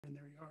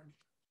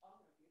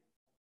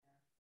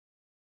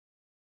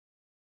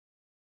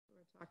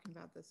talking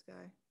about this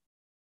guy.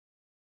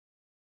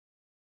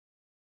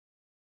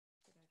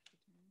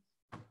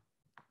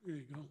 There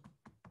you go.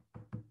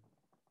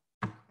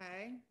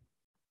 Okay.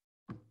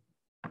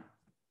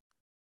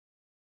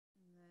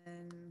 And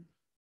then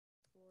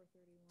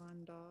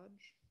 431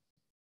 Dodge.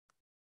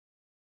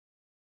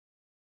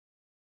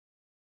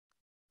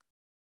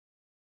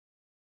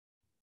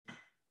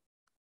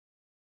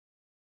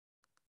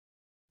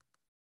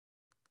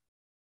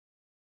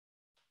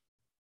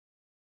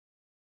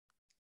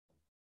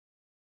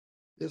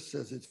 This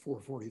says it's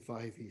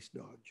 445 East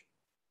Dodge.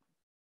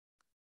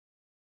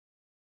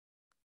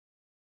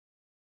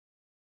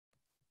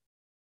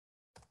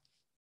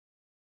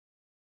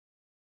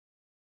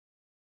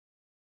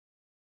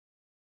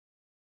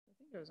 I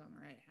think it was on the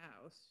right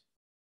house.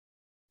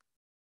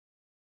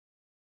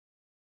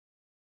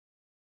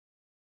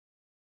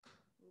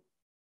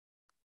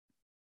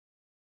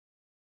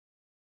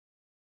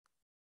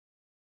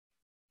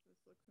 Does this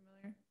look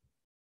familiar?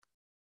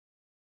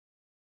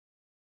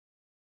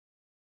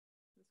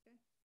 This guy?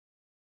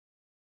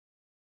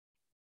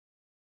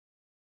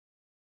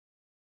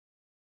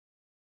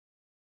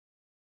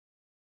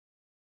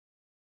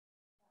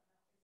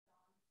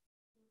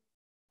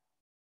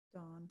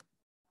 Dawn.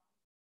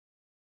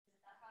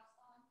 Well,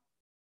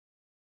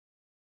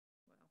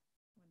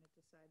 when it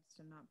decides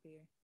to not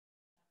be.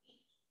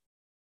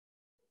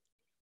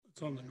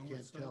 It's on the I north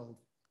can't side. tell.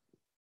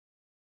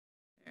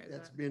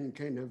 That's That. been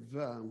kind of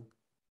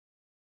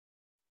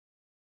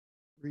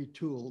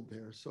retooled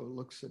there, so it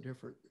looks so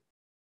different.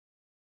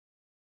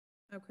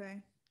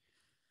 Okay.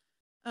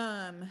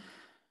 Other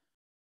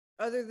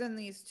than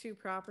these two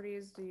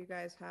properties, do you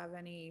guys have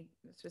any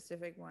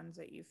specific ones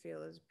that you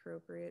feel is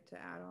appropriate to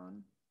add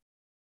on?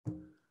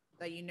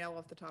 That you know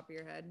off the top of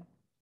your head?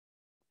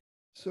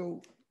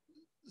 So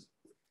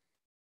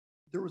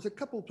there was a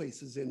couple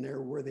places in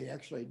there where they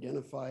actually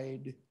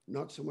identified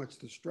not so much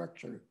the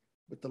structure,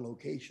 but the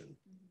location.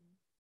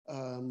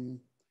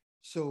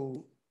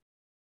 So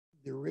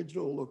the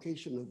original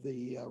location of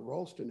the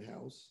Ralston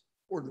house,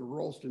 or the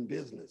Ralston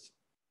business,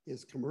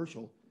 is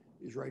commercial,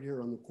 is right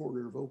here on the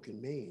corner of Oak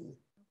and Main.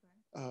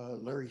 Okay.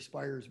 Larry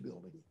Spire's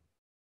building.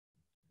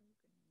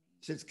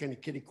 Sits kind of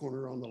kitty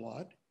corner on the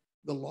lot.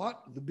 The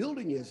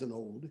building isn't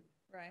old,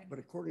 right? But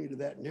according to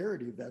that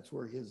narrative, that's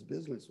where his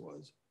business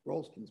was,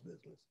 Ralston's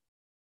business.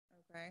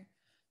 Okay.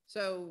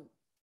 So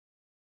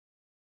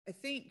I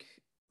think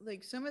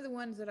like some of the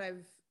ones that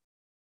I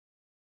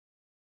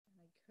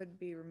could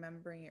be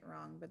remembering it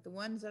wrong, but the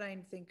ones that I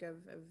think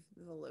of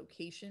the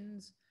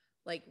locations,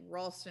 like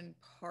Ralston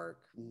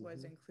Park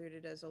was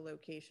included as a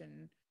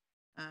location.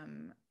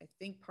 I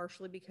think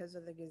partially because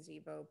of the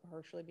gazebo,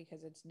 partially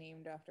because it's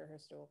named after a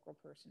historical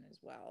person as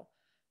well.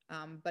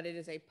 But it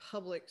is a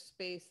public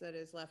space that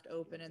is left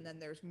open, and then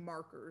there's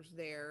markers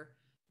there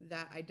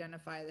that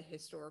identify the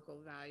historical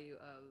value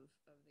of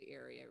the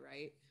area,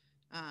 right?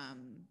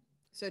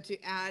 So to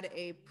add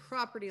a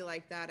property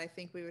like that, I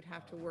think we would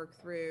have to work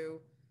through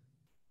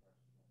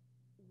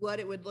what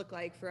it would look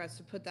like for us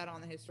to put that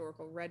on the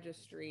historical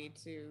registry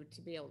to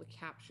be able to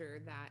capture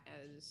that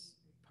as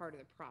part of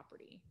the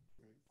property.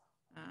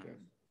 Yes.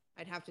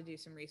 I'd have to do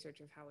some research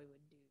of how we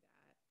would do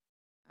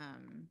that.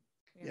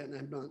 Yeah,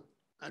 and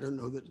I don't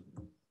know that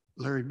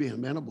Larry'd be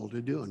amenable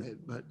to doing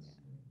it, but.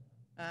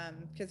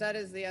 Because that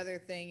is the other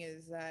thing,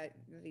 is that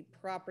the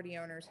property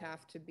owners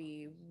have to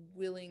be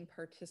willing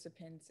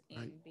participants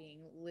in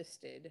being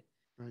listed.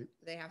 Right.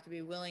 They have to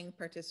be willing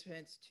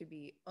participants to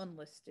be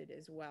unlisted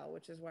as well,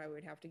 which is why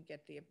we'd have to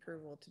get the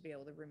approval to be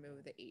able to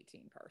remove the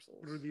 18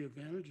 parcels. What are the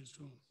advantages to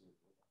them?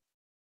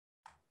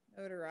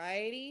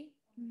 Notoriety.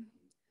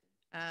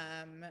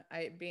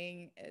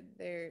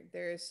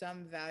 There is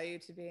some value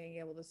to being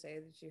able to say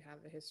that you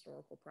have a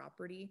historical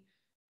property.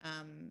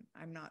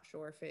 I'm not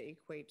sure if it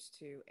equates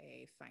to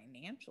a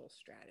financial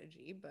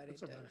strategy, but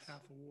it's about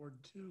half award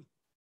too.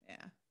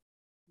 Yeah.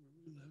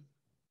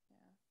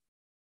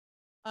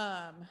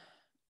 Yeah.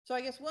 So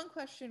I guess one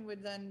question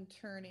would then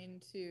turn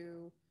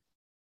into,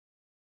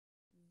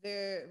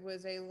 there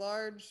was a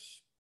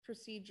large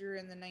procedure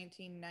in the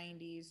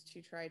 1990s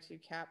to try to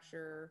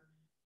capture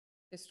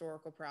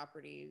historical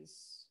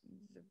properties.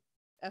 The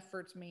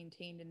efforts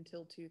maintained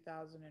until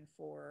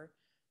 2004.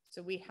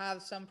 So we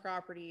have some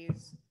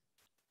properties,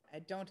 I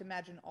don't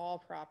imagine all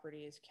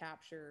properties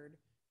captured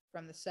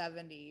from the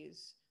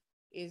 70s.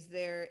 Is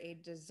there a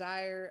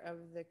desire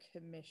of the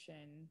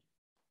commission,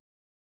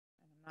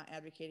 I'm not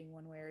advocating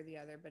one way or the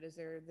other, but is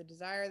there the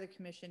desire of the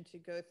commission to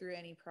go through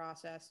any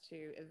process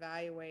to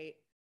evaluate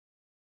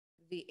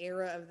the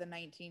era of the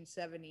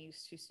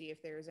 1970s to see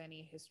if there's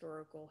any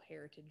historical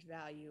heritage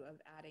value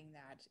of adding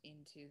that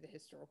into the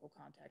historical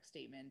context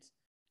statement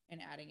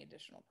and adding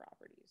additional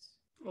properties?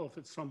 Well, if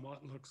it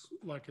somewhat looks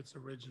like its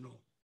original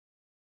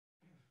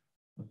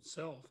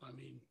self, I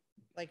mean.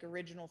 Like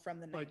original from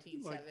the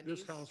 1970s? Like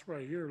this house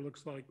right here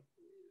looks like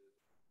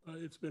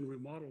it's been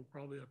remodeled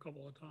probably a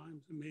couple of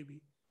times and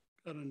maybe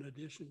got an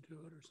addition to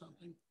it or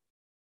something.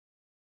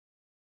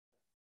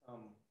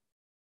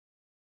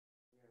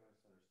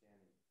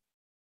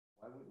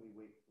 Why wouldn't we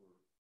wait for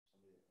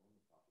somebody to own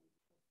the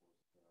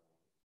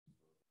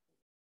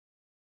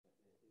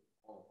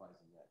qualifies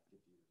in that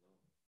 50 years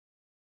old.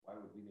 Why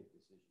would we make a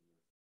decision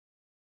that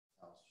this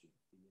house should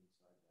be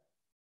inside that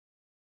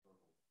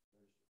historical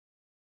registry?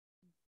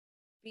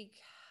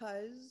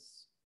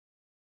 Because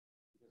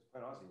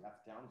Quite honestly,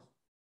 half the town's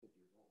 50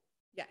 years old.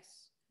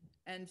 yes.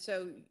 And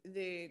so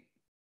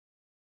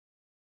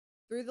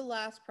through the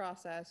last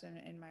process and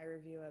in my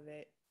review of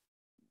it,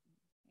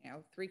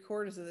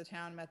 3/4 of the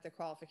town met the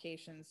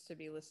qualifications to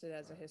be listed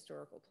as a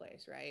historical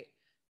place, right?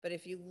 But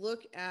if you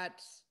look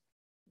at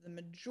the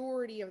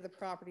majority of the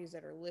properties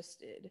that are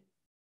listed,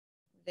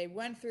 they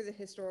went through the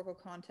historical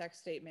context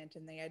statement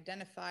and they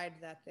identified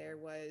that there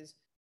was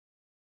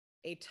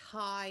a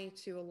tie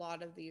to a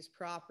lot of these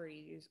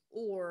properties,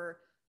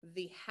 or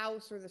the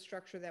house or the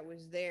structure that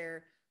was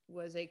there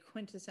was a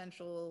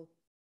quintessential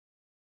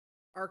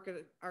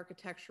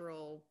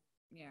architectural,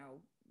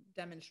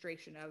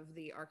 demonstration of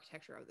the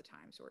architecture of the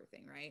time, sort of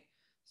thing, right?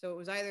 So it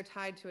was either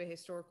tied to a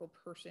historical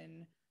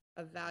person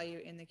of value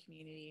in the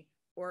community,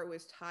 or it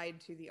was tied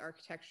to the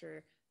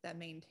architecture that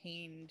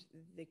maintained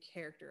the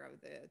character of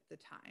the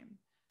time.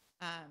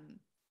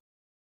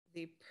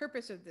 The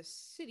purpose of the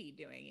city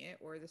doing it,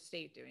 or the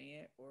state doing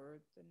it,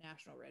 or the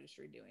National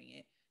Registry doing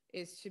it,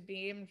 is to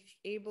be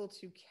able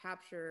to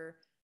capture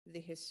the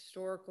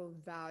historical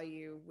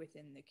value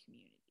within the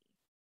community.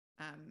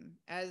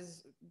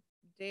 As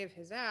Dave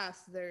has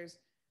asked, there's,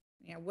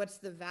 what's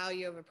the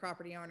value of a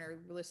property owner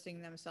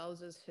listing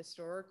themselves as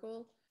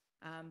historical?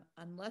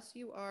 Unless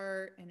you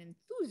are an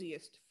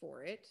enthusiast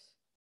for it,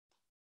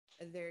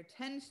 there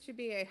tends to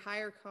be a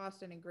higher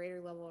cost and a greater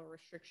level of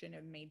restriction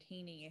of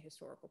maintaining a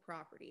historical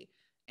property.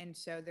 And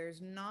so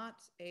there's not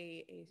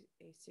a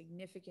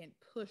significant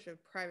push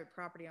of private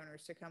property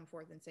owners to come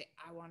forth and say,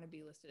 I want to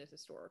be listed as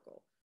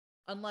historical.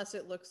 Unless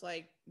it looks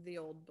like the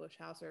old Bush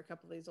House or a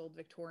couple of these old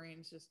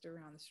Victorians just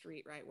around the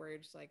street, right? Where you're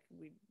just like,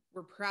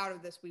 we're proud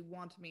of this. We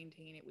want to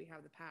maintain it. We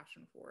have the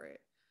passion for it.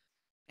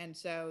 And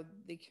so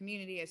the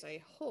community as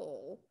a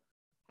whole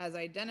has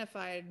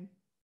identified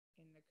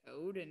in the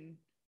code and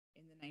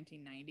in the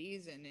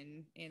 1990s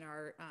and in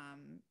our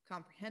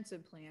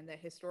comprehensive plan that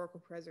historical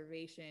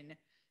preservation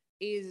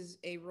is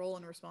a role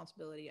and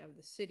responsibility of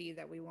the city,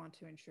 that we want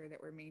to ensure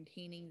that we're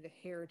maintaining the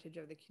heritage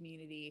of the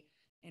community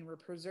and we're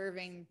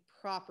preserving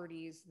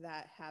properties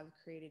that have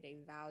created a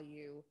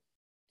value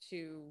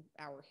to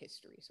our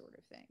history, sort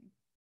of thing.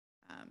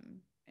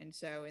 And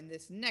so in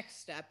this next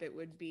step, it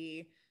would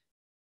be,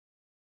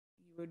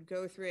 you would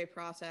go through a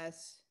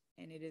process,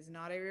 and it is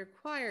not a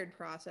required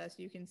process.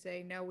 You can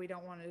say, no, we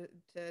don't want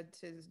to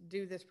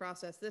do this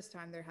process this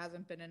time. There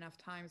hasn't been enough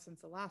time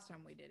since the last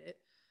time we did it.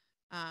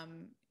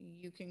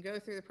 You can go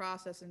through the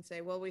process and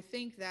say, well, we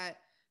think that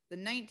the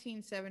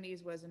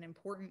 1970s was an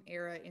important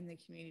era in the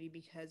community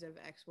because of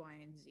X, Y,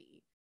 and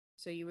Z.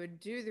 So you would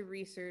do the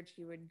research,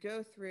 you would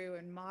go through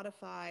and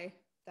modify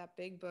that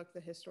big book,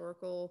 the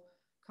historical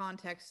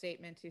context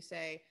statement, to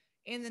say,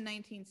 in the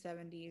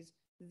 1970s,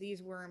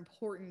 these were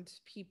important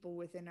people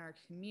within our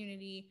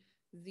community.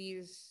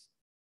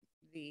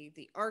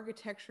 The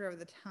architecture of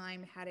the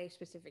time had a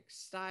specific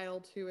style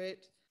to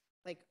it.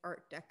 Like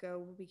Art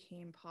Deco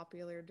became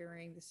popular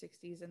during the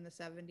 60s and the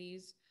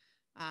 70s.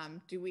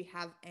 Do we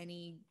have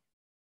any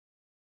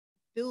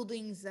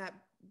buildings that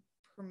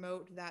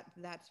promote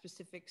that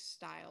specific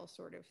style,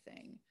 sort of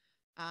thing?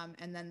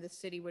 And then the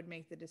city would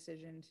make the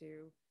decision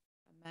to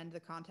amend the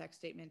context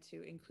statement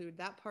to include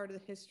that part of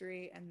the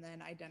history and then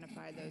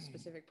identify those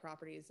specific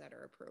properties that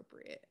are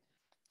appropriate.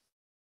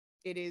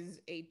 It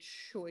is a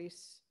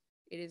choice.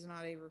 It is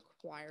not a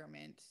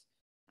requirement.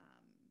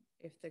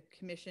 If the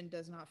commission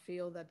does not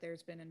feel that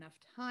there's been enough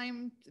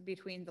time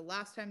between the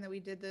last time that we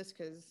did this,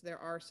 because there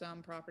are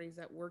some properties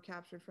that were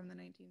captured from the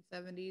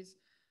 1970s,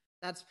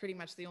 that's pretty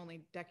much the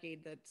only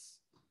decade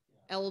that's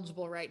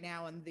eligible right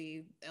now, and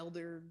the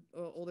older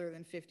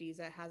than 50s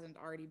that hasn't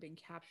already been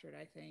captured,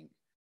 I think.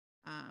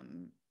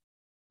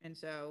 And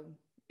so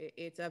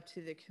it's up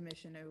to the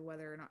commission of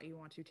whether or not you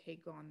want to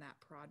take on that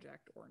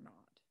project or not.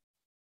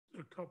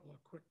 A couple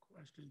of quick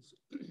questions.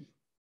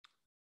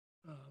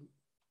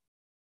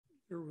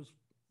 There was,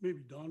 maybe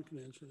Don can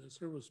answer this,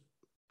 there was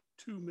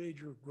 2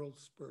 major growth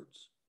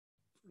spurts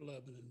for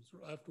Lebanon. So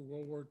after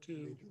World War II,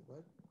 Major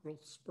what?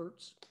 growth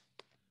spurts.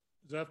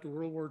 It was after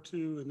World War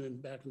II and then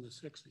back in the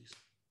 60s.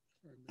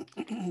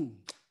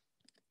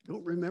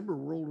 Don't remember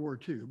World War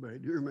II, but I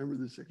do remember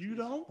the 60s. You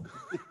don't?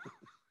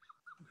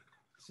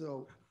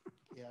 So,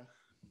 yeah.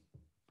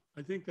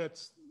 I think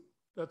that's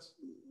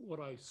what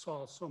I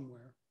saw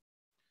somewhere.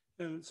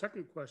 And the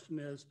second question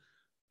is,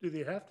 do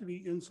they have to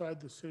be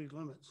inside the city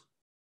limits?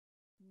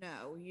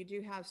 No, you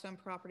do have some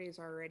properties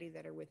already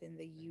that are within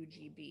the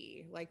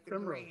UGB, like the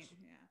Primrose. Grange.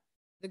 Yeah,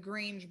 the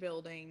Grange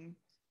building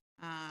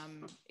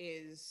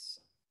is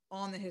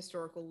on the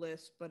historical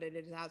list, but it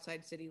is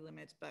outside city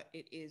limits, but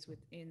it is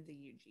within the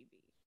UGB.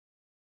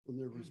 When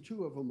there was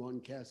 2 of them on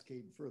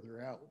Cascade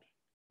further out,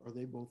 are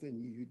they both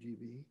in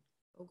UGB?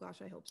 Oh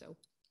gosh, I hope so.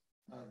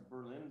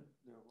 Berlin,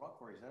 the rock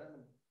quarry, is that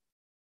in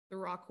The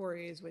Rock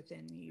Quarry is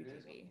within the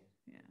UGB. Okay.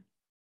 Yeah.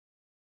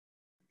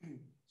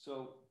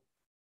 So,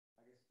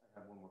 I guess I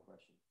have one more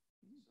question.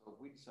 So if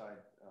we decide,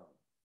 we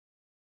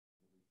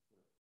put a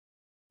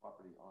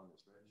property on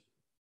this register,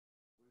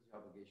 what is the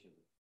obligation of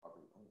the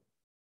property owner?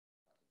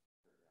 Not to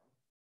tear it down?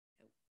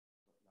 Nope.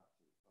 But not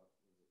to, was it?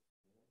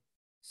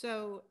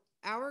 So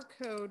our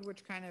code,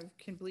 which kind of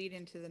can bleed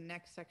into the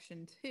next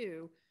section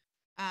too,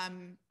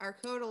 our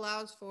code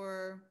allows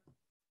for,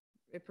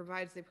 it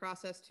provides the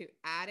process to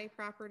add a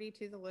property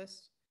to the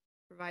list,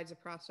 provides a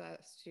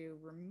process to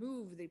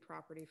remove the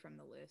property from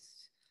the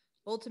list.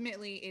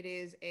 Ultimately, it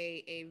is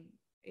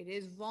it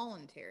is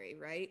voluntary,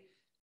 right?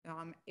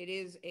 It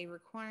is a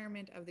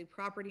requirement of the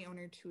property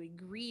owner to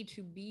agree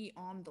to be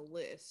on the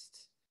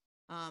list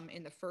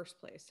in the first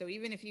place. So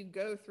even if you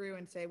go through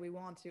and say, we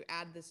want to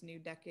add this new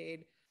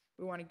decade,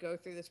 we want to go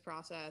through this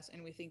process,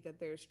 and we think that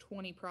there's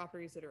 20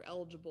 properties that are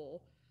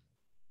eligible,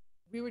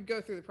 we would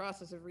go through the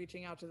process of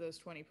reaching out to those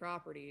 20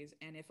 properties.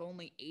 And if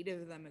only 8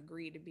 of them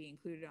agree to be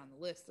included on the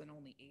list, then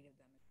only 8 of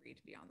them agree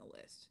to be on the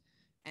list.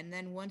 And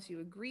then once you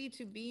agree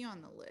to be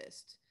on the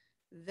list,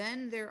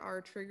 then there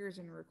are triggers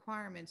and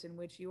requirements in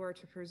which you are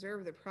to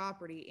preserve the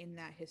property in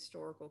that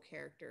historical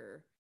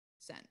character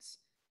sense.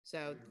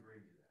 So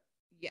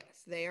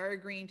yes, they are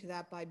agreeing to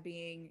that by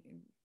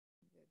being,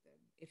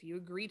 if you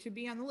agree to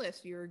be on the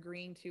list, you're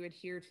agreeing to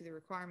adhere to the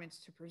requirements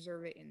to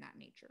preserve it in that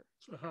nature.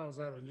 So how is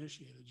that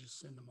initiated? Just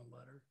send them a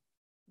letter?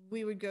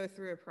 We would go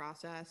through a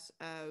process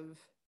of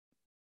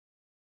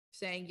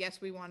saying,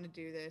 yes, we want to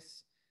do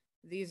this.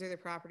 These are the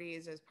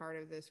properties as part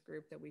of this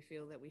group that we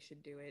feel that we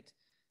should do it.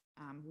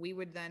 We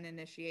would then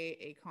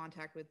initiate a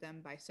contact with them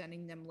by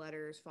sending them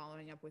letters,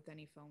 following up with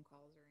any phone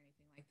calls or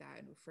anything like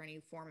that for any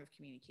form of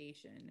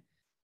communication,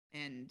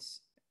 and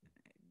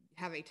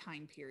have a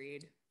time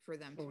period for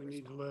them to we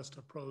respond. need a list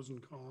of pros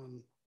and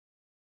cons.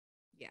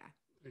 Yeah.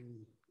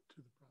 Thing to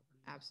the property.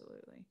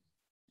 Absolutely.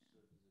 So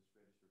does this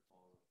register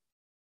follow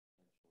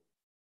potential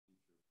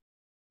future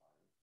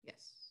buyers?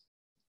 Yes.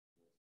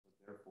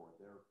 But therefore,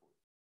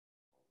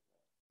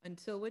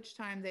 Until which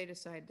time they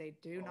decide they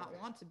do not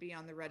want to be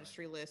on the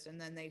registry list, and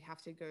then they have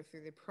to go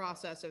through the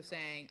process of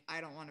saying, I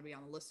don't want to be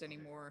on the list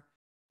anymore,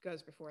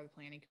 goes before the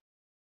planning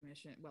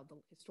commission, well, the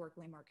historic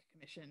landmark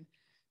commission,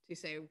 to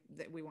say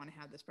that we want to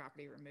have this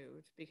property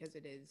removed, because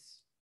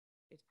it's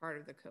part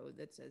of the code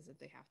that says that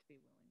they have to be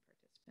willing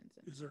participants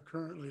in. Is there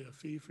currently a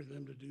fee for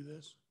them to do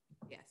this?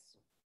 Yes.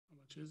 How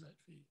much is that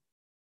fee?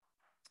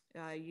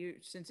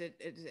 Since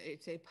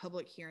it's a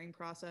public hearing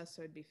process,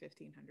 so it'd be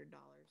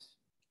 $1,500.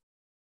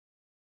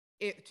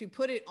 To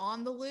put it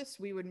on the list,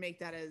 we would make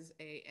that as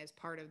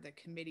part of the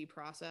committee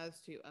process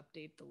to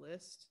update the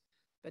list.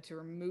 But to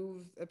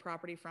remove the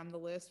property from the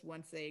list,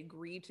 once they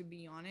agree to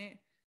be on it,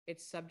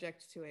 it's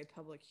subject to a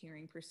public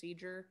hearing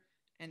procedure.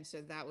 And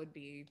so that would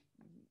be,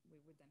 we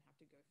would then have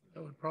to go through.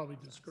 That would probably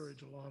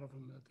discourage a lot of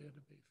them, that they had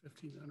to pay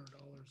 $1,500 to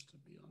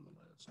be on the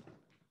list.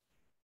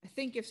 I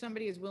think if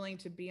somebody is willing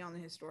to be on the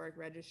historic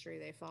registry,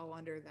 they fall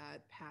under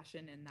that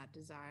passion and that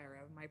desire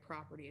of, my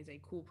property is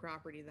a cool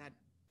property that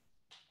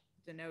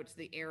denotes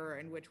the era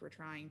in which we're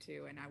trying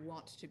to, and I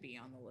want to be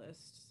on the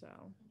list.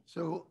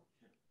 So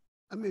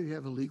I maybe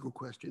have a legal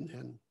question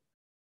then.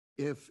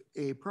 If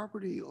a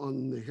property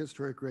on the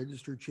historic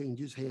register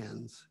changes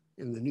hands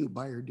and the new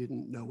buyer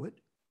didn't know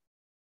it,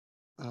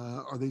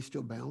 are they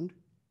still bound?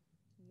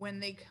 when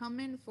they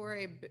come in for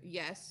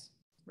yes,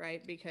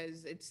 right,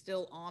 because it's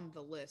still on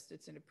the list,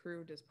 it's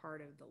approved as part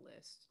of the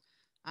list.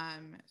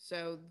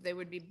 So they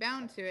would be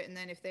bound to it. And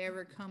then if they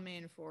ever come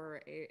in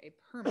for a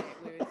permit,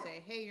 we would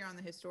say, hey, you're on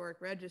the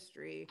historic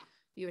registry.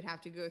 You would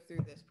have to go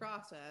through this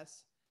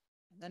process.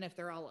 And then if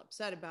they're all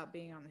upset about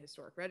being on the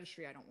historic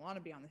registry, I don't want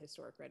to be on the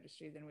historic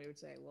registry, then we would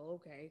say, well,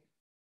 okay,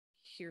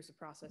 here's the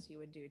process you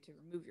would do to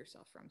remove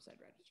yourself from said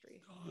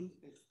registry.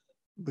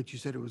 But you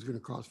said it was going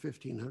to cost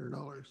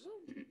 $1,500.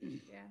 Yeah. Would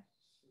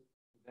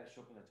that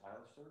show up in the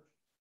title search?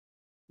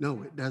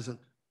 No, it doesn't.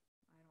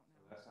 I don't know.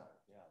 That's not,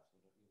 yeah.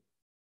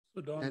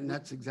 So Don, And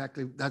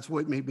that's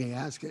what made me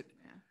ask it.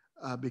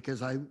 Yeah.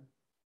 Because I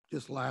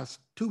just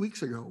 2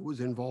 weeks ago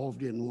was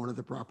involved in one of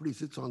the properties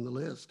that's on the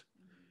list.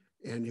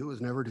 And it was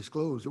never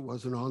disclosed. It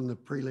wasn't on the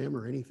prelim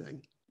or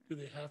anything. do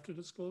they have to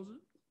disclose it?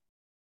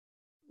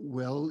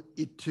 Well,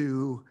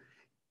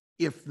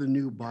 if the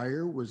new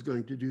buyer was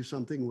going to do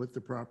something with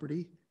the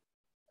property,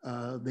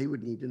 they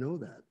would need to know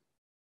that.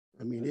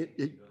 I mean,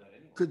 it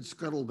could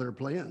scuttle their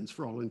plans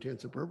for all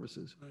intents and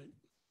purposes. Right.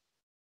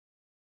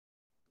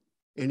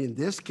 And in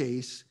this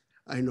case,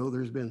 I know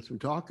there's been some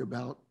talk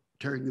about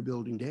tearing the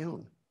building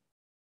down.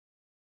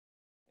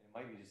 And it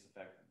might be just the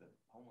fact that the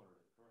current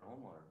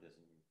homeowner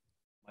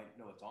might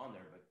know it's on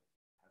there, but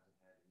hasn't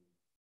had any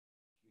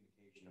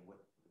communication of what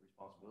the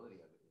responsibility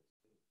of it is.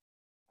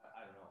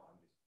 I don't know.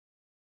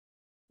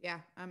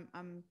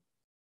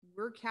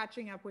 We're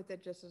catching up with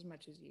it just as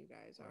much as you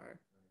guys are.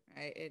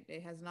 Right?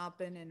 It has not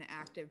been an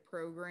active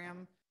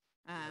program.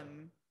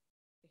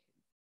 It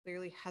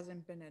clearly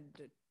hasn't been a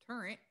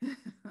deterrent,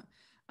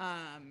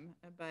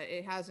 but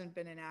it hasn't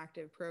been an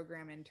active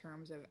program in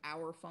terms of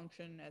our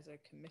function as a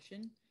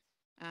commission.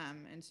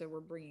 And so we're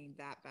bringing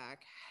that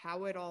back.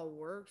 How it all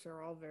works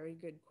are all very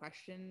good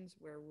questions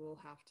where we'll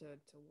have to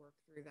work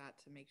through that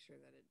to make sure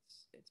that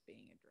it's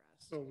being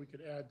addressed. So we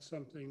could add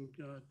something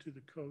to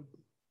the code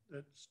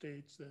that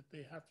states that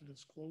they have to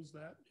disclose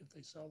that if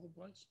they sell the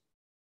place?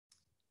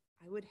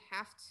 I would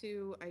have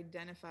to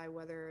identify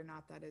whether or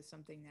not that is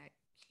something that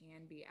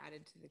can be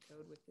added to the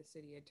code with the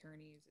city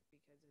attorneys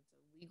because it's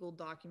a legal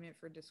document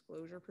for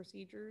disclosure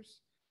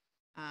procedures.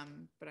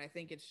 But I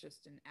think it's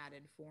just an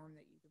added form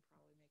that you could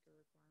probably make a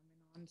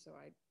requirement on. So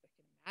I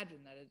can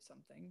imagine that it's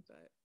something,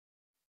 but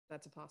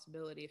that's a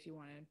possibility if you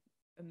want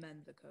to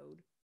amend the code.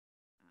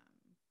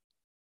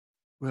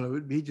 Well, it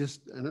would be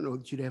just, I don't know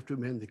that you'd have to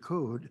amend the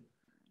code,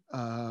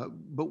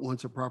 but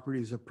once a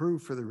property is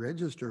approved for the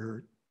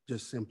register,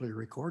 just simply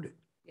record it.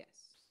 Yes.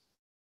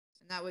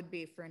 And that would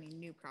be for any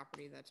new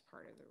property that's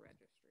part of the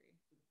registry.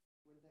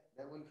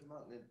 That wouldn't come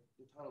out in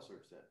the title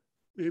search then?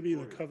 Maybe in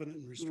the covenant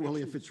and restrictions. Well,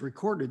 if it's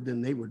recorded,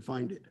 then they would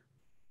find it.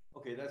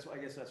 Okay, I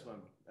guess that's what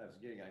I was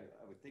getting.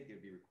 I would think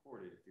it'd be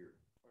recorded if you're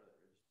part of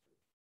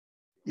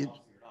that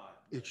registry. You're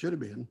not. It should have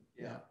been.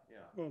 Yeah.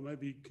 Well, it might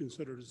be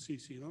considered a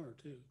CC&R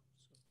too.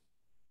 So.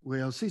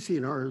 Well,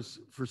 CC&Rs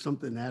for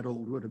something that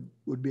old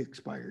would be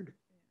expired.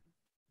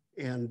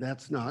 And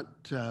that's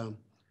not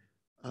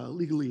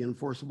legally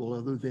enforceable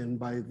other than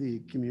by the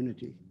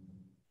community.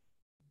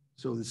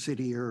 So the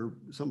city or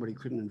somebody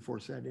couldn't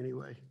enforce that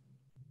anyway.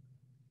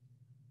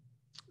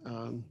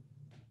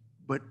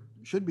 But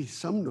should be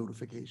some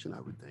notification,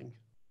 I would think.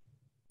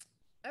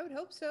 I would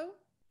hope so.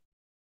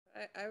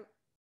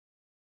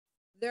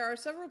 There are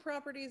several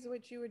properties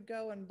which you would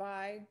go and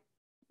buy.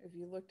 If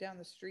you look down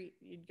the street,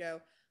 you'd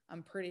go,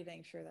 I'm pretty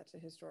dang sure that's a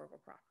historical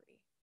property.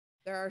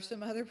 There are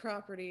some other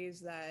properties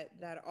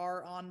that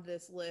are on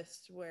this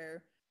list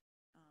where,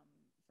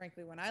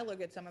 frankly, when I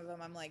look at some of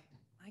them, I'm like,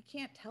 I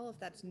can't tell if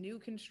that's new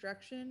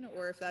construction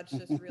or if that's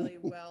just really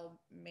well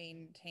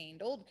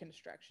maintained old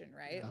construction,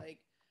 right? Yeah. Like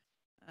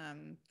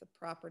the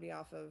property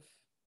off of,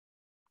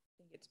 I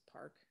think it's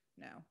Park.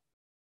 No,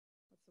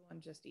 what's the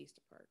one just east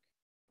of Park?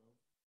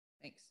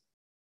 Thanks.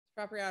 It's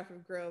property off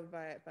of Grove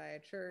by a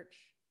church.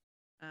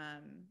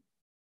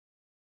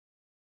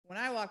 When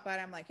I walk by it,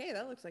 I'm like, hey,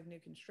 that looks like new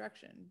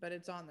construction, but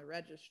it's on the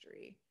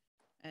registry,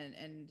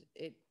 and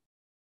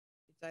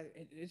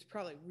it's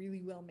probably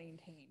really well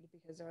maintained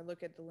because I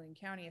look at the Lynn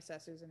County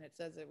assessors and it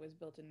says it was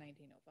built in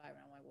 1905, and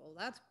I'm like, well,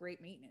 that's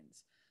great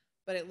maintenance,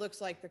 but it looks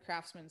like the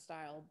craftsman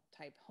style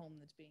type home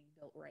that's being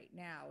built right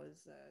now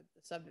is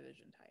the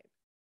subdivision type,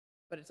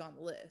 but it's on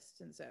the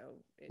list, and so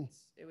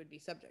it would be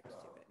subject to it.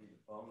 The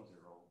bums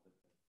are old, but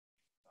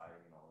the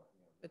siding and all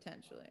that.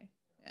 Potentially,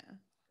 yeah.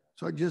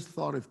 So I just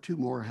thought of two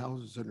more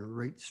houses that are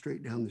right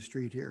straight down the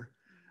street here.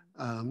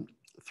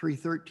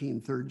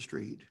 313 3rd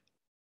Street.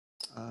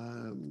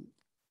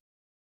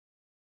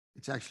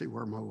 It's actually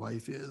where my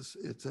wife is.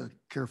 It's a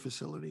care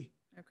facility.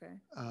 Okay.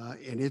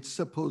 And it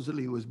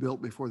supposedly was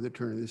built before the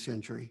turn of the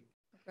century.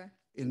 Okay.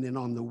 And then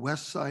on the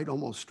west side,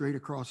 almost straight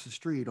across the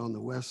street on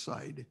the west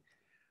side,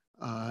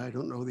 I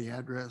don't know the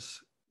address,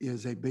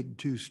 is a big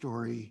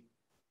 2-story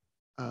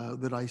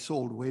that I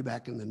sold way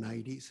back in the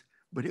 90s,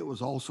 but it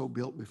was also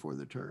built before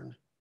the turn.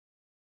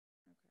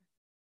 Okay.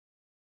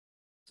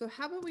 So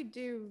how about we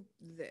do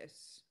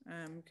this?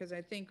 Because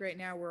I think right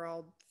now we're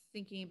all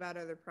thinking about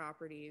other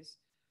properties.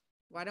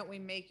 Why don't we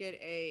make it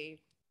a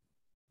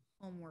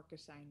homework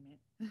assignment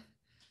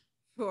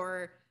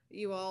for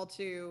you all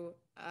to,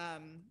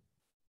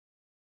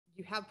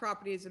 you have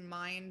properties in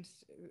mind,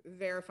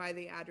 verify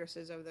the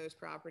addresses of those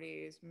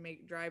properties,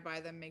 drive by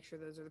them, make sure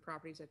those are the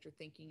properties that you're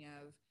thinking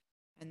of,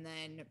 and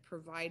then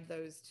provide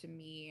those to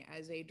me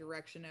as a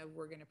direction of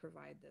we're going to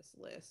provide this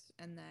list.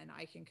 And then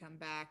I can come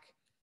back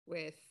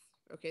with,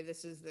 okay,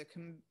 this is the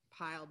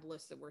compiled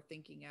list that we're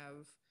thinking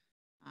of,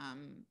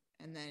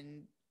 and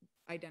then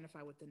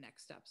identify what the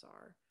next steps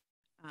are.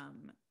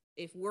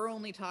 If we're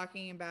only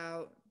talking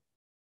about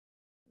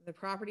the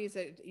properties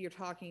that you're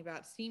talking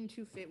about seem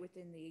to fit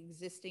within the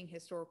existing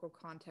historical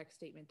context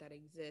statement that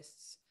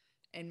exists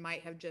and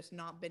might have just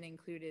not been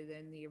included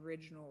in the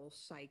original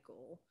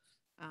cycle.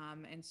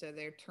 And so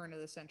they're turn of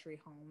the century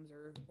homes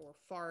or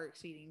far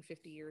exceeding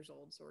 50 years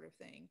old sort of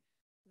thing.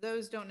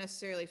 Those don't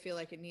necessarily feel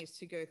like it needs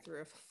to go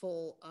through a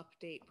full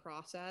update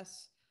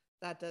process.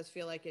 That does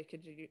feel like it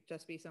could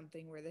just be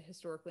something where the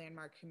Historic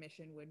Landmark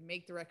Commission would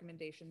make the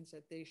recommendations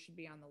that they should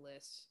be on the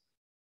list,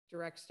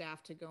 direct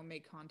staff to go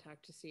make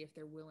contact to see if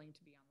they're willing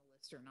to be on the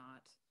list or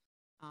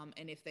not.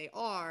 And if they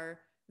are,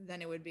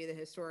 then it would be the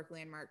Historic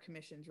Landmark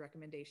Commission's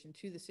recommendation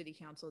to the City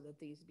Council that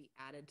these be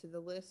added to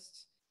the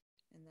list.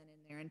 And then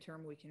in their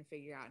interim, we can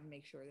figure out and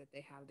make sure that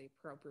they have the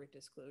appropriate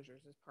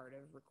disclosures as part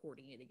of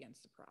recording it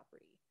against the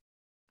property.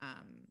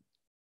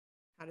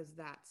 How does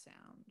that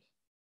sound?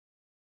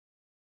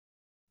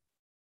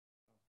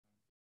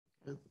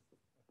 I think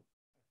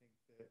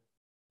that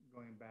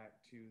going back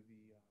to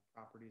the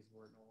properties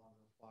where it no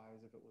longer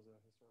applies, if it was a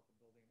historical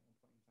building at one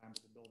point in time,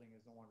 but the building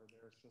is no longer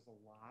there, it's just a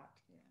lot,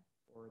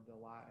 or the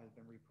lot has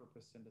been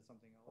repurposed into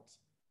something else.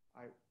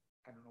 I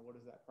I don't know, what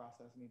does that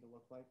process need to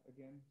look like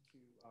again to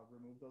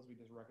remove those? We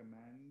just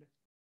recommend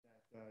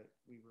that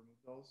we remove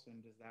those,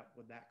 and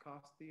would that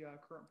cost the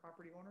current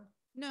property owner?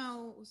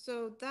 No,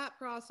 so that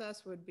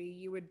process would be,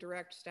 you would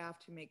direct staff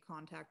to make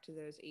contact to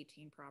those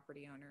 18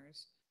 property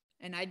owners.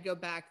 And I'd go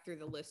back through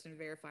the list and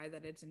verify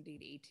that it's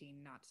indeed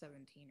 18, not 17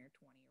 or 20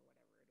 or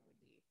whatever it would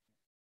be.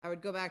 I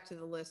would go back to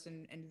the list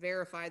and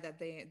verify that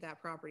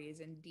that property is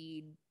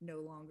indeed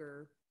no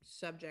longer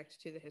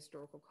subject to the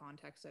historical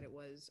context that it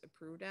was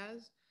approved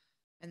as.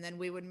 And then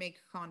we would make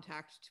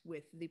contact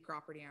with the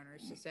property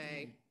owners to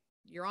say,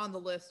 you're on the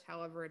list,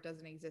 however, it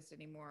doesn't exist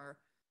anymore.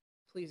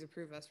 Please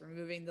approve us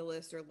removing the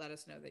list, or let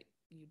us know that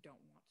you don't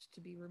want to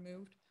be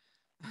removed.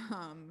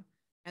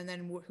 And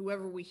then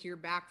whoever we hear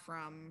back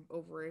from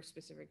over a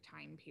specific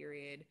time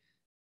period,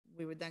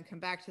 we would then come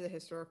back to the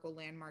Historical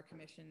Landmark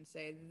Commission and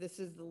say, this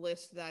is the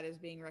list that is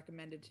being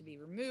recommended to be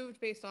removed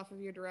based off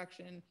of your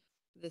direction.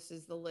 This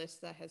is the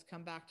list that has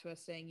come back to us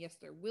saying, yes,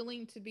 they're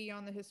willing to be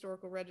on the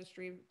historical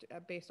registry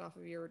based off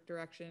of your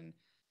direction.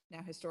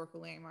 Now,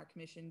 Historical Landmark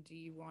Commission, do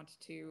you want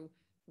to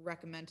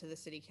recommend to the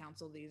city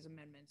council these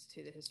amendments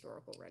to the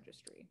historical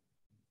registry?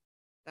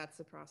 That's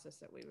the process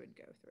that we would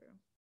go through.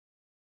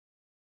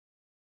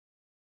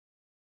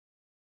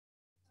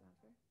 Sound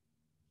fair?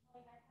 Like I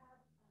have a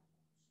question for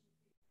you.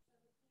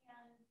 So the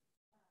plan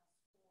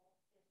school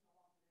is no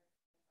longer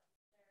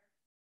there,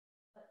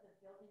 but the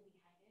building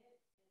behind it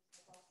is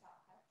the Girl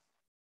Scout hut.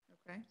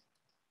 Okay.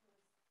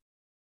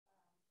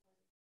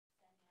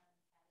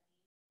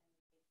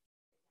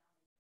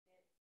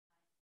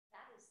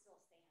 That is still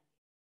standing.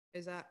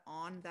 Is that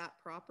on that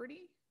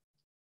property?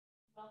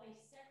 Well, they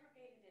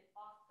segregated it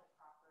off the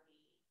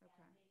property,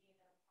 Okay. and they gave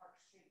it a Park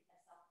Street, a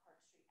South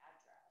Park Street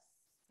address.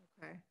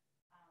 Okay.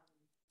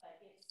 But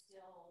it's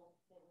still,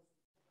 the building was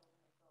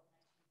built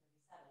in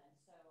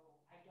 1937, so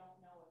I don't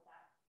know if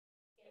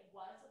it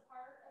was a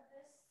part of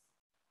this.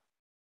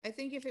 I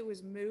think if it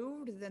was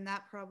moved, then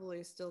that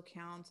probably still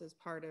counts as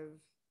part of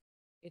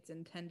its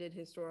intended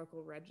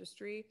historical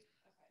registry.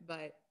 Okay.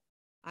 But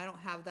I don't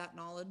have that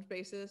knowledge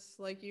basis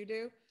like you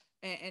do.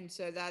 And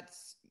so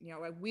that's,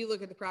 we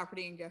look at the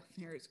property and go,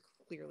 there is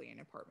clearly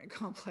an apartment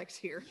complex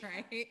here,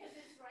 right? Because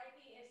it's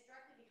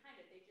directly behind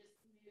it. They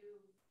just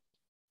moved.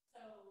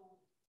 So when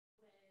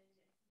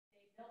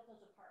they built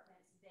those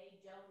apartments, they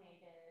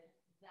donated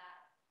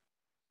that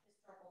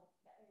it's a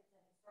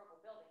historical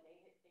building.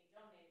 They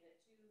donated it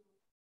to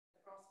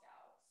the Girl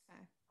Scouts,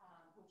 okay.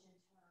 Which in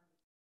turn,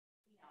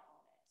 we now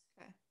own it.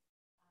 Okay.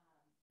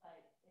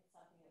 But it's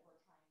something that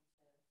we're trying to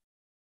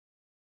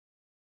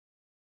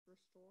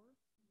restore.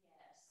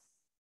 Yes,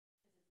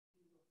 because it's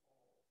beautiful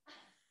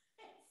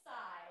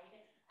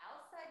inside.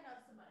 Outside,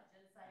 not so much.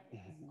 Inside,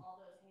 yes, all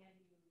those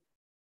handy timbers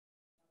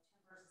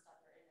and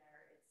stuff that are in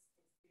there. It's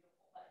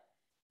beautiful,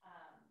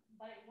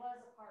 but it was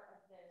a part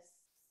of this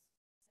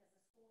because the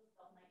school was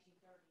built in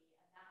 1930,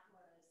 and that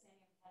was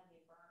Sandy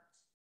Academy burnt.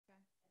 Okay.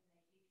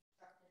 And they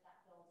reconstructed that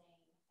building and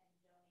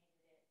donated it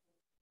with it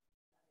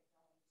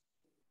going to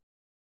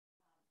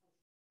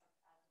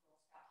as a Girl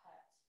Scout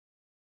hut.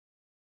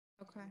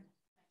 Okay.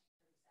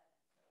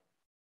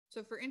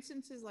 So for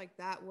instances like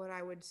that, what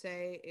I would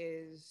say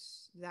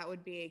is that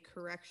would be a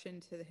correction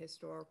to the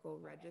historical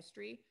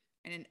registry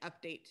and an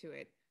update to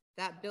it.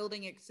 That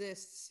building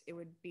exists, it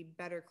would be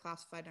better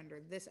classified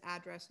under this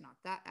address, not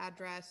that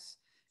address.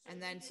 So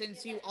and then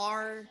since you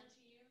are,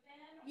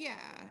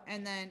 yeah,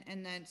 and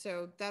then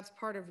so that's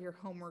part of your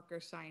homework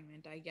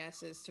assignment, I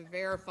guess, is to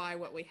verify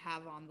what we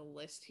have on the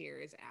list here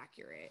is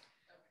accurate,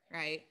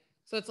 right?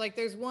 So it's like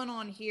there's one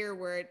on here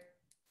where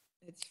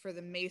it's for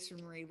the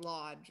Masonry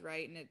Lodge,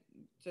 right? And it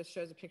just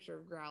shows a picture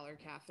of Growler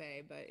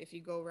Cafe. But if you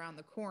go around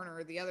the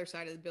corner, the other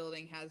side of the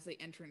building has the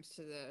entrance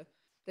to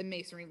the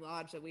Masonry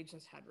Lodge that we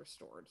just had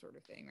restored, sort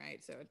of thing,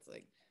 right? So it's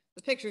like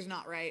the picture's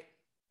not right.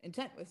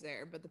 Intent was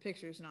there, but the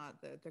picture's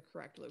not the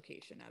correct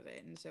location of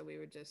it. And so we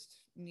would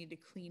just need to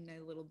clean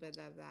a little bit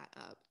of that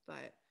up.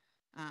 But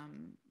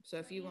so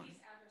if you want these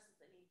addresses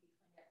that need to be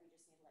cleaned up, we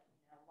just need to let you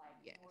know, like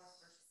yes. North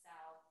versus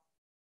south.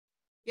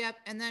 Yep,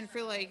 and then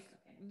for like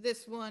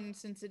this one,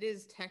 since it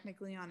is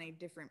technically on a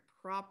different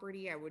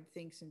property, I would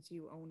think since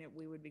you own it,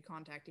 we would be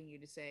contacting you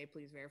to say,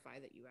 please verify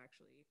that you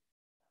actually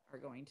are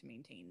going to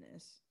maintain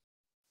this.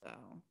 So,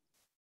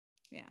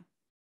 yeah.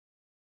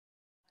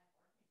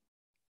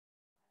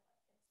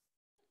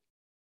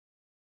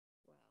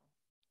 Well,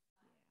 yeah.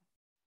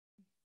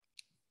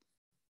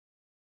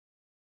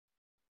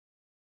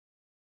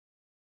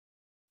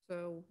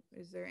 So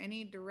is there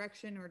any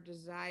direction or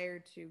desire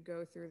to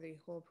go through the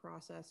whole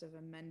process of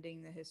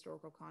amending the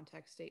historical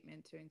context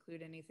statement to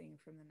include anything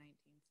from the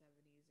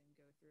 1970s and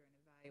go through and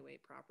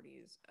evaluate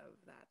properties of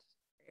that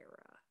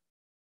era?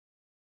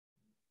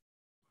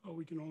 Oh,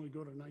 we can only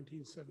go to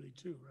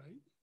 1972, right?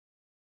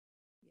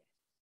 Yes.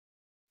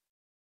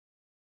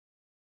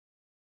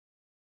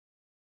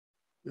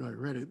 I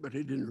read it, but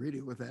I didn't read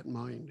it with that in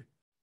mind.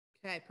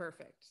 Okay,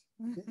 perfect.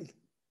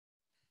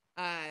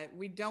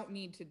 We don't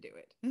need to do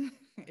it.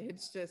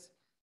 It's just,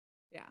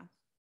 yeah.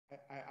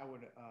 I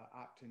would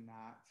opt to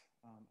not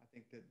I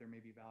think that there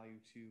may be value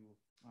to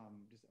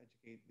just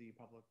educate the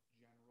public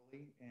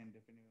generally, and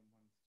if anyone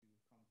wants to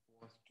come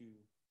forth to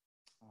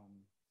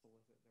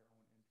solicit their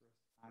own interest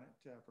on it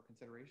for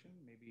consideration,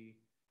 maybe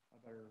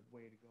a better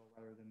way to go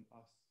rather than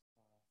us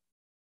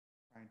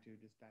trying to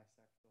just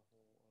dissect the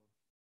whole of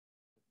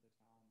the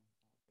town,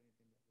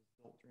 anything that was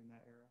built during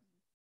that era.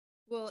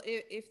 Well,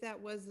 if that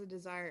was the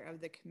desire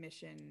of the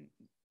commission,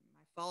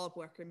 my follow-up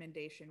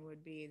recommendation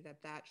would be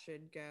that that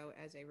should go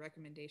as a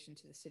recommendation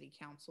to the city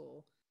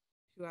council,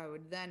 who I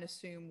would then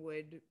assume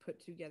would put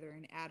together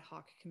an ad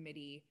hoc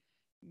committee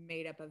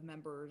made up of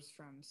members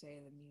from, say,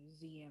 the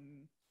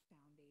museum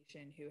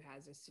foundation who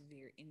has a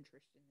severe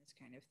interest in this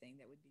kind of thing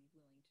that would be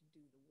willing to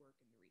do the work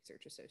and the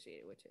research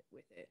associated with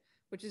it,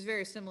 which is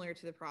very similar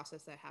to the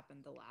process that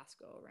happened the last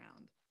go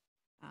around.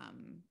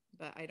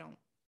 But I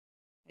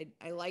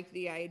like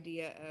the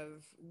idea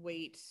of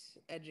wait,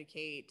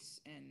 educate,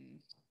 and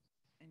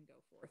go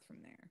forth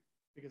from there.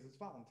 Because it's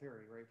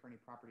voluntary, right? For any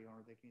property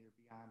owner, they can either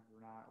be on or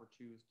not, or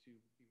choose to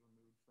be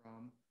removed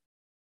from.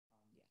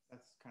 Yes.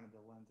 That's kind of the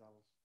lens I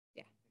was.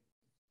 Yeah.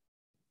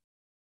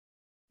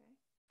 Okay.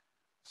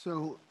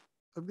 So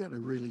I've got a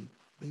really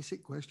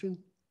basic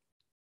question.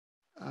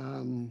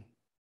 And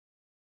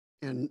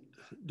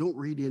don't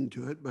read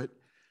into it, but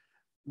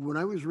when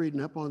I was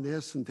reading up on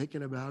this and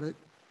thinking about it,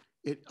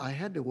 I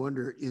had to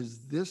wonder, is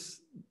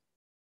this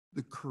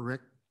the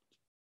correct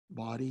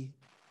body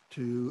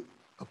to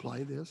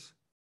apply this?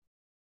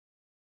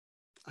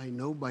 I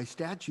know by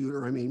statute,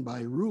 or I mean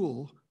by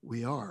rule,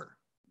 we are.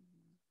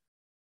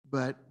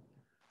 But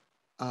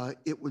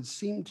it would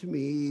seem to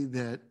me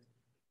that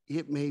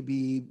it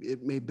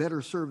may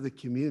better serve the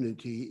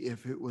community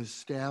if it was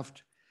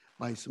staffed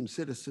by some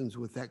citizens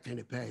with that kind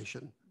of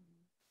passion.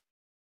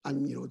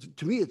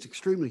 To me, it's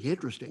extremely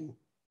interesting,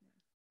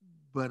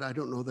 but I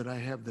don't know that I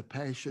have the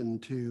passion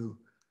to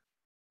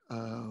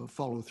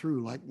follow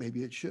through like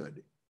maybe it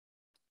should.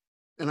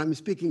 And I'm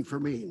speaking for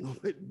me.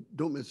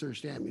 Don't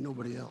misunderstand me,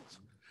 nobody else.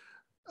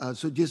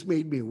 So it just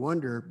made me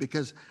wonder,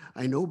 because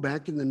I know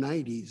back in the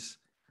 90s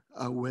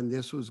when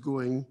this was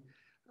going,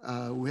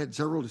 we had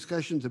several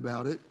discussions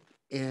about it,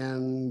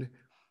 and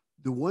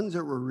the ones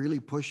that were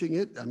really pushing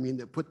it,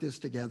 that put this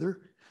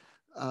together,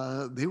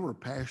 they were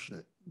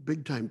passionate,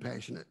 big time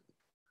passionate.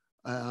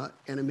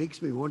 And it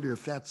makes me wonder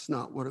if that's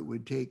not what it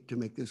would take to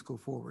make this go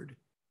forward.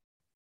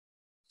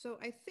 So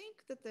I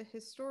think that the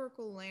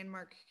Historical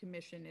Landmark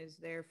Commission is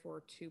there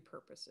for two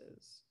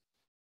purposes.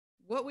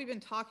 What we've been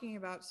talking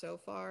about so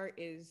far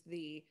is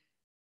the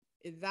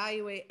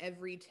evaluate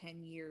every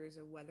 10 years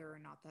of whether or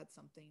not that's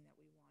something that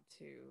we want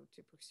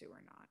to pursue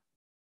or not,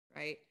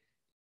 right?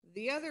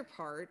 The other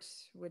part,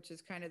 which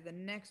is kind of the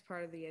next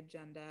part of the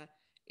agenda,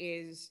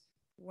 is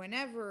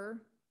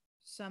whenever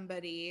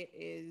somebody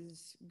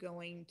is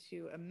going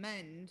to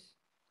amend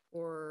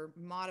or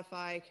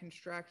modify,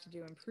 construct,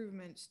 do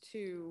improvements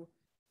to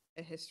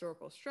a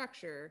historical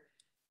structure,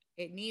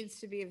 it needs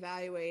to be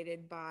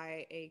evaluated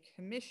by a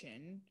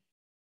commission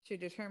to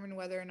determine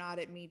whether or not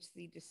it meets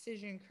the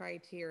decision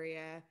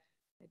criteria,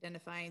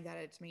 identifying that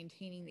it's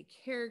maintaining the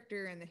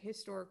character and the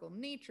historical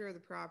nature of the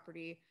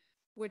property,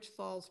 which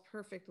falls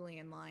perfectly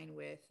in line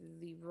with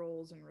the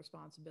roles and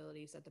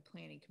responsibilities that the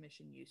Planning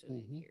Commission usually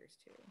adheres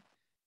to.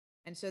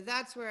 And so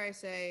that's where I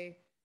say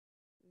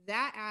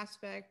that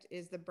aspect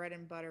is the bread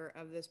and butter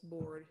of this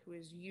board, who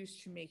is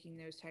used to making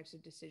those types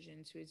of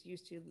decisions, who is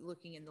used to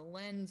looking in the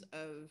lens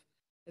of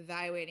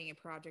evaluating a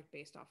project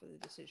based off of the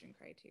decision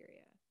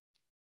criteria.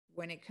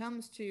 When it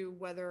comes to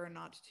whether or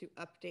not to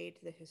update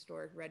the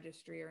historic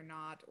registry or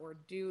not, or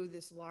do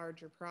this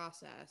larger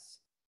process,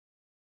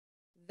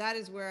 that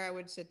is where I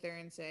would sit there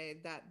and say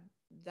that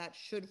that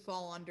should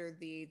fall under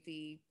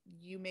the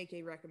you make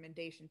a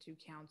recommendation to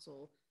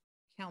council.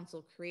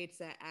 Council creates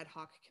that ad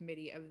hoc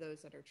committee of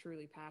those that are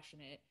truly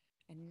passionate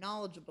and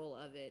knowledgeable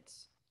of it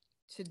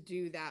to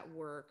do that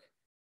work.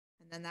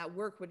 And then that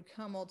work would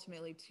come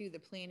ultimately to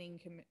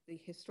the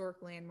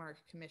Historic Landmark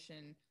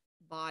Commission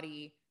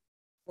body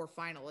for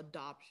final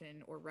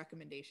adoption or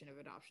recommendation of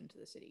adoption to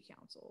the city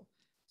council.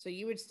 So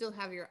you would still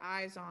have your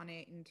eyes on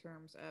it in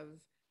terms of,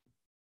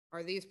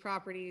 are these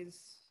properties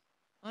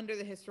under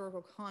the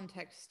historical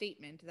context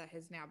statement that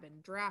has now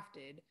been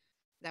drafted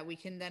that we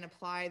can then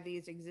apply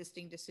these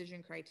existing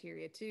decision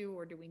criteria to,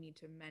 or do we need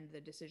to amend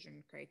the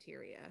decision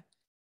criteria?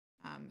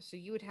 So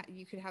you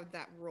could have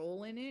that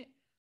role in it,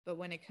 but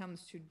when it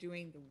comes to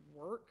doing the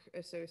work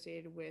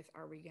associated with,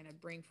 are we going to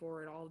bring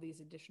forward all these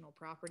additional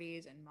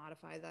properties and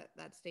modify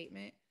that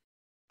statement?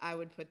 I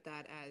would put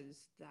that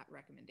as that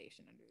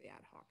recommendation under the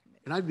ad hoc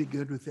committee. And I'd be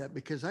good with that,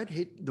 because I'd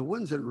hate the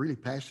ones that are really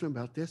passionate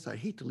about this.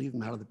 I'd hate to leave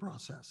them out of the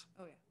process.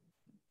 Oh yeah.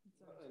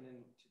 And then,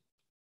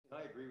 and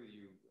I agree with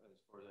you as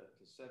far as that,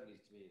 because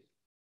 70s to me is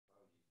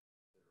probably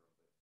but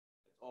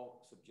it's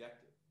all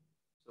subjective.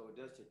 So it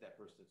does take that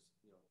person that's,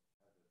 has an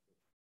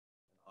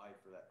eye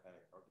for that kind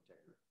of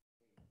architecture.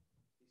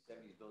 These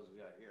 70s buildings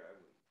we got here, I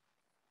would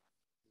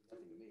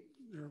nothing to me.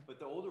 Yeah. But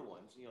the older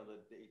ones, the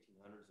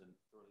 1800s and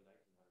early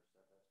 1900s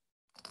stuff, that's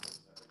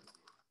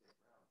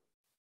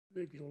I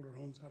think the older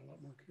homes had a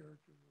lot more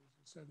character.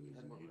 seventies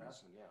Had and more eighties.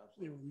 craftsmen, yeah,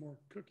 They absolutely. were more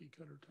cookie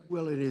cutter type.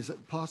 Well, and is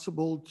it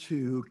possible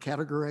to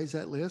categorize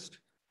that list?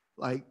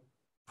 Like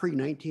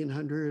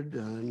pre-1900,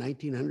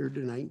 1900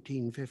 to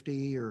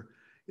 1950, or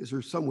is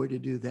there some way to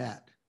do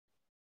that?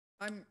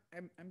 I'm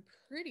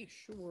pretty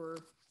sure.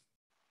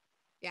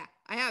 Yeah,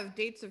 I have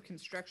dates of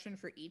construction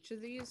for each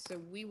of these, so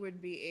we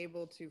would be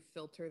able to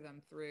filter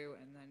them through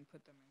and then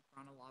put them in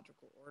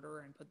chronological order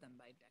and put them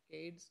by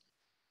decades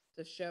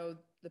to show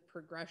the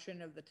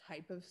progression of the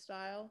type of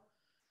style.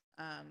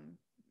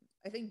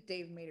 I think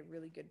Dave made a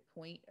really good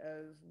point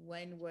of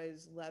when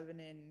was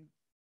Lebanon,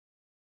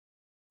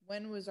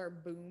 when was our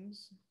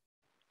booms,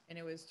 and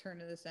it was turn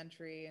of the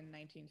century and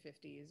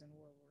 1950s and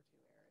World War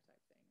II era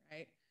type thing,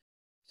 right?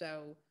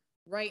 So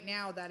right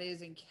now that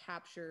is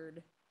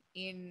captured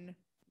in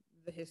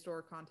the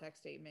historic context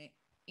statement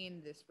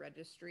in this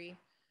registry.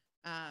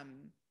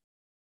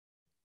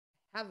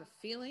 Have a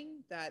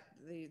feeling that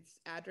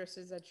these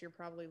addresses that you're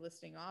probably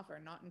listing off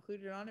are not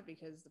included on it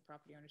because the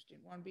property owners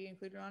didn't want to be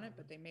included on it,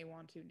 but they may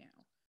want to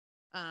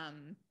now.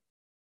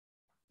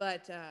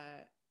 But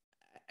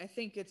I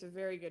think it's a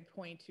very good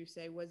point to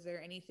say, was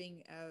there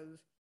anything of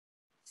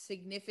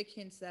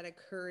significance that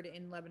occurred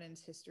in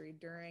Lebanon's history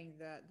during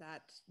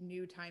that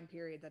new time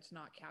period that's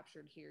not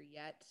captured here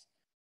yet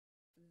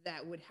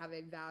that would have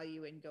a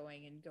value in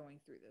going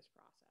through this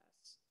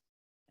process?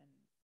 And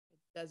it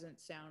doesn't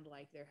sound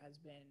like there has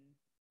been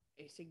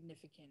a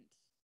significant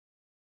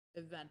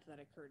event that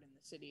occurred in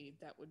the city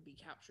that would be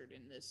captured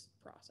in this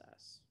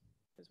process,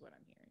 is what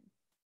I'm hearing.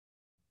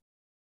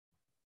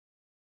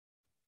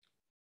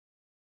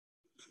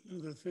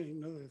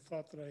 Another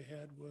thought that I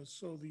had was,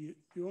 so the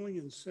only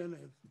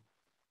incentive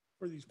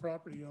for these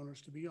property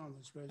owners to be on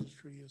this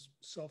registry is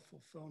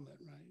self-fulfillment,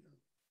 right?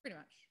 Pretty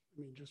much.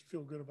 I mean, just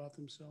feel good about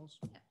themselves.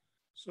 Yeah.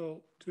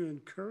 So to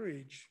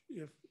encourage,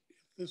 if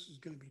this is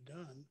going to be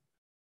done,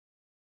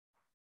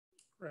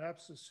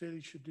 perhaps the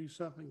city should do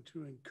something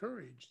to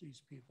encourage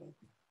these people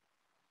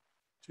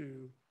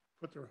to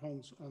put their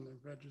homes on the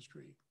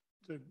registry,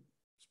 to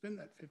spend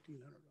that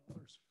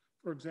 $1,500.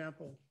 For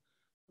example,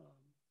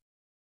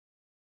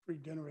 free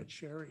dinner at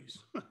Sherry's,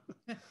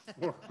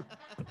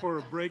 or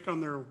a break on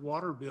their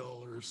water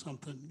bill or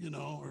something, you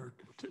know, or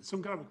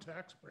some kind of a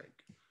tax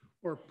break,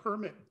 or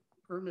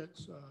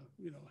permits,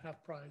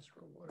 half price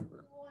or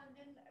whatever. Well, and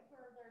then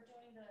where they're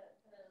doing the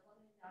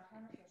Lebanon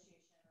Downtown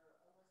Association, or where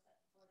they were doing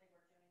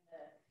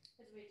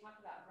because we talked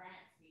about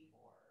grants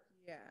before.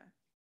 Yeah.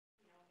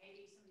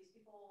 Maybe some of these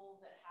people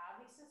that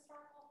have these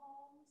historical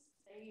homes,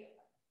 they,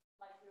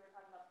 like we were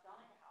talking about the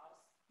Donica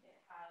House, it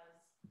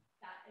has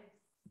that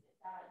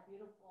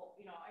beautiful,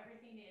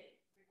 everything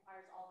it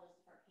requires, all those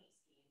different paint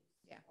schemes.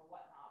 Yeah. Or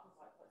whatnot was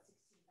like,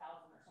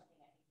 16,000 or something,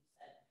 I think you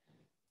said.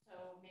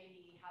 So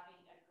maybe having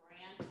a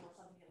grant or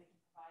something that we can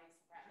provide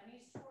some grant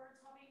monies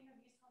towards helping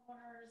these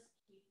homeowners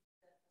keep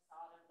the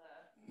facade of the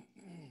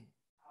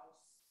house.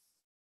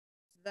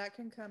 That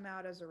can come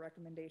out as a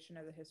recommendation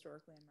of the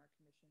Historic Landmark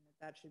Commission,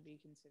 that should be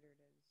considered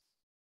as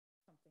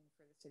something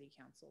for the city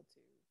council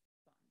to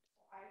fund.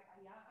 Well, I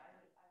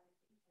would think,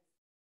 because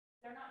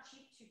they're not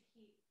cheap to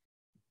keep.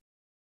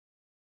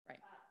 Right.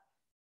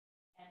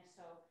 And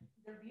so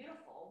they're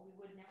beautiful. We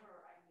would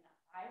never,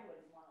 I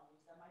wouldn't want to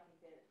lose them. I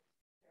think that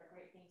they're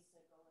great things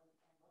to go and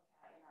look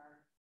at in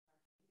our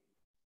community.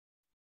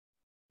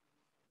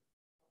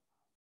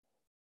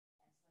 And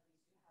some of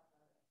these do have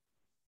a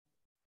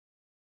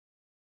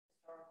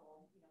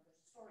historical, there's a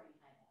story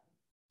behind them.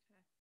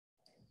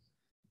 Okay.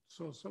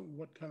 So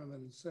what kind of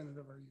an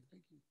incentive are you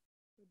thinking?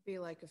 It would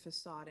be like a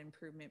facade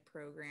improvement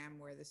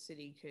program where the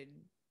city could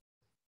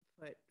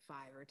put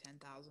 $5,000 or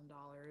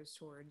 $10,000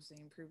 towards the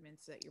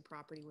improvements that your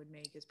property would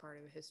make as part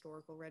of a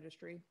historical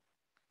registry.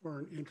 Or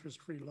an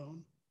interest-free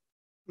loan?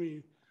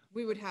 We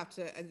would have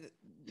to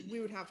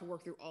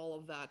work through all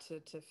of that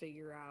to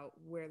figure out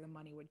where the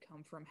money would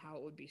come from, how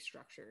it would be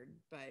structured.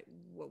 But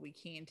what we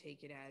can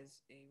take it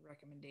as a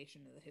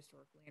recommendation to the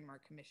Historic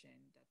Landmark Commission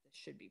that this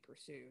should be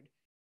pursued,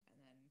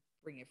 and then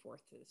bring it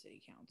forth to the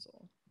city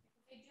council.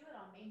 They do it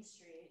on Main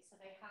Street, so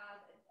they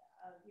have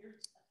a few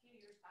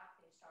years back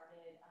they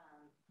started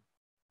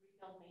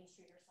Rebuild Main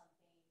Street or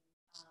something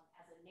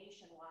as a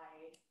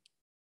nationwide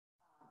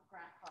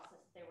grant process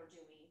that they were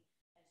doing.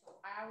 And so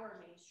our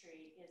Main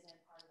Street is in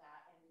part of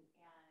that, and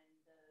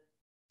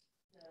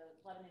the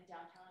Lebanon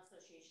Downtown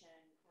Association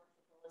works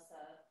with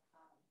Alyssa,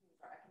 who's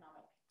our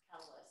economic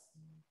catalyst,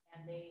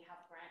 and they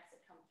have grants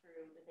that come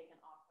through that they can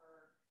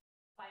offer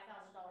 $5,000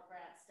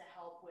 grants to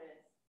help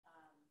with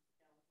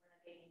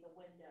renovating the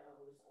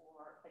windows,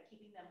 but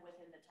keeping them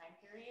within the time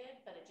period,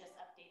 but it just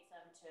updates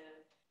them to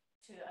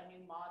a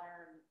new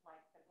modern,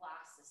 like the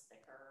glass is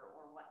thicker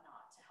or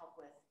whatnot, to help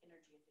with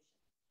energy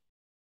efficiency.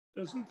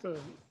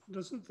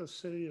 Doesn't the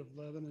city of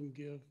Lebanon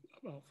give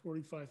about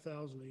 $45,000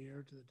 a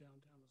year to the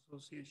Downtown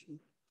Association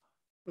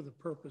for the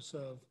purpose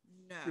of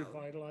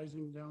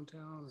revitalizing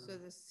downtown? So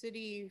the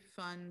city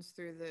funds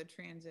through the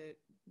transit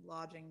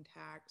lodging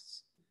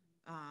tax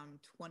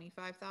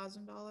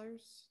 $25,000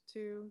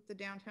 to the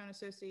Downtown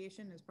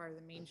Association as part of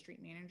the Main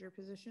Street manager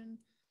position,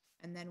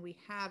 And then we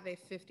have a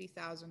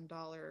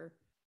 $50,000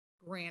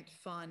 grant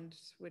fund,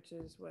 which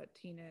is what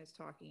Tina is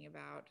talking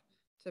about,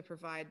 to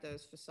provide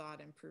those facade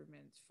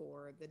improvements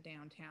for the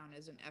downtown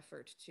as an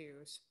effort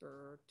to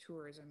spur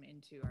tourism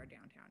into our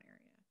downtown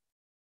area.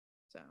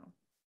 So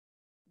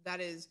that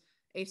is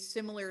a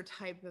similar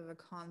type of a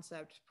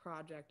concept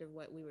project of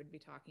what we would be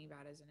talking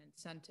about as an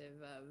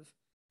incentive of,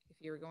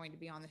 if you're going to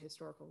be on the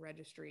historical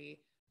registry,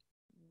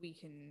 we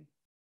can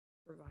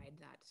provide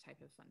that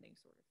type of funding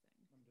sort of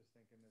thing. I'm just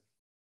thinking if,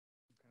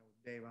 I'm kind of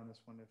with Dave on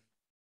this one, if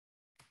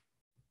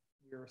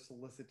we are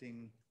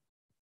soliciting,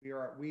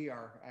 we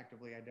are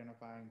actively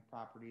identifying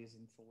properties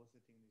and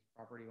soliciting these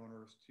property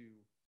owners to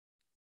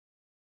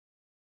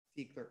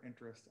seek their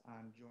interest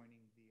on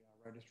joining the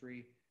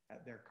registry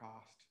at their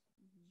cost.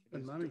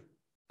 Spend money.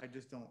 I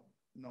just don't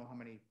know how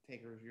many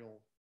takers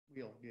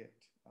we'll get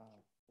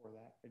for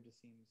that. It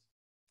just seems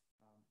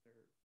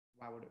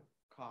why would it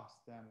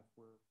cost them if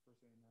we're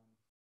pursuing them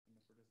and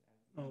if we're just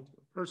adding to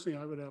it? Personally,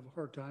 I would have a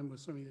hard time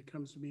with somebody that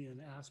comes to me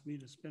and asks me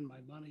to spend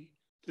my money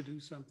to do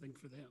something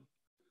for them.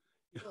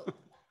 Well,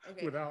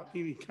 okay. Without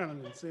any kind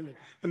of incentive.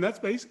 And that's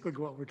basically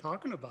what we're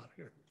talking about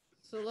here.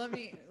 So let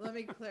me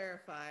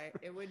clarify.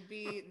 It would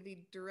be the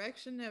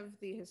direction of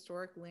the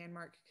Historic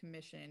Landmark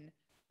Commission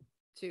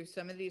to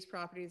some of these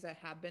properties that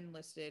have been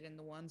listed and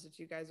the ones that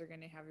you guys are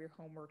going to have your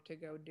homework to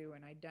go do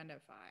and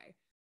identify.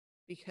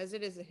 Because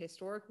it is a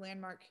Historic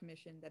Landmark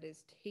Commission that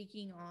is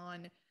taking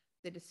on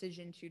the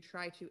decision to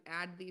try to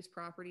add these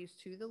properties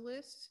to the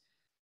list,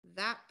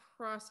 that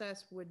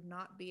process would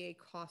not be a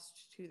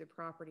cost to the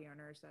property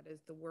owners. That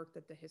is the work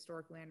that the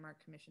Historic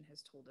Landmark Commission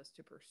has told us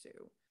to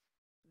pursue.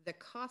 The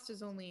cost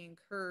is only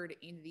incurred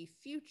in the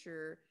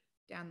future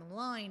down the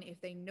line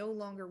if they no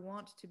longer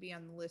want to be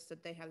on the list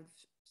that they have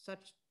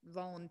such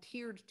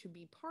volunteered to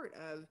be part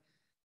of.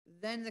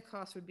 Then the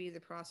cost would be the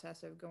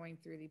process of going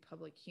through the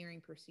public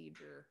hearing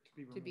procedure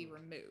to be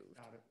removed.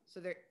 Got it. So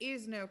there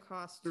is no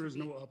cost. There is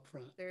no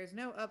upfront. There is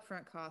no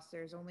upfront cost.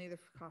 There's only the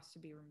cost to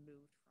be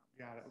removed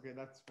from. Got it. Okay,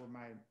 that's where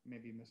my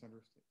maybe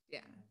misunderstood. Yeah.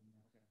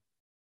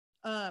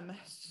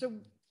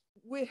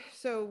 Okay.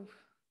 So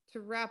to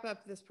wrap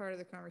up this part of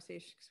the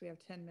conversation, because we have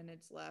 10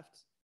 minutes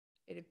left,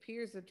 it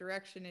appears the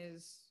direction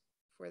is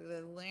for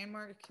the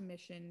Landmark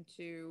Commission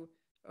to,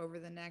 over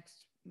the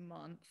next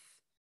month,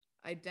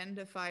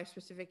 identify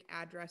specific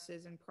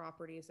addresses and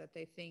properties that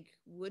they think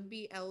would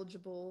be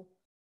eligible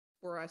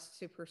for us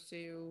to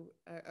pursue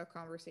a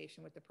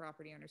conversation with the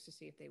property owners to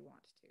see if they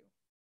want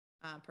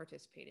to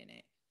participate in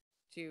it.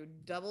 To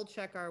double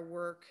check our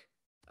work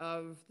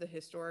of the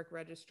historic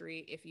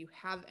registry. If you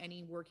have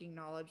any working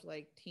knowledge,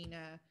 like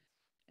Tina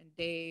and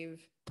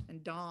Dave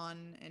and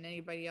Dawn and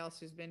anybody else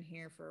who's been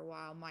here for a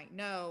while might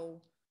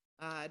know,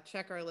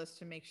 check our list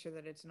to make sure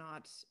that it's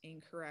not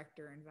incorrect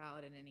or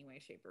invalid in any way,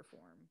 shape, or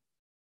form.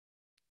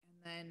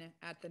 And then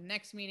at the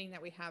next meeting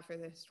that we have for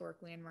the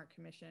Historic Landmark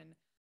Commission,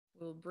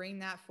 we'll bring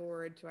that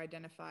forward to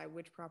identify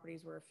which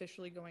properties we're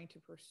officially going to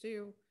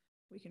pursue.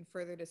 We can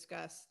further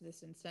discuss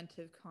this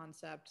incentive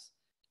concept.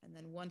 And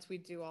then once we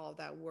do all of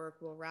that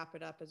work, we'll wrap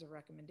it up as a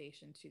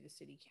recommendation to the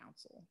City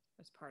Council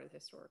as part of the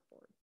Historic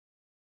Board.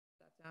 Does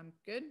that sound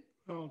good?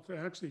 Well,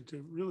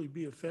 to really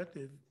be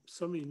effective,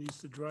 somebody needs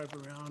to drive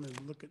around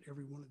and look at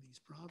every one of these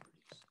properties.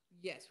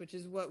 Yes, which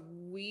is what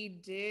we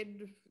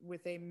did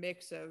with a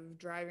mix of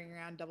driving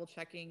around, double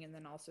checking, and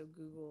then also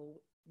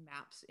Google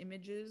Maps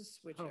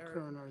images, which How are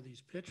current are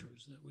these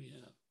pictures that we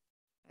have?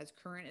 as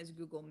current as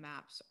Google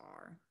Maps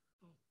are.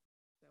 Oh.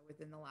 So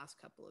within the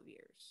last couple of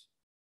years.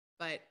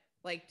 But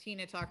like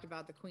Tina talked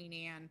about the Queen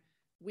Anne,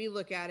 we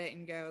look at it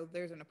and go,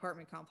 there's an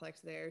apartment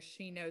complex there.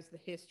 She knows the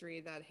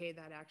history that, hey,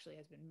 that actually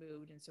has been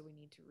moved, and so we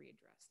need to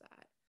readdress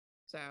that.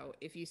 So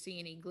if you see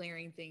any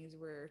glaring things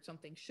where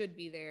something should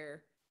be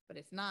there, but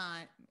it's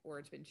not, or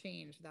it's been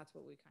changed, that's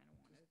what we kind of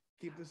want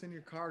to Keep this in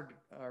your car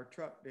or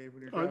truck, Dave,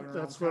 when you're driving around.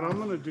 That's what I'm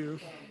going to do.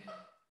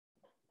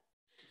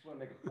 Just want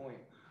to make a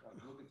point. I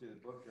was looking through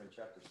the book here in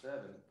chapter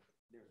 7.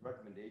 There's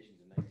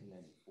recommendations in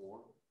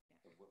 1994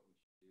 of what we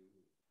should do with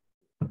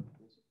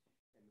this.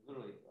 And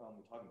literally,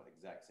 we're talking about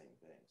exact same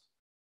things.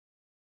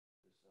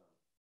 There's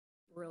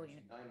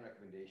brilliant. 9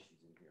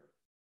 recommendations in here.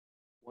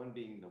 One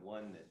being the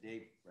one that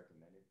Dave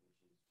recommended,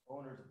 which is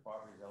owners of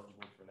properties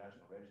eligible for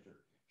National Register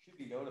should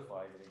be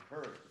notified and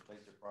encouraged to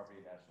place their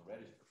property in National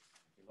Register.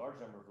 A large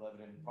number of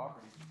Lebanon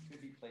properties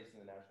could be placed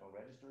in the National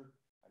Register.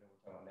 I know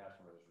we're talking about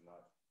National Register,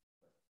 not,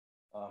 but,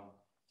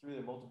 through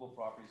the multiple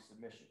properties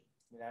submission.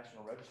 The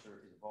National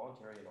Register is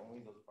voluntary, and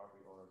only those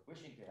property owners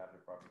wishing to have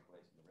their property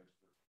placed in the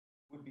register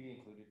would be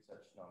included in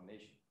such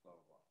nomination. Blah,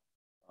 blah,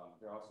 blah.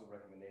 They're also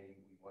recommending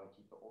we want to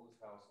keep the oldest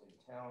house in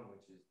town,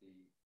 which is the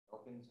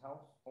Elkins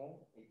house home,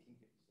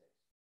 1856.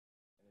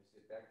 And they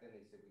said back then,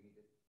 they said we need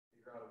to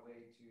figure out a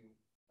way to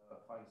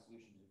find a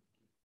solution to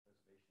keep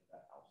preservation of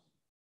that house.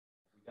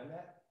 Have we done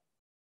that?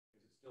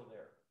 Because it's still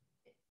there.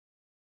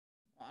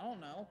 I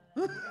don't know.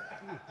 That's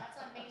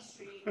on Main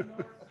Street.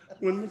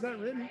 When was that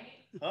written?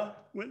 Right? Huh?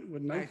 When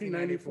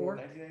 1994?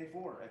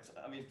 1994. It's,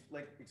 I mean,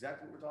 like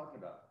exactly what we're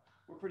talking about.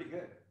 We're pretty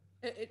good.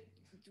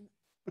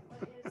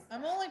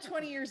 I'm only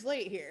 20 years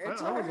late here. I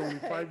It's was all only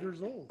right. 5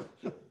 years old.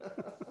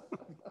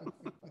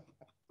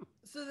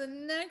 So the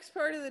next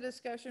part of the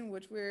discussion,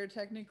 which we're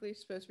technically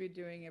supposed to be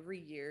doing every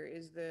year,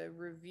 is the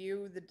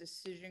review the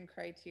decision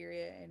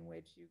criteria in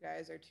which you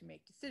guys are to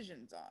make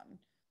decisions on.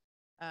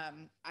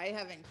 I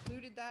have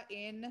included that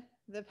in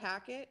the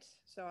packet,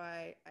 so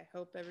I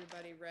hope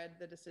everybody read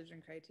the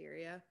decision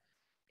criteria.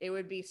 It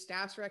would be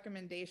staff's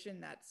recommendation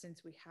that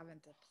since we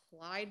haven't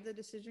applied the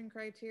decision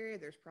criteria,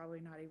 there's probably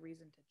not a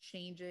reason to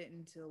change it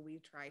until we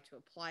try to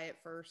apply it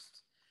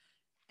first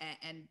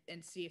and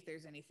see if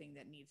there's anything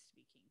that needs to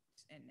be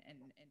kinked and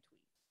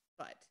tweaked.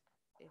 But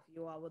if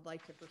you all would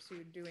like to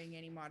pursue doing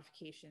any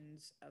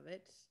modifications of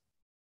it,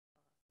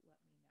 let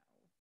me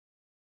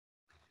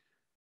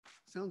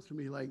know. Sounds to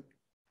me like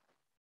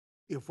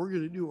if we're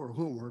going to do our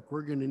homework,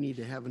 we're going to need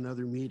to have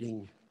another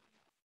meeting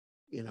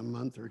in a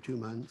month or 2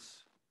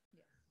 months.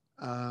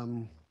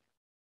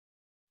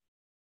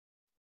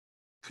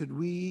 Could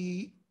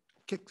we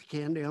kick the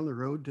can down the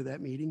road to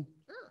that meeting?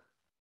 Sure.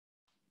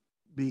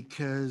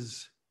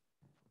 Because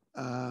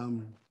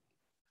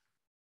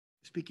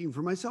speaking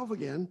for myself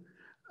again,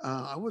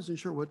 I wasn't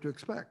sure what to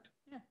expect.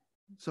 Yeah.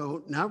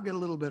 So now I've got a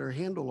little better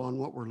handle on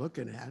what we're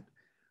looking at.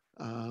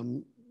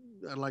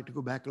 I'd like to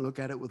go back and look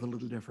at it with a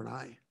little different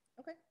eye.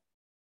 Okay.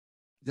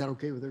 Is that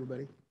okay with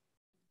everybody?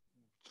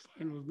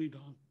 Fine with me,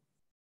 Don.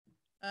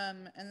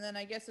 And then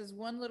I guess as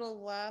one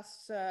little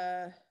last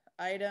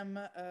item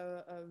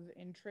of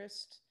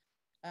interest,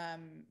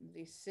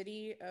 the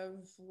city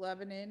of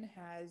Lebanon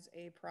has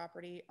a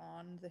property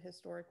on the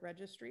historic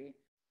registry,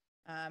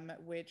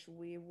 which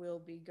we will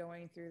be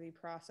going through the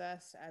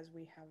process as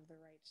we have the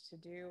right to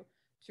do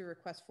to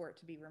request for it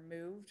to be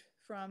removed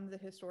from the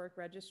historic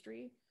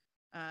registry.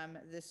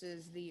 This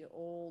is the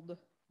old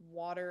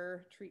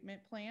water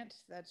treatment plant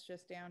that's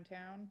just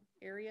downtown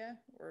area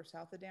or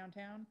south of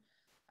downtown.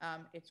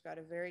 It's got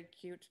a very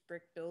cute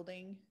brick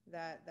building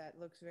that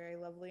looks very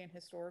lovely and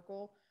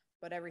historical,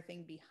 but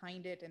everything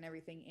behind it and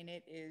everything in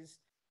it is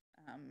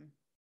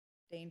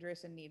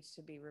dangerous and needs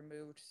to be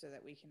removed so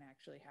that we can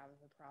actually have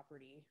the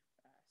property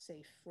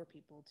safe for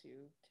people to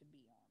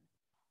be on.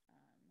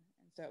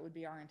 And so it would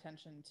be our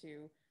intention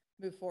to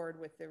move forward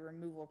with the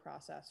removal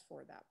process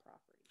for that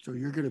property. So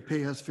you're going to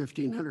pay us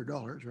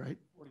 $1,500, right?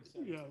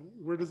 Yeah,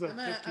 where does that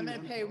I'm gonna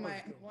pay $1,500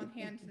 my go? one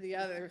hand to the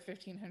other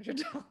 $1,500.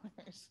 Again,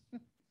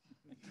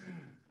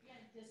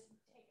 just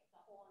take the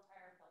whole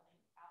entire building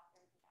out,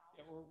 everything out.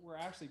 Yeah, we're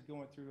actually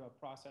going through a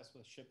process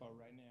with SHPO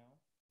right now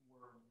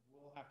where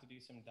we'll have to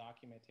do some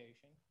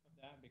documentation of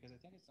that because I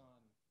think it's on,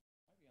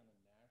 might be on the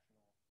national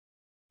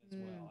as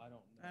well. I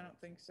don't know. I don't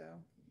think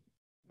so.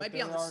 But Might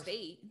be on there the are-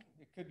 state.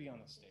 It could be on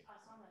the state.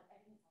 It's on the, I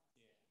think it's on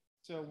the. Yeah.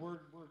 So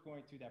we're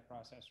going through that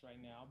process right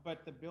now,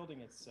 but the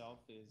building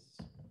itself is,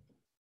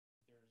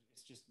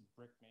 it's just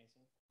brick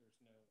mason. There's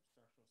no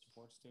structural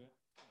supports to it.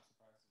 I'm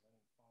surprised it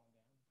hasn't fallen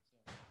down.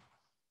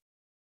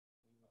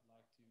 So we would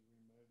like to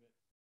remove it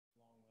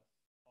along with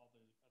all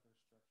the other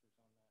structures on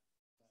that.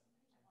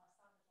 You might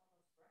want to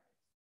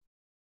salvage all those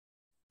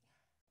bricks.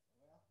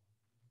 Well,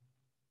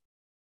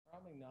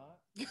 probably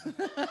not.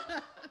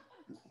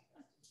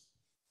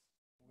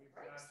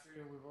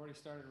 We've already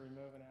started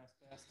removing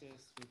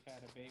asbestos. We've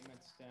had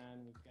abatements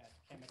done. We've got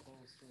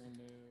chemicals to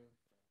remove.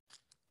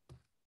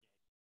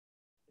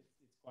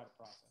 It's quite a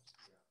process.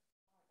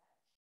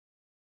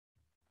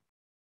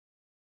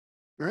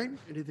 All right,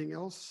 anything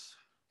else?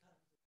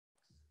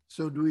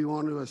 So do we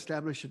want to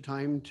establish a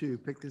time to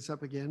pick this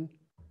up again?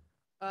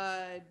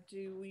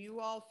 Do you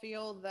all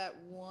feel that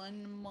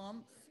 1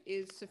 month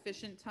is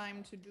sufficient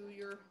time to do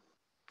your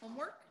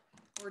homework?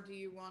 Or do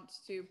you want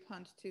to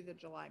punt to the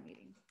July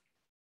meeting?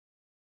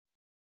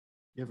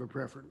 You have a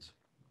preference?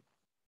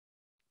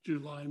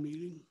 July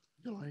meeting?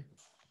 July?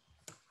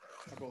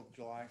 I'll go with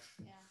July.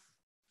 Yeah.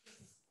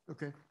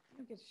 Okay. You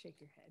don't get to shake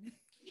your head.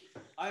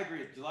 I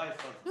agree, July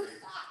sounds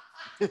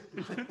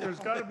great. There's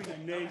got to be a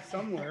nay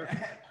somewhere.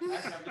 Actually,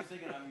 I'm just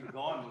thinking I'm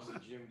gone most of the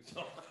gym,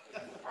 so.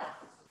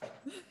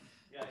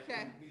 Yeah,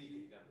 Okay. we need to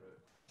get down the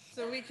road.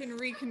 So we can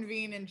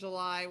reconvene in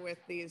July with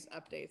these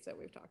updates that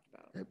we've talked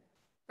about. Yep.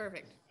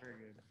 Perfect. Very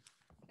good.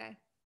 Okay.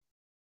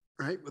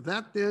 All right, with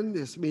that then,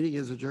 this meeting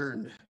is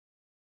adjourned.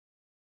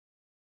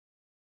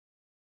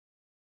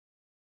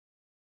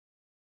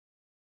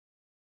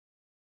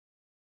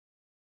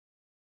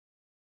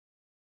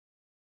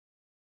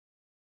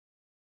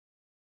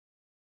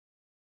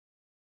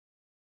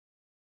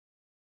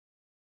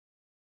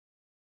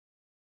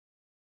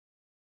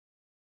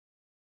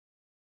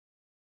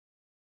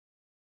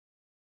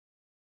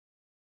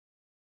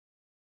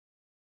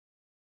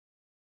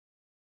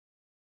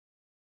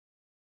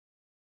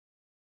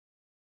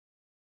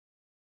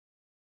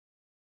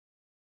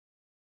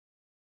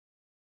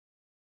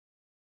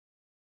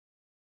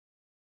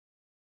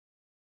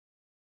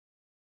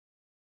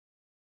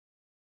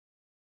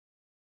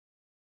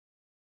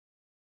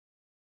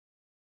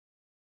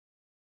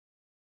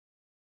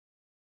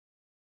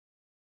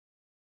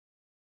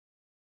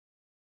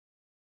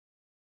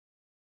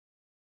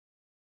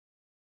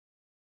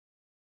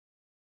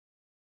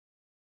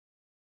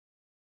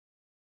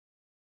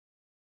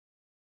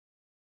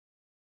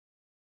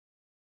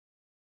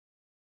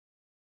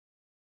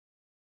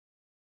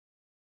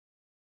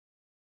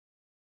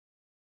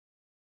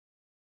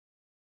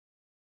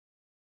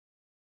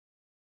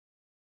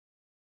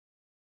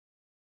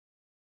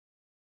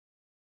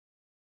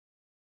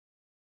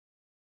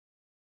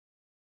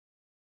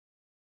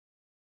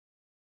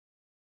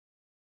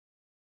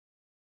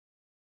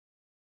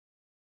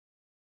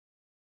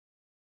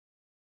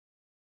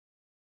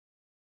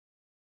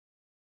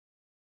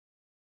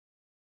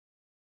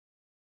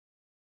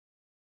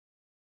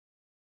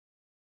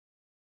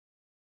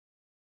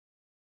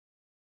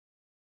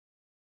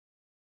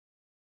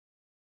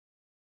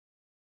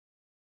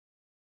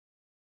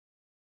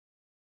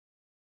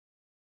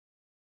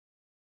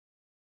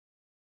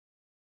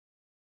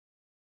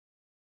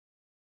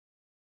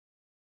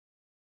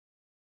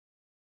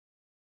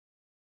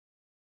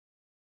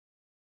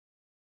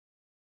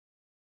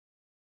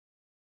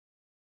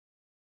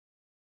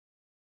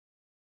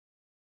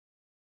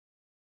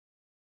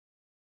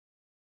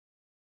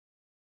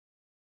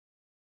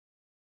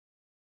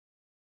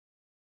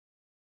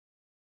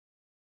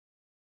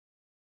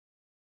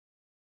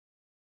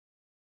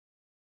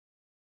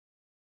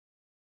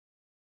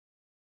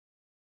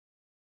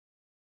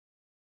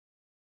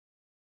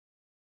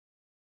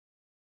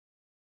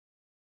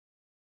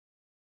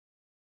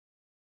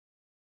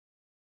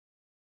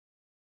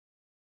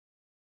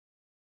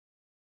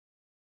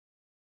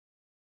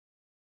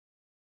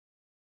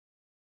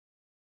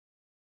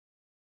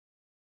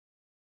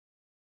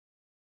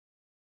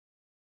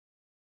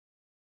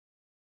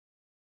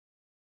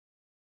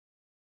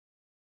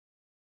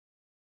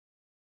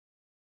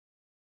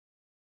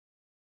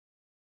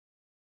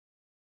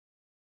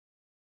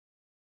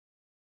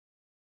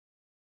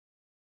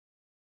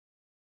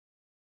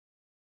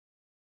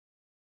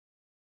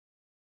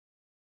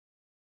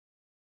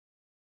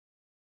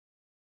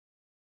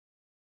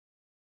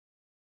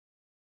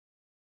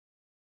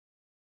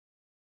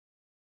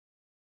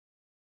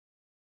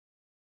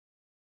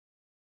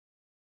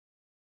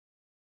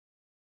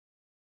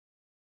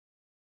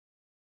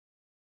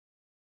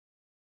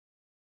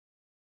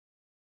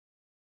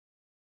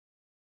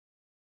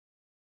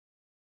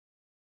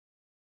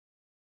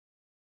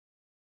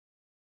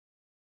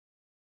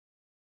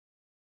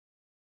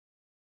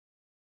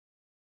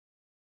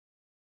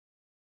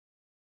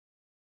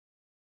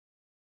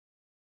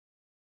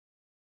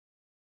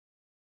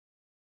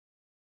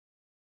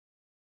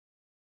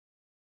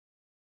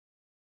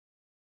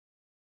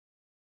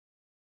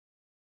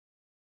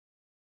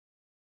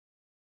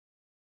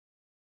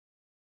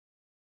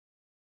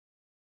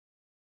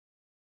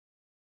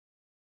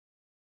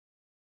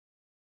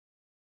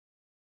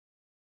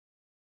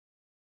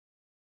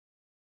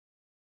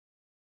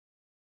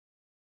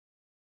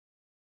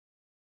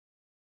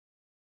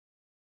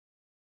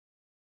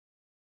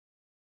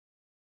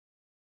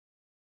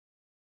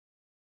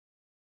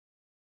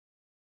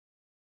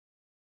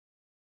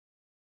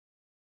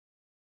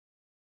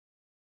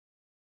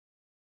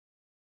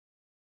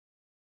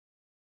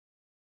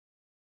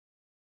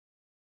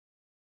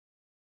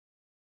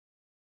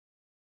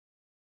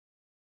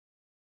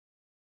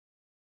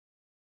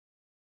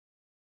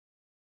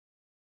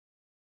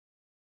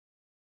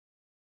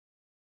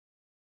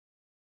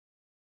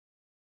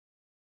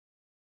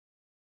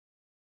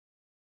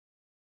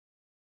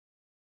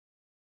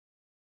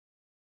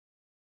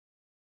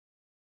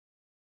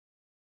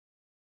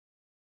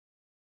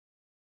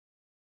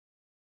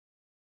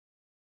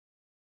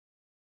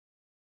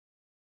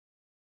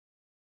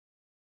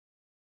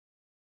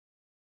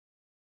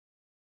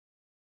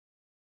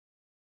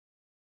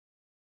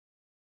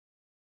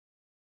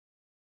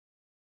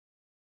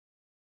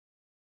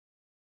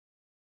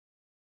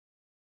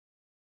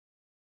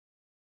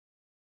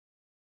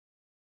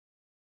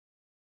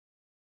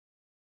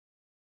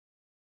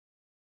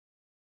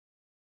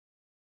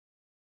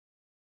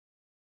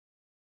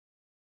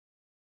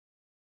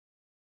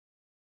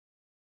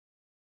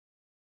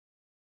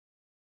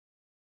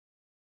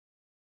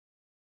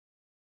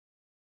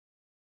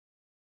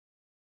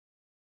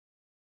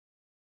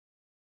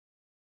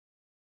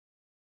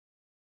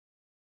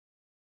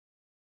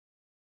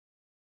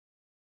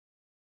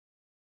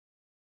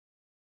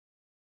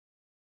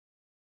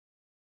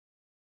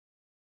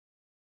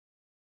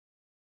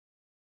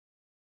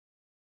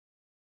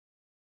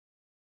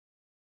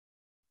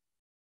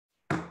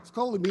 Let's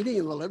call the meeting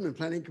of the Lebanon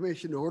Planning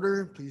Commission to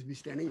order. Please be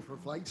standing for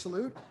flag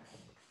salute.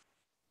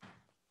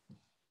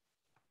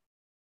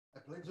 I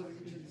pledge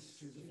allegiance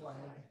to the flag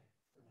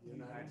of the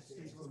United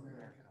States of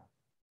America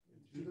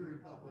and to the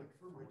republic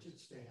for which it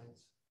stands,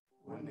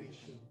 one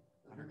nation,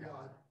 under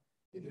God,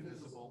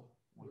 indivisible,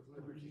 with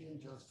liberty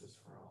and justice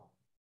for all.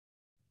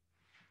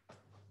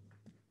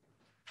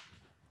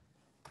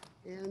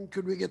 And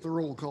could we get the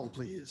roll call,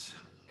 please?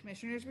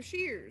 Commissioners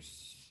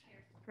Bashirs.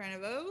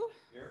 Pranovo.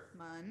 Here.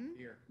 Munn.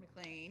 Here.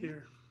 McLean.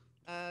 Here.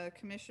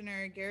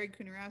 Commissioner Gary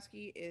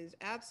Kunarowski is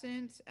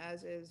absent,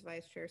 as is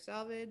Vice Chair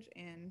Salvage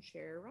and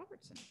Chair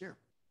Robertson. Here.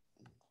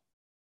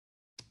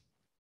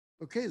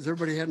 Okay, has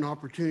everybody had an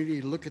opportunity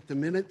to look at the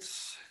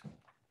minutes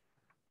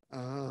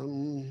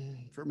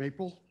from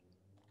April?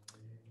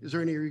 Is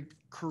there any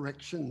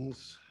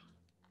corrections?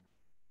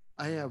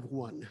 I have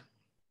one.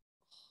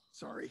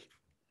 Sorry.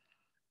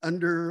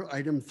 Under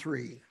item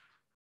 3,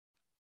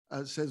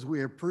 it says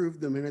we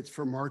approved the minutes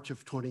for March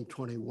of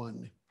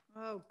 2021.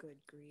 Oh, good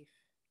grief.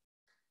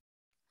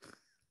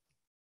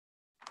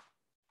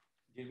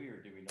 Did we or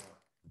did we not?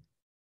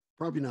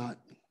 Probably not.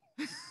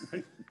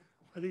 I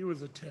think it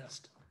was a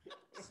test.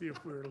 See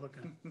if we were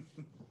looking.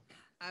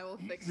 I will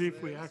fix See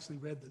if we those. actually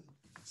read them.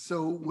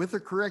 So with a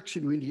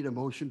correction, we need a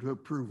motion to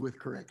approve with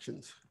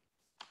corrections.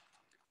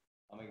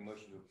 I'll make a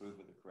motion to approve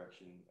with the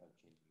correction of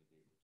changing the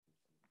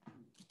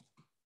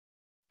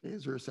date. Okay,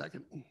 is there a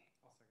second? I'll second.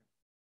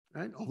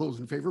 All right, all those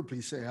in favor,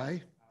 please say aye.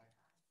 Aye.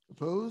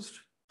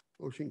 Opposed?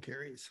 Motion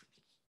carries.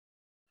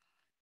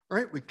 All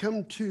right, we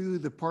come to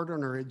the part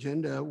on our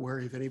agenda where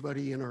if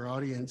anybody in our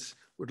audience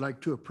would like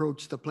to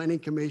approach the Planning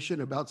Commission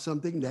about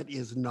something that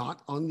is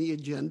not on the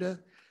agenda,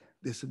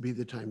 this would be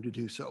the time to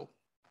do so.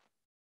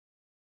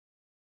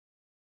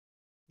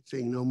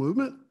 Seeing no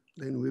movement,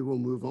 then we will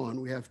move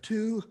on. We have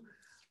 2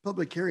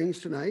 public hearings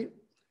tonight.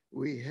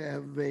 We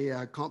have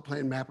a comp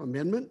plan map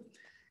amendment,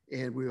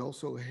 and we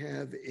also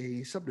have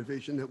a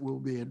subdivision that we'll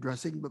be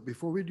addressing. But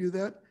before we do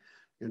that,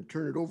 and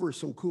turn it over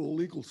some cool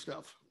legal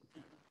stuff.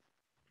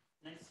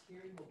 Next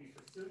hearing will be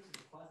pursuant to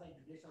the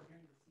quasi-judicial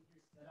hearing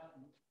procedures set out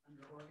under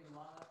Oregon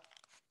law,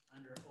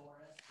 under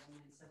ORS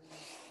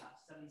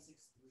 197.763. At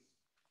the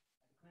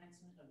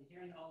commencement of the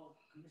hearing, all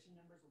commission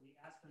members will be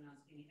asked to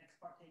announce any ex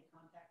parte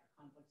contact or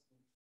conflicts of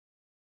interest.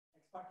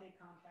 Ex parte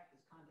contact is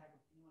contact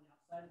with anyone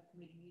outside of the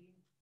committee meeting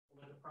or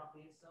with the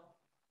property itself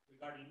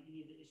regarding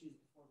any of the issues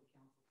before the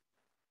council.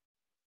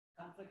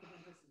 Conflict of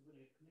interest is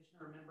when a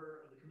commissioner or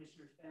member of the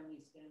commissioner's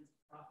family stands to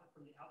profit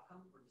from the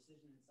outcome or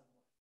decision in some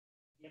way.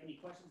 If you have any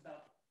questions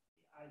about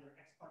either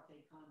ex parte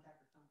contact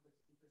or conflict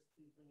of interest,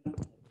 please bring it up.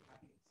 We're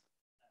happy to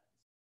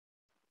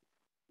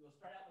we'll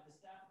start out with the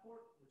staff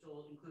report, which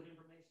will include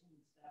information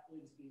the staff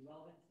believes to be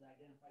relevant to the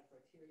identified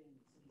criteria in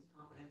the city's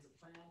comprehensive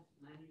plan,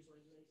 land use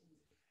regulations,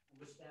 and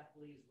which staff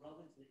believes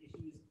relevant to the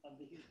issues of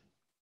the hearing.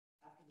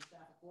 After the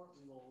staff report,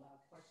 we will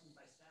allow questions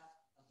by staff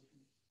of the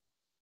commission.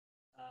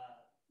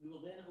 We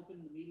will then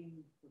open the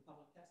meeting for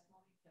public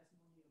testimony.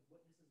 Testimony of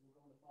witnesses will go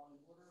in the following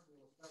order. We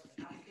will start with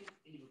the applicant,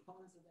 any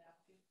proponents of the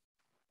applicant,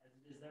 as it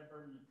is their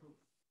burden of proof.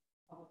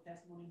 Public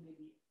testimony may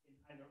be in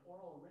either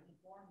oral or written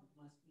form,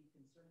 must be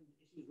concerning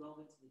the issues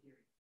relevant to the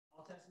hearing.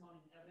 All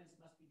testimony and evidence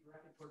must be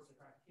directed towards the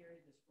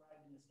criteria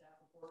described in the staff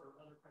report or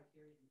other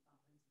criteria in the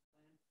comprehensive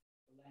plan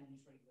or land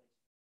use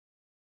regulations.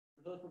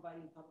 For those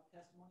providing public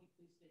testimony,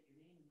 please state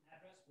your name and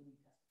address when you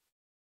testify.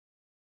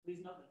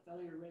 Please note that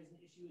failure to raise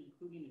an issue,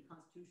 including a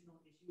constitutional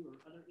issue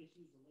or other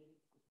issues related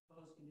to the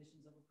proposed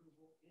conditions of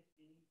approval, if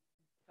any,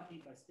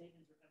 accompanied by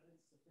statements or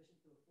evidence sufficient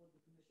to afford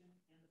the commission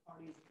and the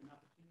parties an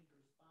opportunity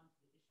to respond to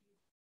the issue,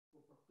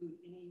 will preclude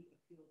any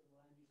appeal to the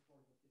Land Use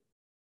Board of Appeals.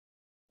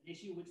 An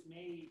issue which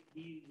may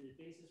be the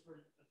basis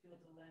for appeal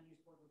to the Land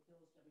Use Board of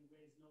Appeals shall be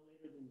raised no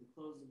later than the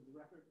close of the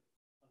record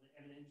of the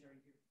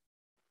evidentiary hearing.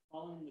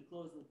 Following the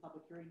close of the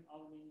public hearing,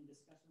 all remaining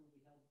discussion will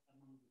be held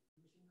among the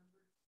commission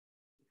members.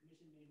 The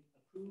commission may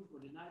approve or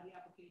deny the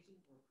application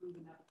or approve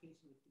an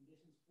application with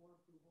conditions for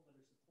approval that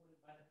are supported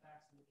by the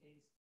facts of the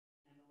case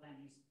and the land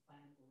use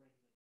plan or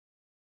regulation.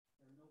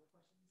 There are no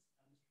questions.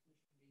 Mr.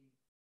 Commissioner may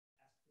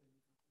ask for any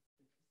questions.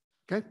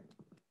 Okay.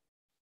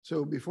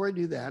 So before I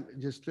do that,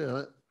 just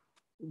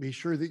be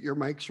sure that your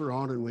mics are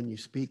on, and when you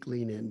speak,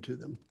 lean into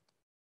them.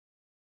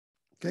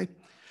 Okay.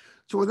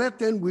 So with that,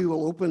 then we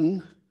will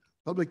open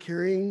public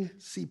hearing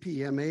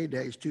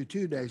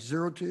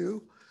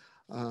CPMA-22-02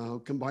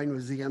 combined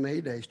with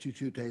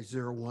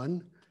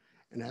ZMA-22-01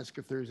 and ask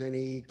if there's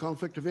any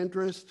conflict of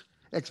interest,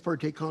 ex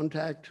parte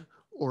contact,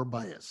 or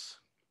bias.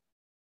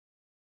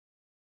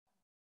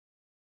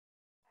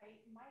 My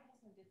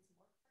husband did some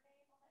work for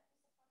Dave on that piece of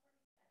property.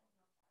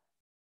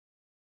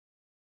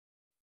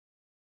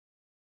 I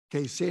don't know if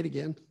Okay, say it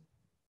again.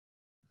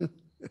 It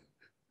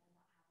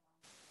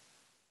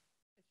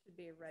should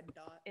be a red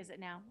dot. Is it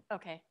now?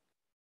 Okay.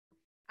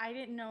 I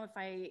didn't know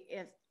my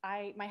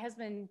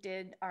husband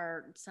did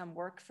some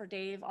work for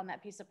Dave on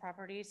that piece of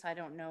property, so I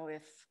don't know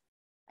if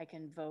I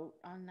can vote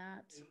on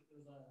that. It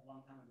was a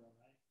long time ago,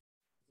 right?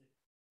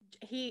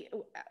 He, Is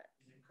it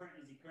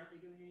is he currently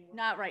doing any work?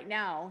 Not right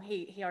now.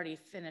 He already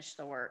finished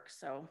the work,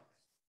 so.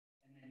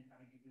 And then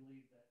kind of you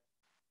believe that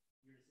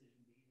your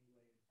decision be in any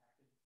way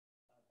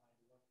impacted by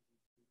the work that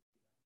he's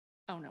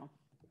doing? Oh, no.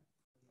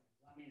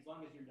 I mean, as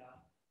long as you're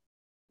not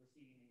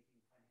receiving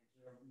anything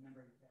financially or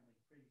remembering your family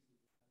previously.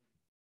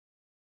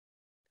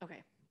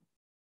 Okay.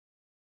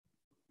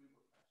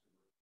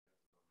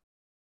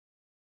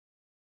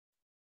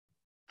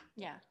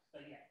 Yeah.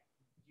 But yeah,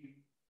 you,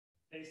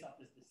 based off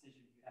this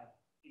decision, do you have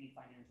any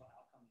financial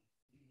outcome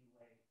in any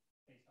way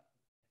based off of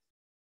this?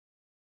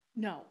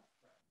 No.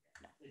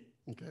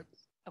 Okay.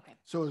 Okay.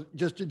 So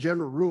just a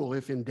general rule,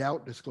 if in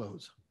doubt,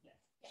 disclose.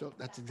 So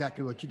that's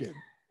exactly what you did.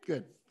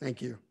 Good,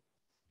 thank you.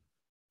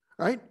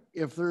 All right,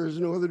 if there's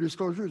no other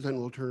disclosures, then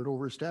we'll turn it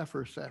over to staff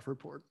for a staff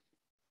report.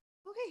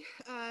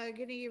 Okay,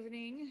 good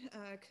evening,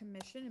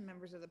 commission and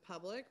members of the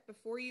public.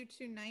 Before you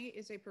tonight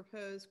is a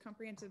proposed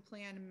comprehensive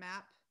plan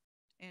map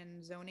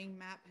and zoning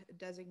map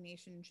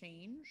designation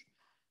change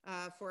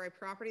for a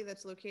property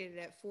that's located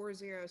at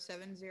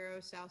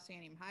 4070 South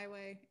Santiam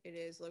Highway. It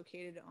is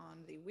located on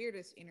the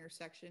weirdest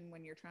intersection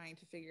when you're trying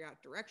to figure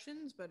out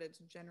directions, but it's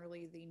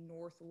generally the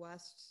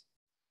northwest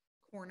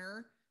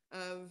corner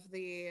of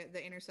the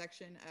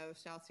intersection of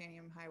South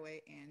Santiam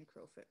Highway and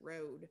Crowfoot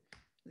Road.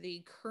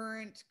 The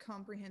current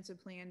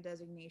comprehensive plan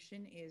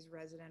designation is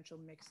residential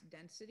mixed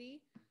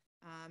density,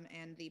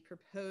 and the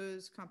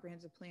proposed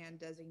comprehensive plan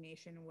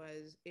designation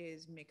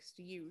is mixed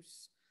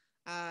use.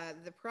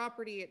 The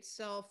property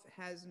itself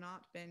has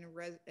not been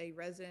a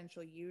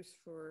residential use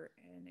for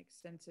an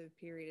extensive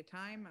period of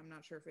time. I'm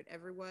not sure if it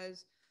ever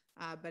was,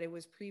 but it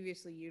was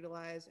previously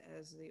utilized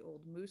as the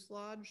old Moose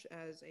Lodge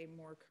as a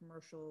more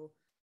commercial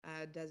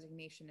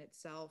designation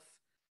itself.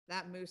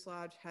 That Moose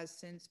Lodge has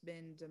since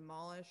been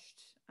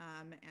demolished,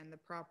 and the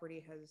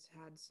property has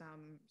had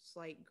some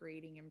slight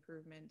grading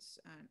improvements,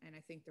 and I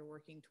think they're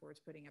working towards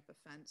putting up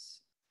a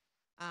fence.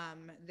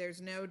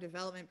 There's no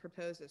development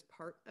proposed as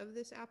part of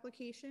this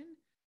application,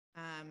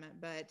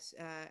 but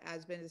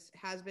has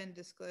been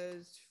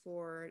disclosed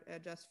for a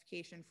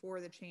justification for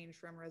the change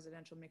from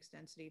residential mixed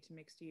density to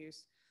mixed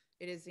use.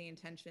 It is the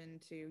intention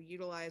to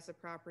utilize the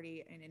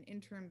property in an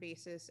interim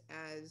basis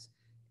as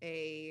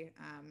a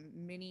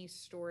mini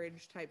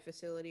storage type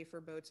facility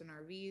for boats and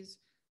RVs,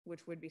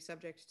 which would be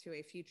subject to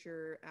a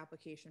future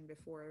application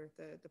before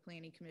the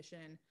Planning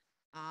Commission,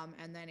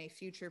 and then a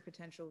future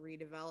potential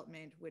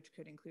redevelopment, which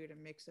could include a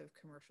mix of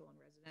commercial and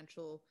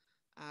residential,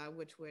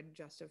 which would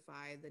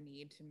justify the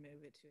need to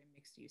move it to a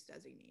mixed use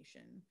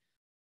designation.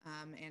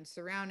 And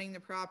surrounding the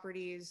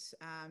properties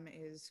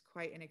is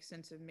quite an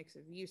extensive mix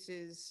of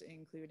uses,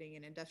 including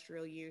an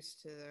industrial use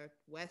to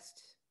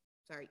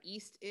the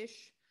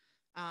east-ish,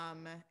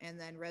 and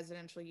then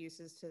residential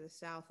uses to the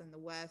south and the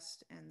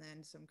west, and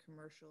then some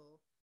commercial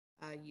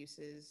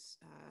uses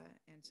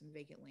and some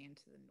vacant land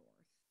to the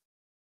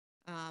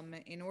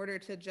north. In order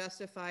to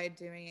justify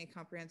doing a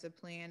comprehensive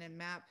plan and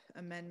map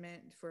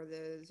amendment for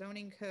the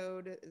zoning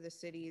code, the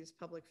city's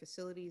public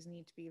facilities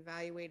need to be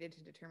evaluated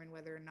to determine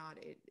whether or not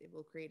it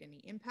will create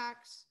any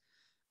impacts.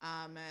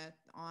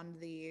 On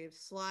the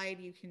slide,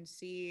 you can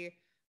see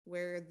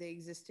where the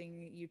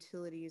existing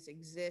utilities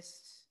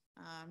exist.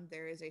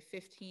 There is a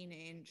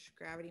 15-inch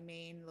gravity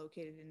main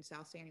located in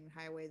South Santiam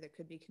Highway that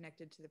could be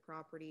connected to the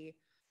property.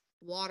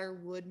 Water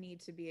would need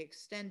to be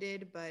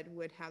extended, but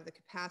would have the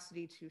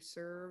capacity to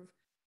serve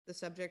the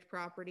subject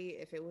property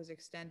if it was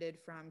extended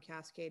from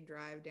Cascade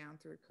Drive down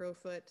through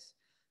Crowfoot.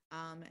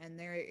 And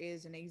there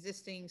is an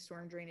existing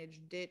storm drainage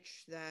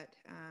ditch that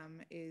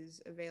is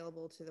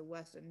available to the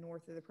west and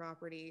north of the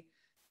property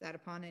that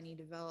upon any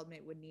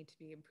development would need to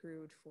be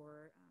improved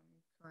for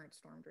current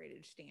storm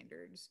drainage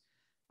standards.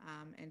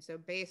 And so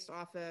based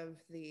off of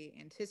the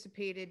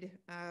anticipated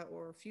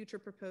or future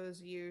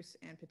proposed use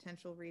and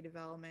potential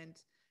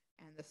redevelopment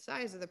and the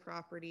size of the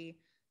property,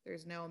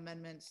 there's no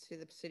amendments to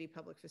the city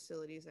public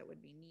facilities that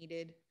would be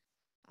needed.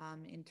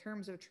 In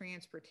terms of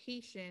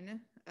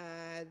transportation,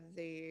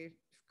 the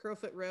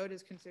Crowfoot Road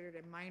is considered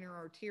a minor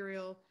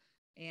arterial,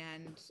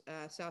 and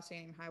South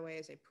Santiam Highway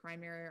is a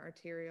primary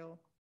arterial.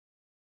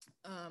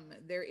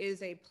 There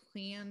is a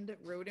planned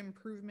road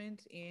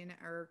improvement in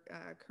our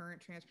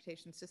current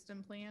transportation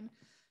system plan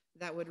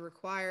that would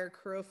require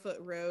Crowfoot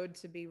Road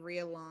to be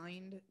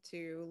realigned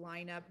to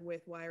line up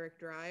with Wyrick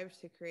Drive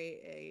to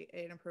create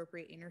an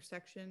appropriate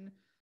intersection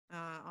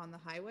on the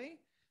highway.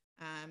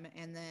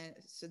 And then,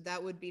 so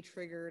that would be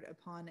triggered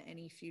upon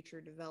any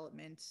future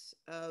developments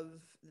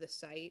of the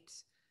site.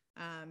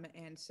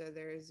 And so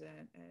there's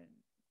an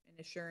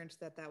assurance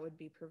that that would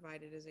be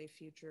provided as a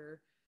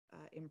future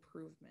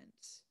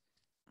improvement.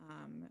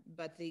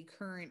 But the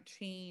current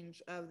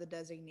change of the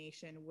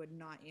designation would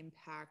not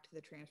impact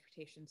the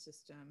transportation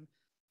system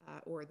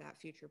or that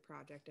future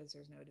project, as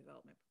there's no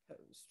development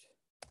proposed.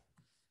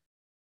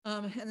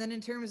 And then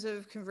in terms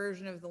of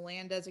conversion of the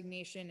land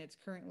designation, it's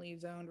currently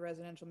zoned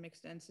residential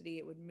mixed density.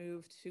 It would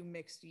move to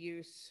mixed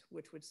use,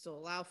 which would still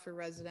allow for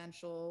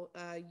residential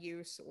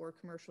use or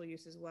commercial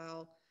use as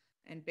well.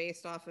 And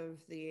based off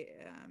of the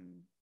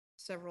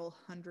several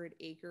hundred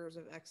acres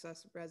of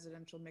excess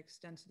residential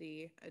mixed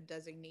density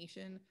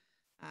designation.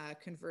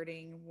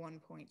 Converting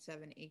 1.7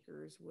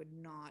 acres would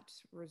not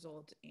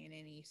result in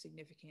any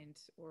significant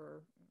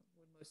or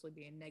would mostly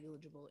be a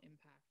negligible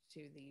impact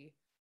to the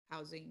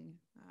housing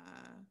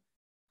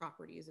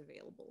properties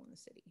available in the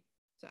city.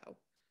 So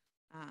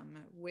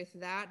with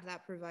that,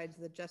 that provides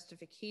the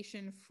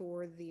justification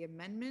for the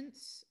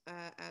amendments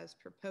as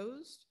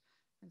proposed.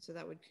 And so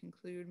that would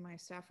conclude my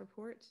staff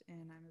report,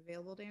 and I'm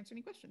available to answer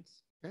any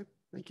questions. Okay,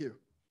 thank you.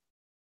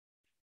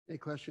 Any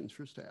questions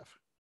for staff?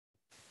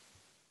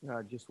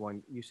 Just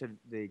one. You said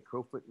the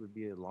Crowfoot would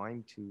be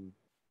aligned to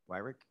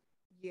Wyrick?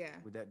 Yeah.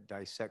 Would that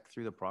dissect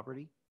through the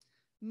property?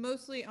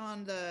 Mostly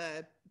on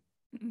the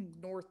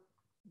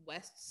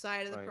northwest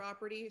side of the Right.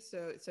 property.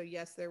 So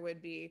yes, there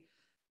would be.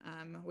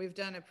 We've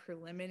done a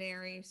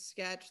preliminary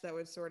sketch that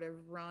would sort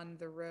of run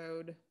the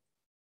road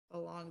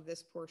along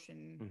this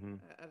portion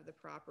of the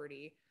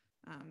property.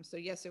 So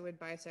yes, it would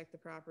bisect the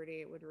property.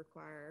 It would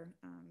require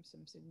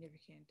some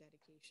significant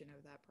dedication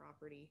of that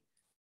property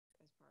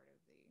as part of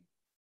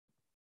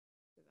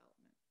the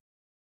development.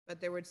 But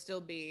there would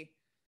still be,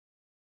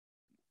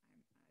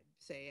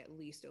 I'd say, at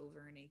least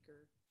over an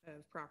acre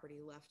of property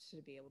left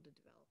to be able to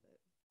develop it.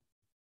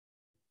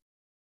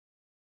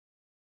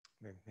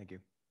 Okay, thank you.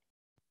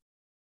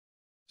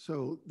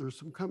 So there's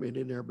some comment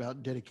in there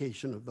about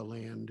dedication of the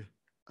land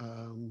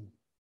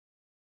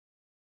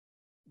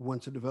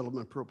once a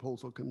development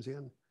proposal comes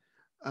in.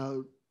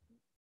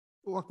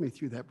 Walk me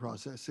through that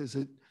process. Is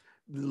it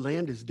the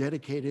land is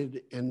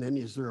dedicated and then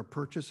is there a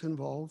purchase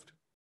involved?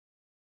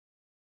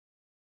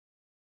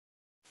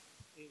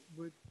 It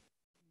would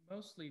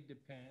mostly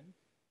depend.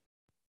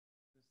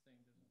 This thing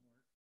doesn't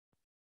work.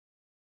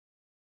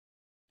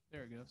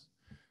 There it goes.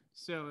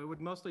 So it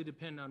would mostly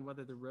depend on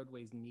whether the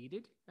roadway is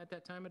needed at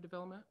that time of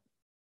development.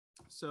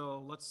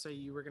 So let's say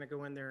you were going to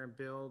go in there and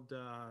build,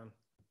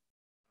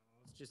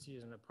 let's just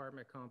use an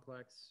apartment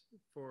complex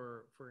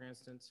for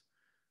instance.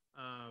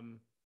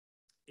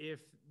 If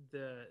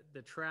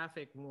the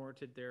traffic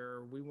warranted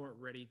there, we weren't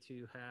ready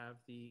to have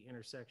the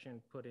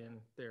intersection put in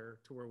there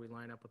to where we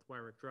line up with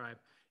Wyrick Drive,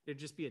 it'd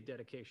just be a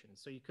dedication.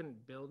 So you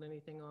couldn't build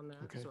anything on that.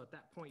 Okay. So at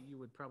that point, you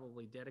would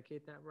probably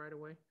dedicate that right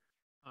away.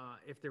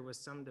 If there was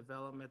some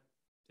development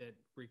that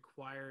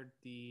required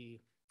the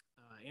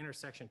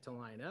intersection to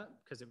line up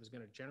because it was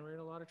going to generate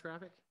a lot of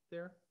traffic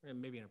there, and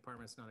maybe an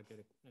apartment's not a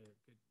good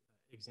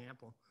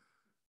example,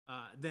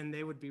 then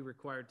they would be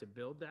required to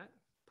build that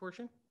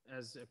portion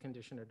as a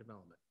condition of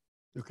development.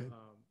 Okay.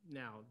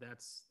 Now,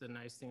 that's the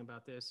nice thing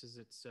about this is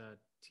it's a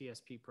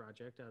TSP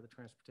project, the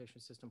Transportation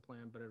System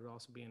Plan, but it would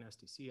also be an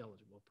SDC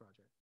eligible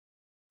project.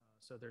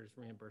 So there's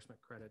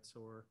reimbursement credits,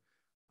 or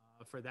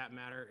for that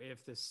matter,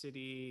 if the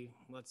city,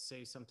 let's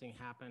say something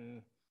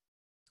happened,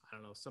 I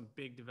don't know, some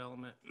big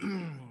development,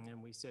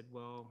 and we said,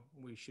 well,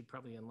 we should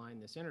probably align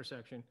this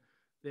intersection,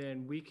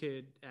 then we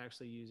could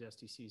actually use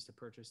SDCs to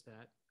purchase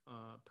that,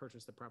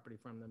 purchase the property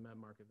from them at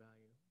market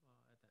value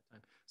at that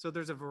time. So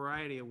there's a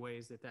variety of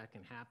ways that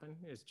can happen.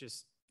 It's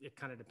just, it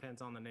kind of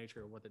depends on the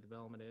nature of what the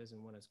development is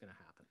and when it's going to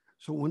happen.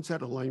 So once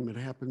that alignment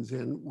happens,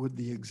 then would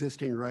the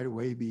existing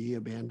right-of-way be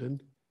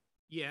abandoned?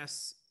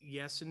 Yes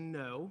and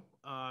no,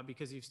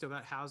 because you've still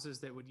got houses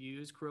that would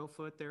use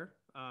Crowfoot there.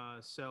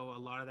 So a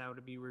lot of that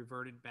would be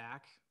reverted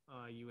back.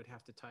 You would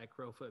have to tie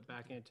Crowfoot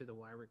back into the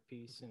Wyrick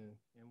piece and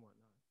whatnot.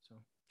 So.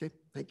 Okay,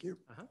 thank you.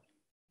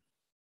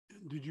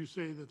 Did you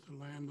say that the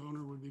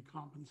landowner would be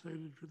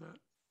compensated for that?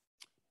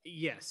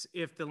 Yes,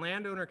 if the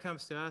landowner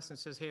comes to us and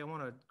says, hey, I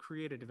want to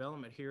create a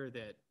development here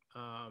that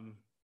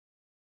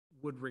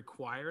would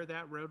require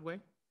that roadway,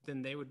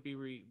 then they would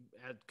be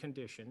at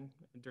condition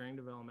during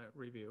development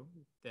review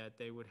that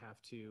they would have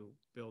to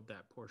build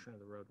that portion of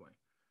the roadway.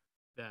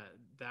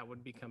 That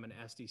would become an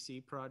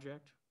SDC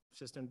project,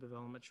 system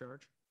development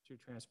charge through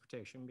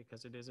transportation,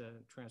 because it is a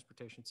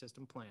transportation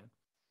system plan.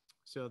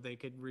 So they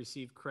could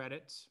receive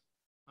credits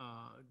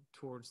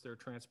towards their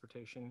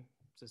transportation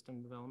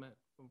system development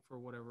for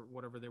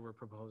whatever they were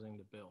proposing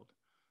to build.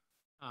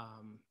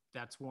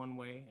 That's one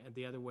way. And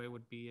the other way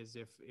would be is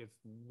if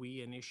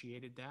we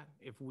initiated that.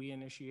 If we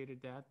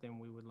initiated that, then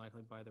we would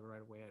likely buy the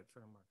right of way at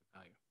fair market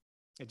value.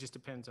 It just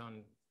depends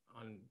on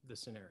the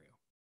scenario.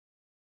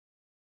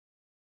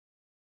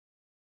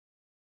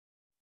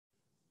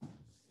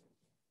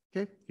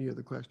 Okay, any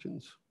other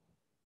questions?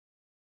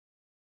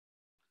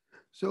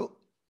 So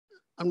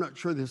I'm not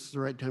sure this is the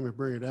right time to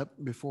bring it up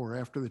before or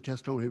after the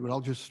testimony, but I'll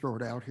just throw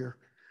it out here.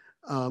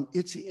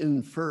 It's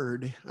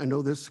inferred, I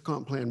know this is a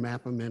comp plan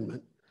map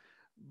amendment,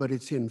 but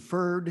it's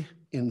inferred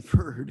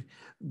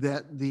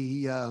that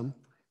the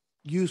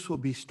use will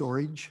be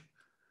storage.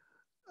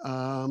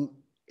 And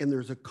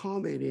there's a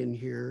comment in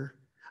here.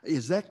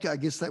 Is that, I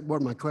guess that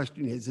what my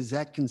question is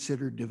that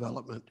considered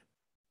development?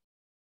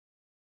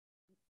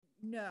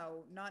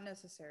 No, not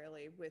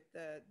necessarily. With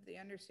the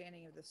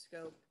understanding of the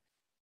scope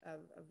of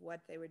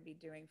what they would be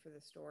doing for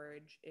the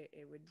storage,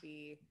 it would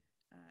be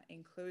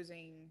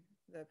enclosing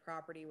the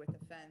property with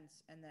a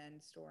fence and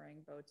then storing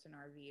boats and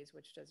RVs,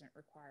 which doesn't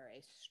require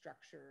a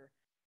structure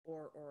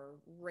or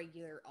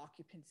regular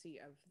occupancy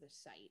of the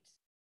site.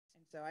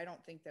 And so I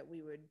don't think that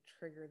we would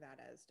trigger that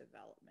as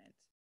development.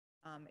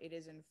 It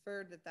is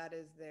inferred that that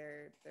is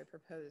their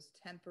proposed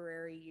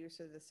temporary use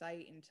of the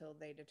site until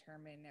they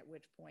determine at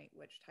which point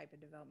which type of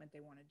development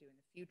they want to do in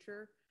the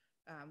future,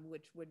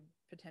 which would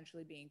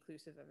potentially be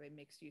inclusive of a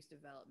mixed-use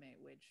development,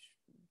 which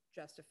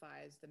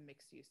justifies the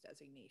mixed-use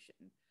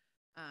designation.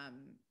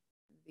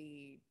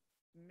 The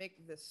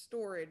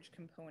storage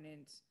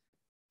component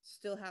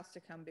still has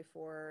to come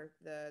before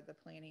the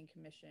Planning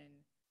Commission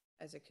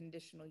as a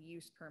conditional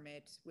use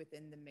permit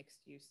within the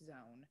mixed-use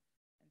zone.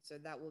 And so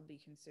that will be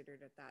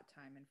considered at that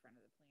time in front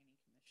of the Planning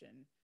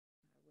Commission,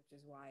 which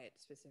is why it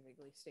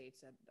specifically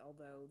states that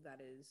although that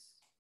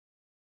is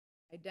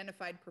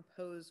identified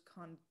proposed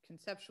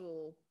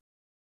conceptual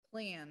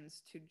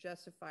plans to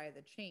justify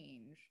the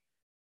change,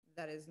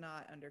 that is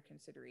not under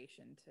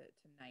consideration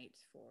tonight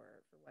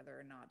for whether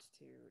or not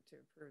to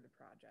approve the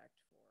project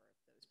for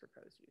those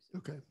proposed uses.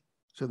 Okay.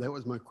 So that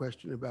was my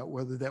question about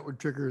whether that would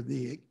trigger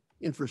the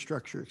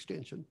infrastructure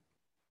extension.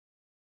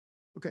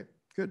 Okay,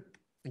 good.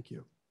 Thank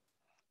you.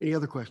 Any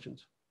other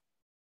questions?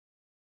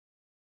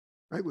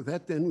 All right, with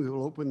that then, we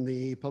will open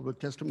the public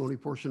testimony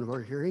portion of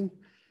our hearing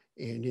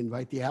and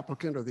invite the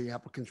applicant or the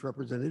applicant's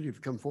representative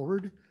to come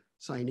forward,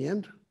 sign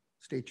in,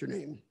 state your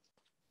name.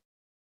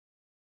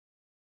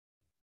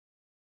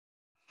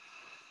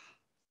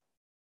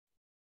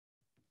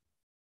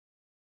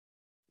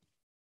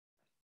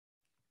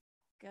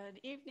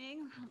 Good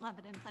evening,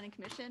 Lebanon Planning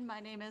Commission.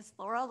 My name is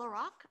Laura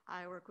LaRocque.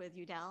 I work with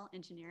Udell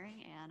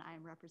Engineering, and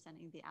I'm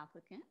representing the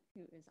applicant,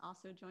 who is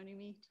also joining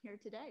me here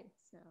today.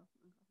 So I'll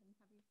go ahead and have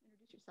you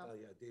introduce yourself.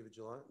 Yeah, David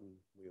Gillott, and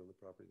we own the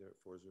property there at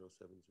 4070 South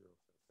Sanningham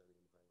Highway. Great.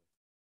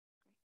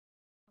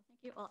 Well,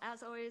 thank you. Well,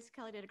 as always,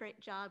 Kelly did a great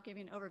job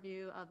giving an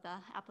overview of the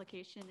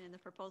application and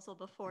the proposal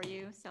before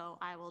you. So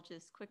I will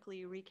just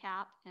quickly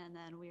recap, and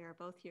then we are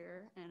both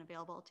here and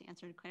available to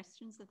answer any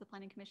questions that the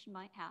Planning Commission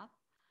might have.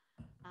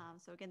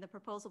 So again, the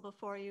proposal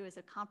before you is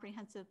a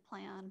comprehensive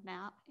plan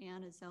map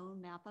and a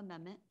zone map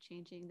amendment,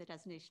 changing the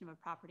designation of a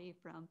property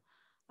from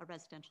a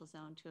residential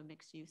zone to a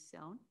mixed-use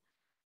zone.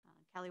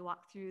 Kelly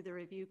walked through the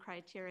review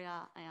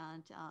criteria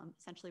and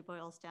essentially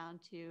boils down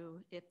to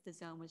if the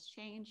zone was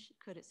changed,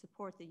 could it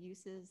support the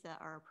uses that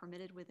are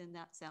permitted within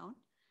that zone?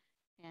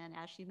 And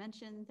as she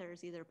mentioned,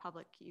 there's either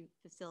public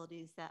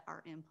facilities that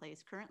are in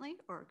place currently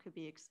or it could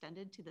be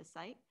extended to the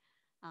site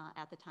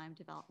at the time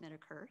development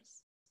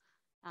occurs.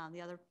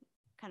 The other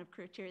kind of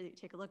criteria that you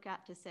take a look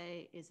at to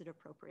say, is it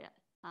appropriate?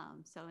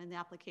 So in the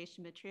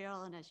application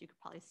material, and as you could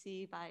probably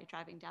see by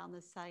driving down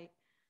this site,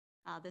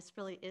 this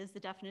really is the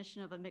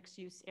definition of a mixed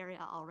use area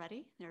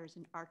already. There's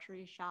an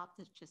archery shop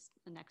that's just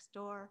next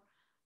door.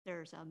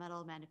 There's a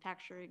metal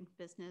manufacturing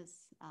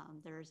business.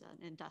 There's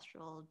an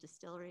industrial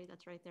distillery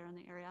that's right there in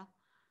the area,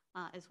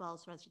 as well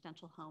as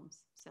residential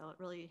homes. So it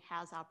really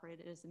has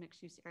operated as a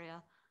mixed use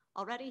area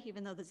already,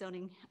 even though the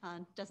zoning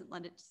doesn't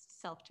lend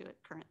itself to it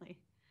currently.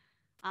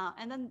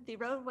 And then the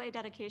roadway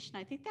dedication,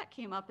 I think that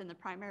came up in the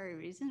primary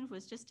reason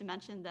was just to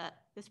mention that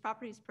this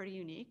property is pretty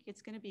unique.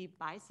 It's going to be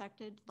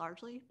bisected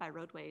largely by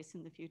roadways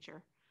in the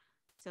future.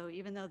 So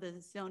even though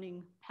the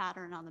zoning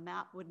pattern on the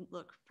map wouldn't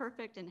look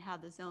perfect and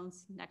have the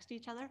zones next to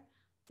each other,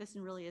 this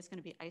one really is going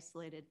to be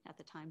isolated at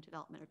the time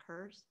development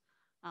occurs.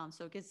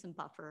 So it gives some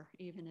buffer,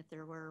 even if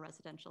there were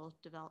residential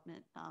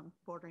development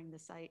bordering the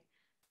site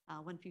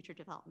when future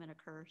development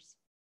occurs.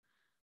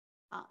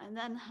 And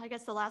then I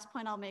guess the last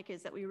point I'll make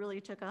is that we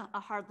really took a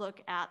hard look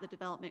at the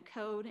development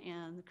code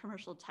and the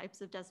commercial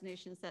types of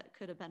designations that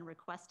could have been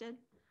requested.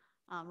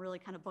 Really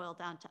kind of boiled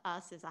down to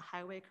us as a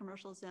highway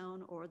commercial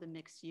zone or the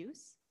mixed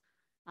use.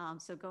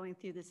 So going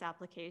through this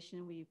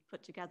application, we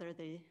put together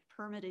the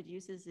permitted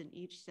uses in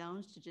each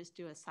zone to just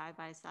do a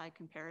side-by-side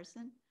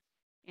comparison.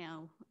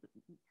 And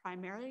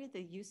primarily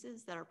the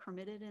uses that are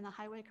permitted in the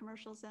highway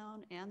commercial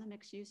zone and the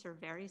mixed use are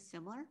very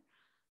similar.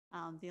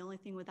 The only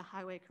thing with the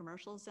highway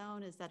commercial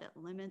zone is that it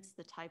limits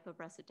the type of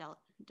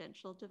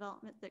residential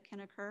development that can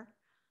occur.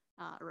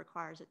 It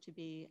requires it to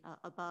be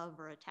above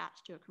or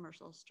attached to a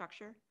commercial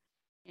structure.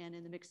 And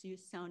in the mixed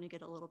use zone, you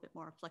get a little bit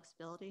more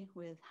flexibility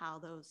with how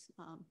those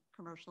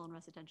commercial and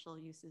residential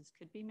uses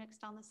could be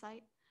mixed on the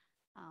site.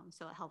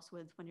 So it helps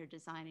with when you're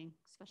designing,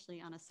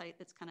 especially on a site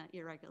that's kind of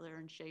irregular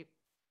in shape.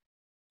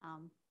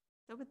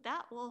 So with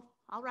that,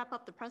 I'll wrap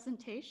up the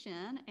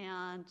presentation,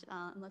 and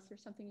unless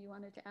there's something you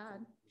wanted to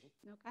add.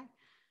 Okay.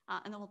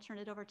 And then we'll turn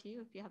it over to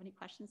you if you have any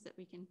questions that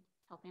we can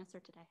help answer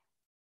today.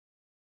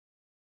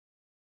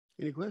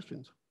 Any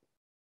questions?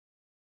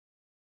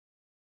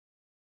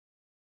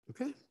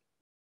 Okay.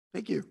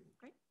 Thank you.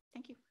 Great.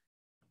 Thank you.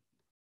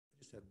 I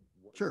just had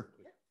one quick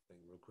thing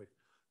real quick.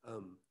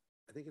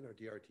 I think in our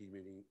DRT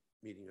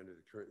meeting under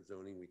the current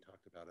zoning, we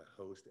talked about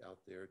a host out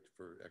there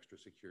for extra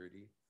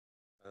security.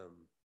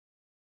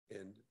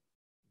 And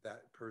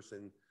that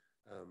person,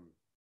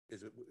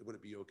 would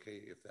it be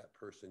okay if that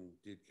person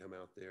did come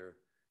out there?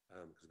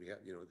 Because we have,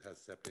 it has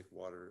septic,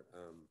 water,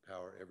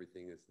 power,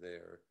 everything is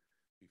there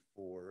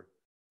before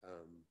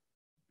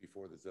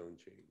the zone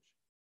change.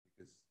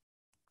 Because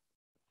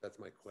That's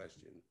my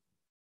question.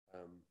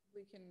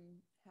 We can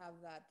have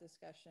that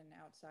discussion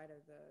outside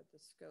of the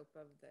scope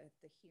of the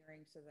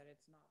hearing so that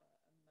it's not a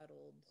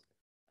muddled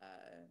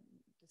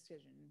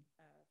decision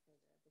for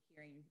the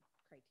hearing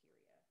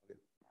criteria.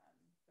 Okay.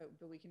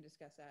 But we can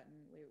discuss that, and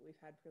we've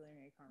had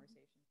preliminary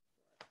conversations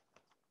before.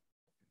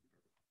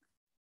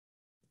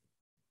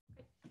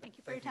 Great. Thank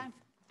you for your time.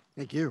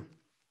 Thank you.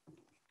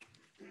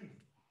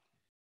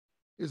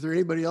 Is there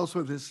anybody else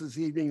with us this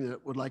evening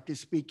that would like to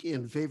speak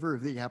in favor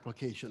of the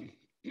application?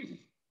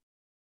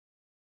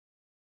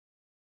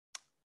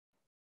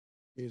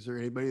 Is there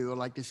anybody that would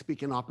like to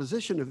speak in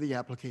opposition of the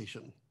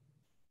application?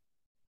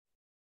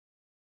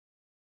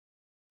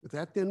 With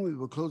that, then, we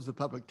will close the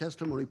public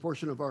testimony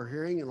portion of our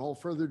hearing, and all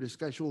further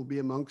discussion will be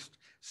amongst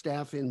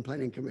staff and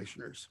planning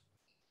commissioners.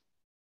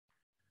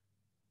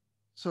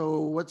 So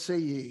what say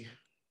ye?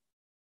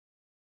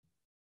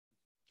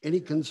 Any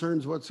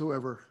concerns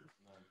whatsoever?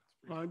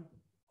 I'm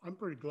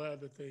pretty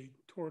glad that they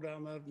tore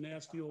down that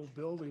nasty old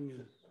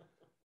building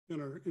and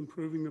are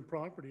improving the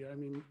property. I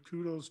mean,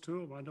 kudos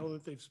to them. I know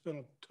that they've spent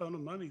a ton of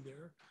money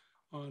there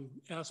on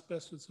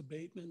asbestos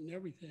abatement and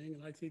everything,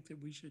 and I think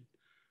that we should,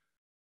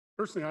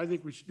 personally, I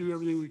think we should do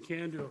everything we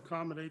can to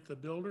accommodate the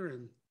builder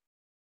and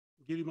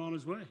get him on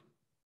his way.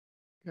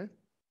 Okay.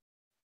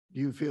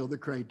 Do you feel the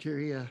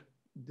criteria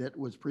that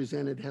was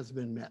presented has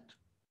been met?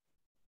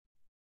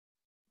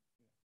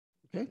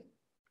 Okay.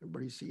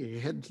 Everybody see your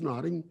heads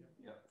nodding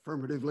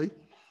affirmatively.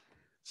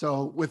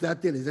 So with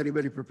that, then, is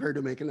anybody prepared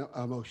to make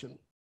a motion?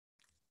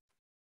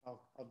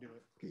 I'll do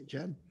it. Okay,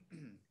 Chad.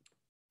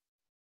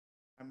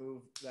 I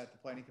move that the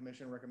planning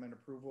commission recommend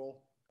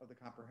approval of the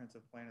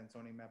comprehensive plan and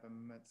zoning map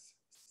amendments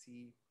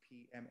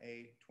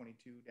CPMA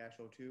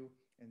 22-02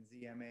 and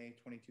ZMA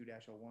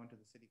 22-01 to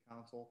the city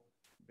council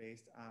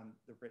based on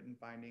the written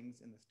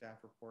findings in the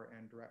staff report,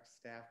 and direct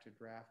staff to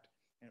draft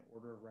an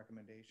order of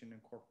recommendation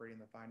incorporating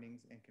the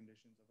findings and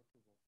conditions of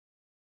approval.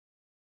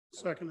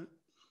 Second it.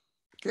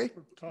 Okay.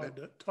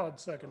 Todd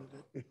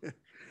seconded it.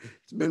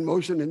 It's been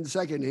motioned and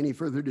second. Any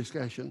further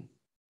discussion?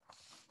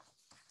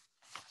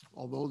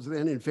 All those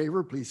then in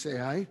favor, please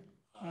say aye.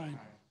 Aye.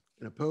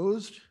 And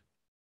opposed?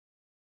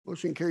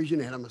 Motion carries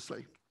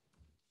unanimously.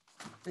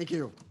 Thank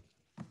you.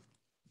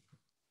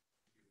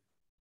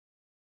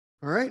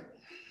 All right.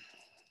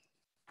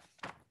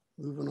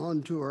 Moving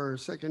on to our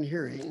second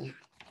hearing.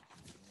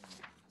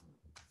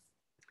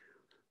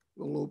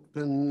 We'll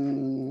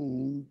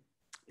open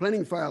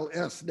planning file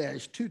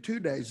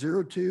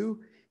S-22-02,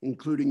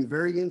 including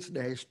variance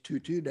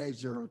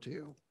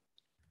 -22-02.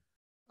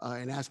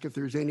 And ask if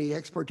there's any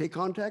ex parte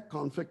contact,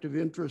 conflict of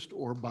interest,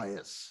 or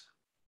bias.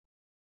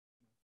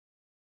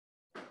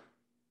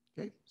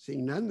 Okay,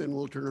 seeing none, then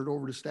we'll turn it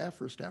over to staff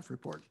for a staff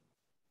report.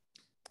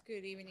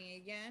 Good evening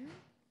again.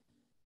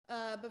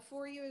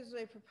 Before you is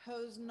a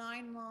proposed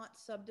 9-lot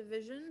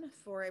subdivision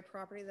for a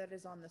property that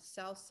is on the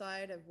south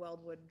side of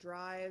Weldwood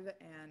Drive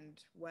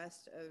and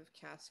west of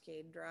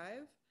Cascade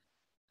Drive.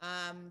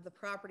 The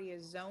property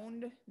is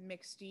zoned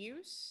mixed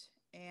use,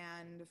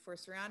 and for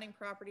surrounding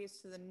properties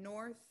to the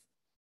north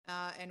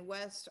and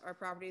west are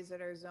properties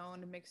that are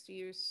zoned mixed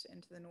use,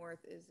 and to the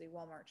north is the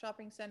Walmart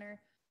Shopping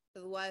Center. To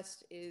the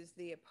west is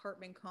the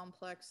apartment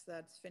complex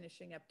that's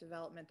finishing up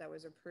development that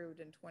was approved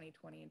in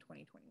 2020 and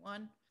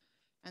 2021.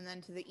 And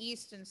then to the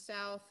east and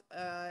south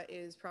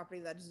is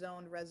property that's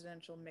zoned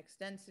residential mixed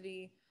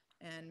density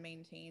and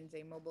maintains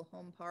a mobile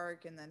home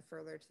park. And then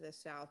further to the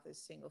south is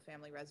single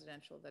family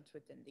residential that's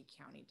within the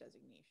county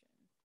designation.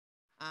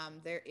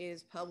 There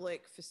is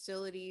public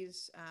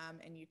facilities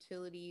and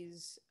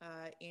utilities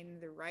in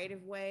the right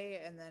of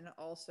way, and then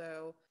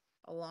also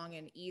along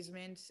an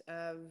easement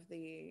of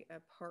the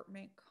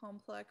apartment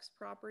complex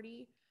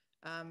property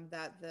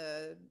that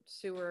the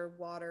sewer,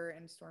 water,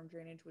 and storm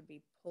drainage would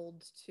be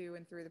pulled to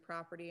and through the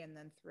property and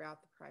then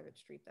throughout the private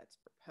street that's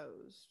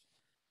proposed.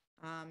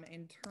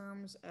 In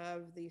terms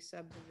of the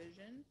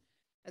subdivision,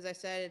 as I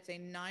said, it's a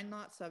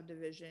 9-lot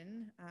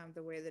subdivision.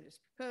 The way that it's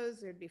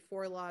proposed, there'd be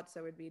 4 lots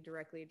that would be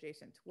directly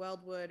adjacent to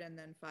Weldwood, and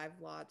then 5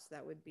 lots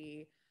that would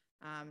be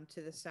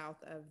to the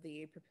south of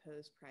the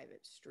proposed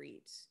private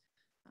streets.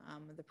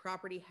 The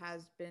property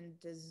has been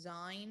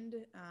designed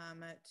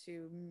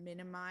to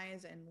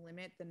minimize and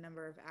limit the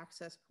number of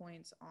access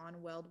points on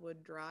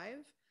Weldwood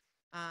Drive.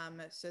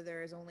 So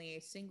there is only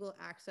a single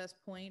access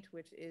point,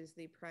 which is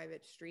the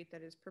private street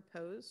that is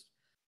proposed,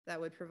 that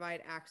would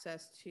provide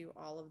access to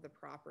all of the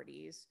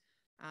properties.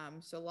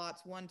 So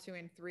lots 1, 2,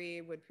 and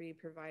 3 would be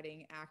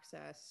providing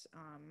access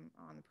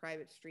on the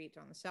private street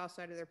on the south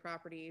side of their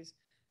properties,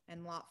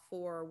 and lot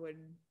 4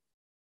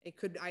 it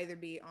could either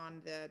be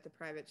on the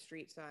private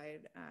street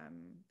side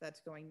that's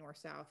going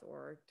north-south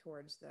or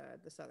towards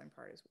the southern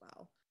part as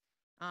well.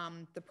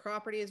 The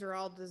properties are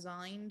all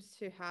designed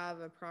to have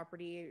a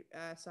property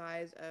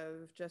size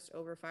of just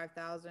over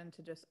 5,000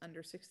 to just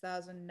under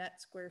 6,000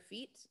 net square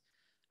feet,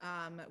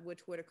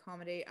 which would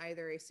accommodate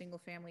either a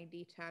single-family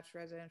detached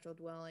residential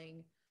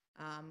dwelling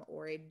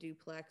or a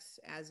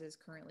duplex as is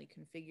currently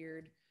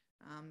configured.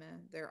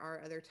 There are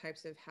other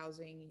types of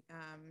housing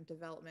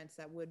developments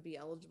that would be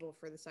eligible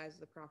for the size of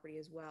the property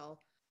as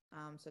well.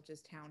 such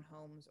as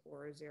townhomes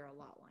or zero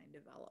lot line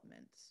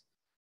developments.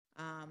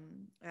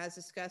 As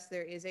discussed,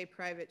 there is a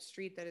private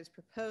street that is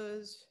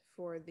proposed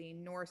for the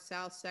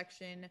north-south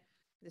section.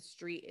 The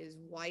street is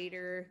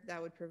wider.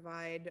 That would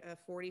provide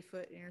a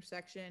 40-foot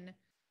intersection,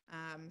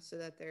 so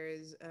that there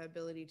is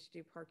ability to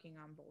do parking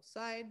on both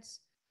sides.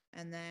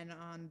 And then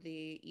on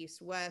the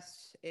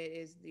east-west, it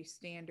is the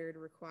standard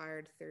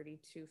required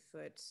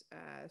 32-foot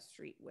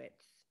street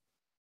width.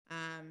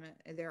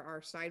 There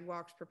are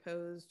sidewalks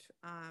proposed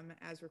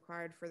as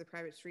required for the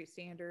private street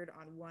standard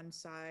on one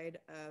side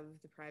of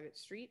the private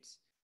street.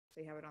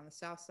 So you have it on the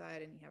south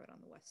side and you have it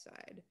on the west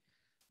side.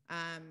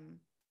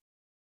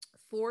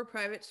 For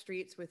private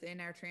streets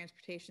within our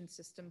transportation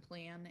system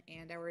plan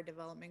and our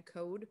development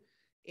code,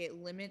 it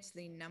limits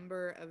the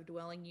number of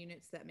dwelling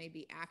units that may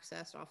be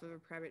accessed off of a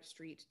private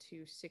street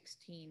to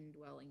 16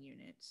 dwelling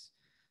units.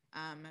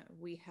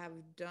 We have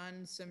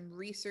done some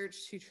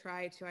research to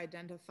try to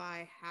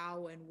identify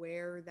how and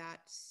where that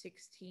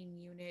 16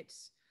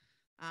 units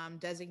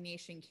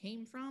designation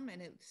came from,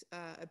 and it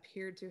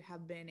appeared to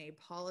have been a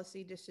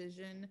policy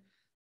decision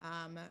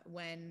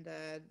when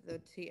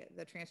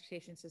the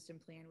transportation system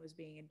plan was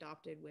being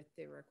adopted with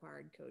the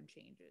required code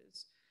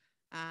changes.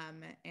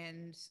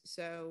 And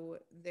so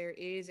there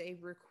is a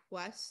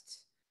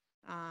request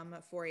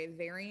for a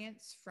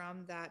variance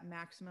from that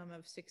maximum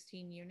of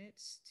 16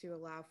 units to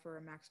allow for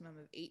a maximum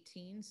of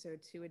 18, so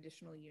 2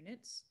 additional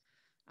units.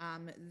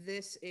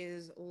 This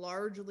is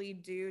largely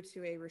due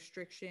to a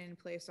restriction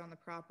placed on the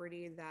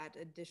property that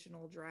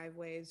additional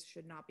driveways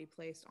should not be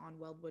placed on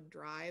Weldwood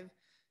Drive.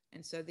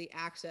 And so the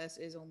access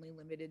is only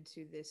limited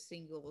to this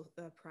single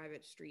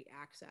private street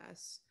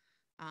access.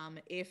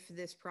 If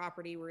this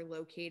property were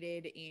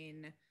located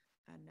in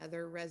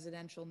another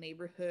residential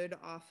neighborhood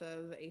off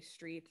of a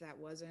street that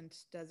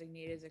wasn't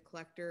designated as a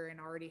collector and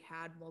already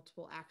had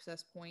multiple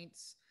access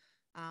points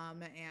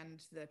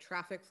and the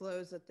traffic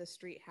flows that the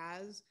street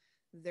has,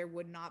 there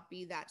would not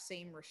be that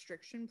same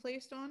restriction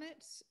placed on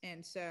it.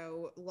 And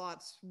so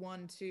lots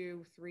 1,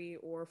 2, 3,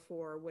 or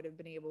 4 would have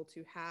been able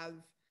to have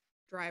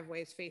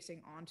driveways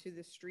facing onto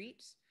the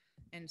street.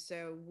 And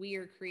so we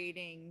are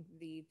creating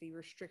the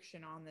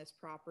restriction on this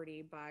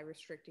property by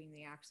restricting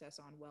the access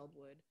on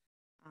Weldwood.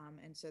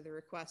 And so the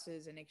request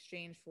is in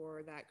exchange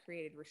for that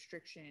created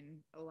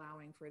restriction,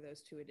 allowing for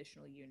those 2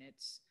 additional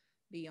units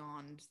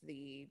beyond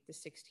the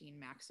 16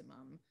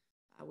 maximum,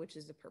 which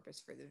is the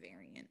purpose for the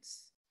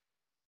variance.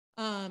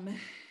 I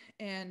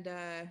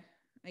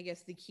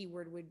guess the key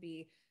word would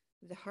be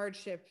the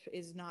hardship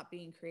is not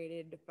being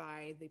created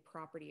by the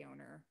property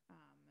owner.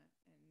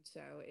 And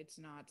so it's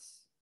not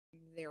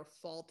their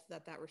fault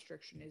that that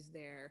restriction is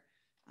there.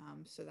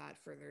 So that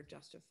further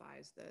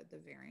justifies the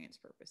variance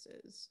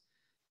purposes.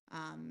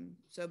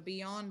 So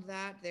beyond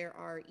that, there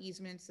are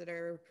easements that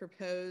are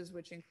proposed,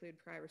 which include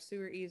private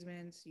sewer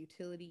easements,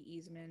 utility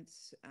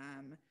easements.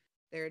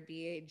 There would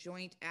be a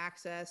joint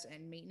access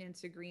and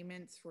maintenance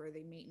agreements for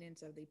the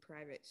maintenance of the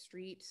private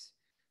streets.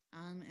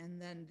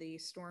 And then the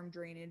storm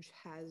drainage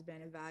has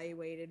been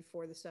evaluated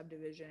for the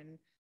subdivision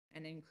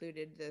and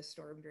included the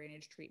storm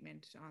drainage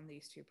treatment on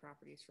these 2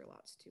 properties for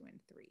lots 2 and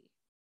 3.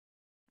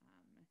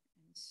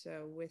 And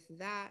so with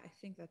that, I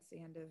think that's the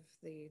end of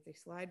the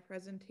slide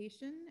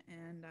presentation,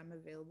 and I'm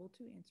available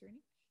to answer any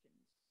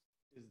questions.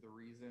 Is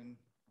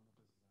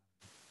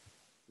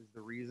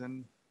the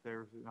reason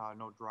there's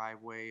no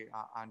driveway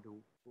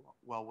onto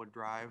Wellwood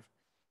Drive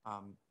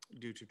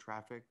due to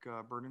traffic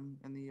burden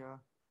in the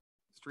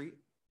street?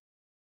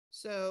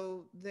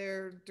 So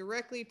they're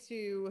directly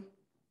to,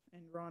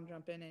 and Ron,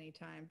 jump in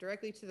anytime,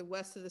 directly to the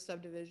west of the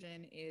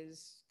subdivision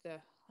is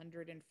the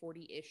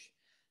 140-ish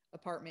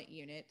apartment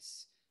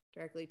units.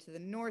 Directly to the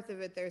north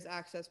of it, there's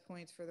access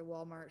points for the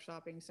Walmart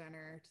shopping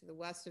center. To the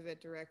west of it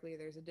directly,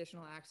 there's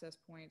additional access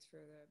points for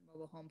the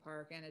mobile home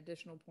park and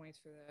additional points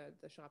for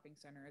the shopping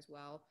center as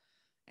well.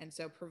 And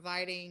so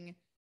providing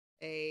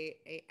a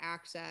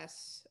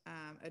access,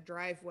 a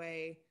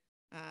driveway,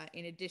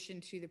 in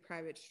addition to the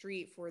private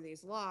street for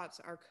these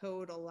lots, our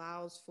code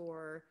allows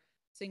for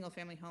single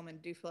family home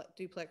and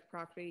duplex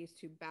properties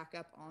to back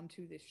up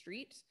onto the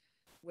street,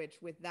 which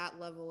with that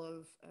level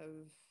of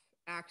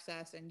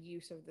access and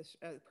use of this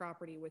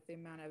property, with the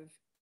amount of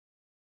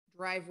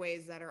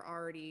driveways that are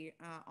already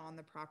on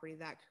the property,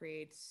 that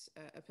creates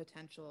a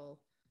potential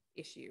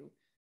issue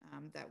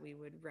that we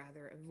would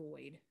rather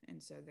avoid.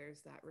 And so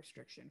there's that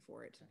restriction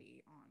for it to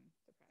be on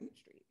the private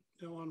street.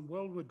 Now on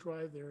Weldwood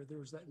Drive there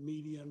was that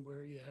median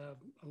where you have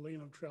a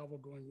lane of travel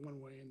going one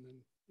way and then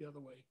the other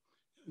way.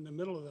 In the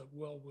middle of the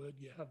Weldwood,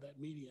 you have that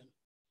median.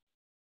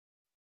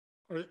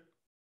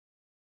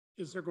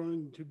 Is there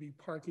going to be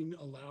parking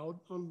allowed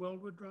on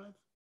Weldwood Drive?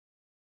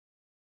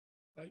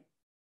 Right?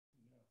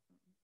 No.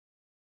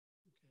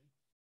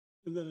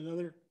 Okay. And then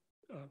another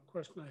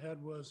question I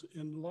had was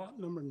in lot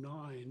number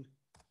 9,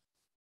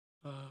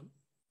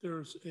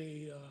 there's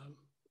a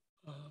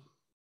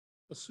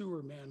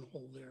sewer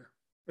manhole there.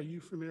 Are you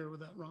familiar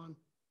with that, Ron?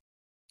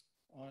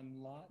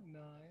 On lot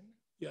 9?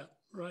 Yeah,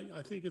 right.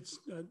 I think it's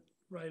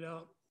right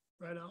out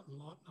in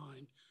lot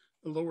 9,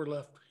 the lower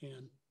left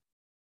hand.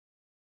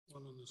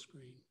 one on the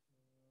screen.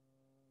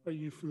 Are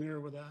you familiar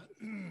with that?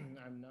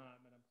 I'm not,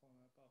 but I'm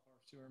pulling up off our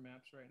sewer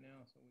maps right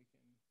now so we can.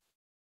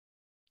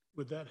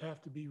 Would that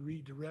have to be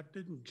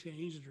redirected and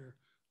changed, or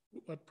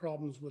what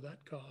problems would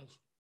that cause?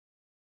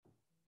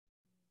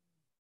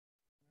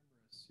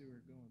 Remember a sewer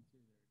going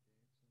through there,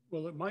 Dave.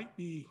 Well, it might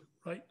be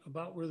right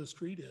about where the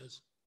street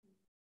is.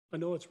 I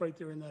know it's right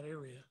there in that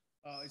area.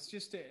 Oh, it's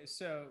just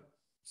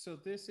so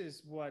this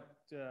is what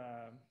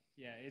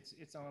yeah,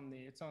 it's on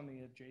the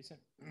adjacent.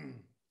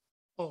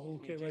 Oh,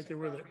 okay, right Adjacent there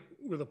property.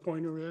 where the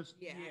pointer is?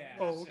 Yeah. Yeah,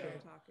 Oh, that's what okay.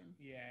 I'm talking.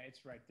 Yeah,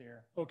 it's right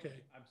there.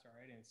 Okay. I'm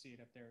sorry, I didn't see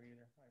it up there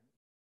either.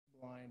 I'm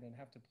blind and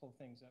have to pull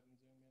things up and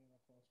zoom in real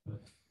close.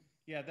 But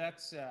yeah,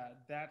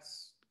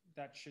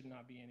 that should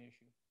not be an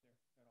issue there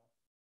at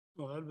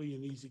all. Well, that'd be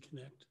an easy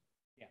connect.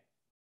 Yeah.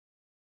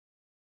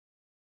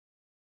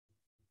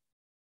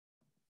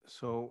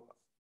 So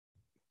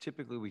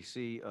typically we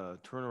see a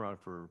turnaround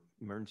for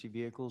emergency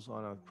vehicles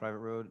on a private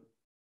road.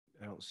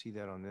 I don't see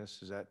that on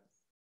this.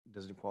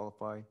 Does it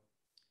qualify?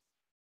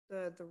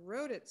 The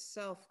road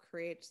itself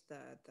creates the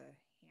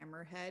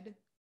hammerhead.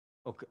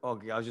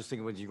 Okay, I was just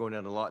thinking when you're going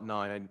down to lot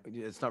 9,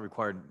 it's not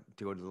required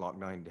to go to lot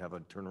 9 to have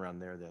a turnaround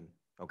there then.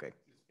 Okay.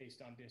 It's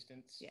based on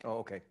distance. Yeah. Oh,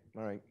 okay,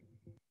 all right.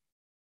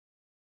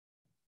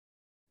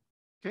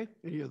 Okay,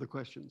 any other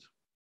questions?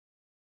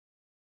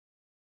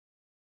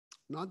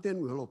 Not then,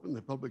 we'll open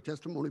the public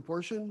testimony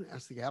portion.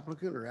 Ask the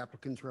applicant or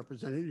applicant's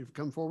representative to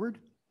come forward.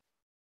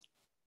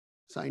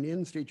 Sign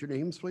in, state your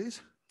names,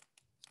 please.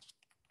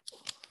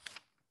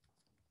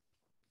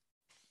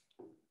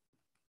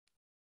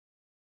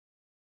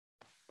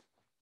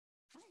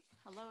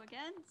 Hello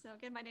again. So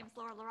again, my name is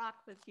Laura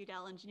LaRock with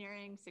Udall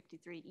Engineering,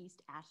 63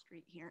 East Ash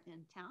Street here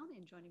in town.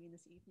 And joining me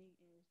this evening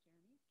is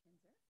Jeremy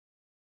Kinzer.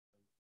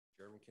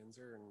 Jeremy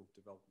Kinzer and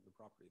developing the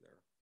property there.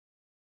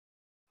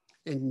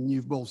 And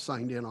you've both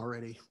signed in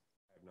already?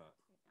 I have not.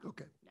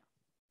 Okay. No.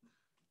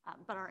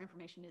 But our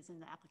information is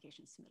in the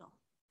application submittal.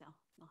 So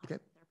you'll have Okay.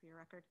 it there for your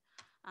record.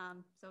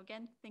 So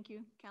again, thank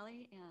you,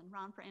 Kelly and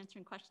Ron, for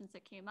answering questions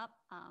that came up.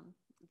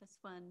 This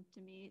one,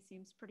 to me, it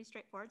seems pretty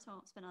straightforward, so I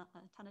won't spend a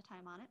ton of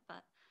time on it.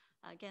 But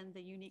again,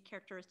 the unique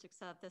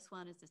characteristics of this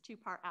one is this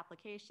two-part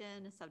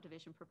application, a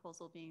subdivision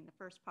proposal being the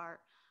first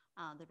part,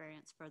 the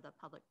variance for the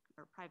public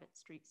or private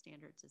street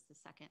standards is the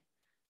second.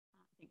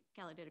 I think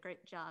Kelly did a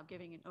great job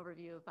giving an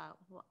overview about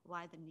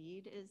why the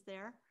need is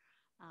there.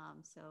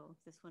 So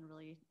this one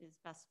really is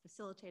best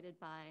facilitated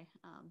by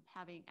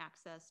having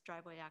access,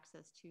 driveway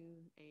access to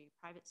a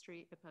private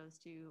street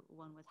opposed to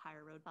one with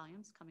higher road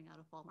volumes coming out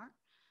of Walmart.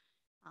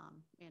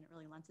 And it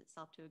really lends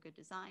itself to a good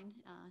design.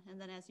 And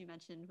then as you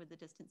mentioned, with the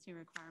distancing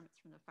requirements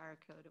from the fire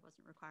code, it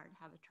wasn't required to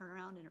have a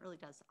turnaround, and it really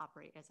does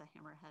operate as a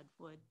hammerhead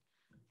would.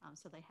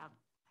 So they have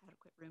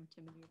adequate room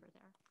to maneuver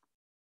there.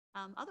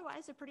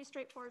 Otherwise, a pretty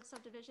straightforward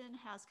subdivision,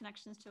 has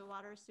connections to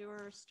water,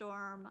 sewer,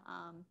 storm.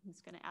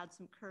 It's going to add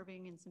some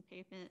curbing and some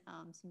pavement,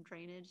 some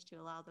drainage to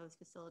allow those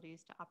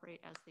facilities to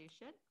operate as they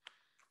should.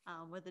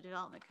 With the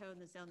development code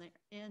and the zone they're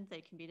in,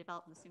 they can be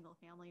developed in single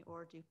family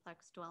or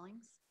duplex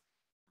dwellings.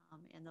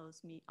 And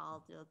those meet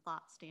all the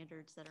lot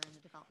standards that are in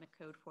the development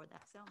code for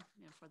that zone,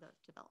 for the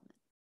development.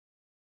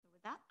 So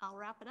with that, I'll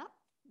wrap it up,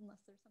 unless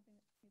there's something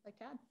that you'd like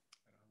to add.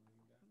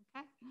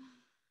 Okay,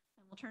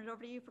 and we'll turn it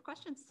over to you for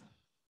questions.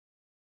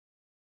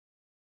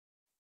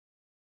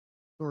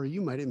 Laura,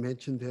 you might have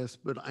mentioned this,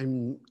 but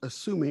I'm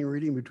assuming,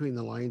 reading between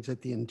the lines,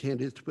 that the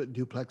intent is to put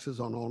duplexes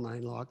on all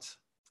 9 lots?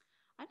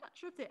 I'm not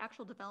sure if the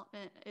actual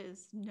development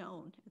is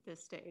known at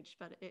this stage,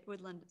 but it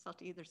would lend itself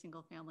to either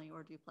single family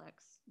or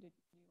duplex. Do you want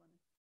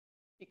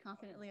to speak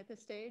confidently at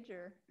this stage,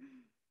 or?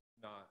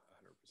 Not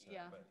 100%,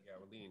 Yeah. but yeah,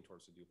 we're leaning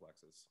towards the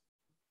duplexes.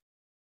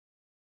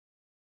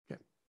 Okay.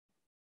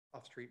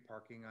 Off-street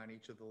parking on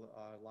each of the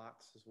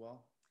lots as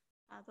well?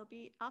 There'll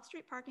be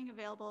off-street parking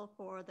available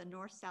for the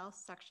north-south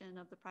section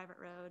of the private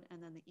road,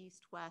 and then the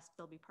east-west,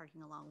 they'll be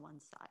parking along one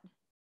side.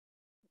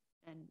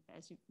 And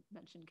as you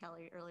mentioned,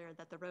 Kelly, earlier,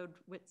 that the road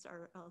widths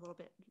are a little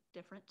bit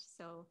different.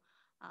 So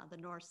the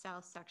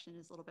north-south section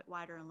is a little bit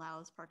wider and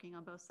allows parking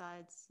on both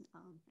sides.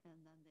 And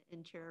then the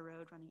interior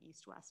road running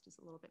east-west is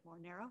a little bit more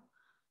narrow.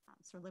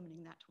 So we're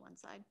limiting that to one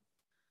side.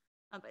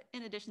 But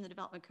in addition, the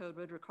development code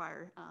would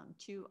require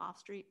 2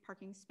 off-street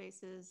parking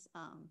spaces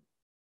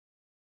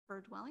per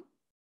dwelling.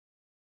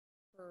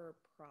 Per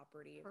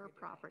property. Per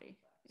property,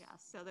 yeah.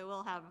 So they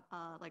will have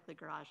likely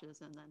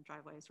garages and then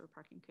driveways where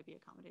parking could be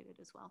accommodated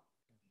as well.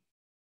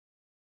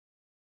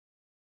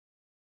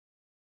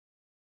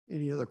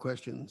 Any other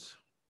questions?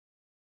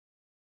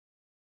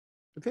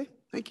 Okay,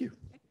 thank you.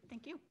 Okay,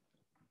 thank you.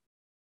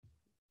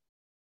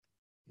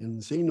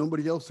 And seeing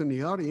nobody else in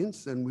the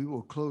audience, then we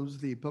will close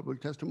the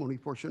public testimony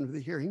portion of the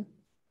hearing.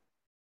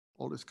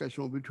 All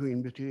discussion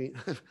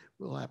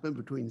will happen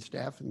between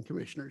staff and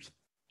commissioners.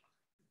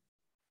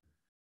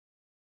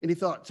 Any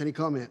thoughts, any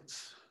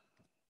comments?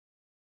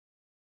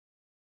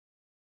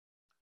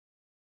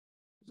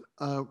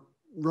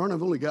 Ron,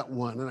 I've only got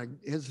one, and I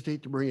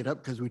hesitate to bring it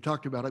up because we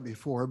talked about it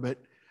before, but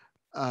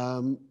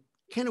kind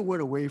of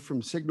went away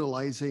from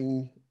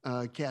signalizing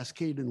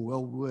Cascade and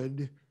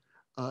Wellwood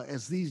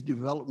As these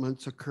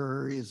developments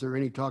occur, is there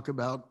any talk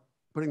about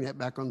putting that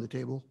back on the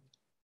table?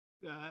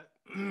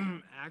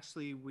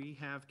 Actually, we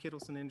have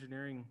Kittleson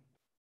Engineering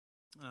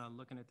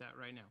looking at that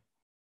right now.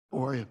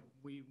 Or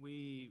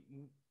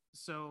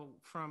So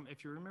from,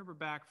 if you remember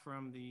back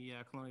from the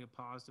Colonial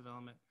Pause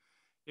development,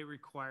 it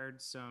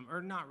required some,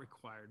 or not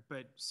required,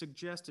 but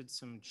suggested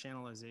some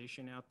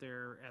channelization out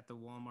there at the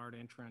Walmart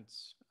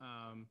entrance.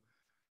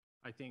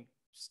 I think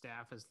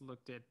staff has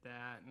looked at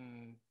that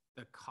and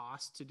the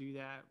cost to do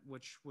that,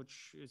 which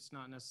it's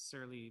not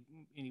necessarily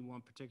any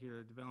one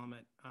particular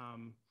development.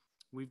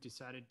 We've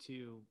decided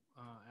to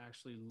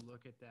actually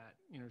look at that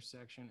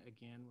intersection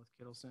again with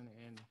Kittleson,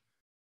 and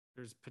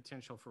there's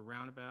potential for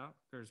roundabout,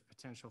 there's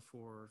potential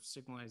for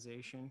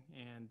signalization,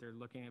 and they're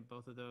looking at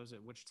both of those,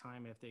 at which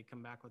time, if they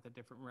come back with a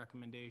different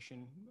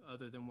recommendation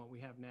other than what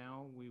we have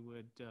now, we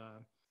would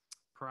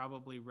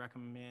probably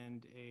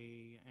recommend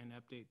an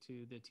update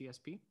to the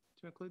TSP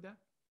to include that.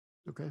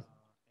 Okay. And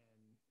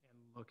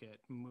look at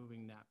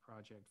moving that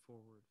project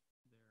forward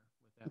there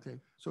with that.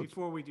 Okay. So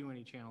before we do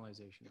any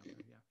channelization out there,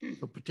 yeah.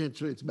 So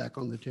potentially it's back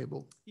on the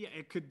table. Yeah,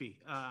 it could be.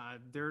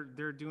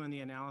 They're doing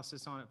the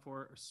analysis on it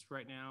for us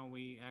right now.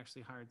 We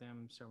actually hired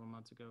them several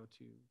months ago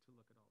to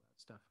look at all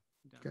that stuff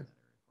down in that area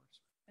for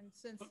us. And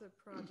since the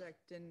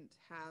project didn't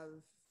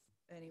have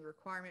any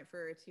requirement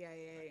for a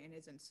TIA and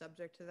isn't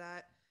subject to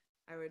that,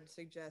 I would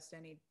suggest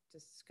any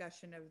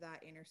discussion of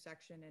that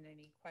intersection and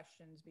any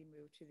questions be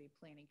moved to the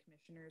planning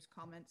commissioner's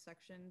comment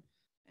section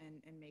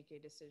and make a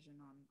decision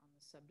on the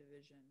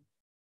subdivision,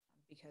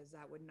 because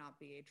that would not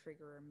be a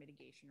trigger or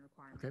mitigation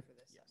requirement for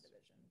this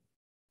subdivision.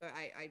 But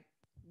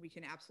we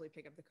can absolutely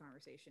pick up the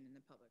conversation in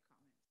the public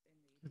comments, in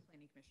the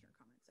planning commissioner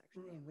comment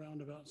section.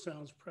 Roundabout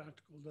sounds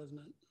practical,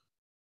 doesn't it?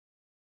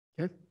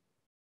 Okay.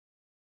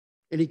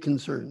 Any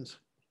concerns?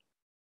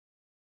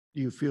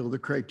 Do you feel the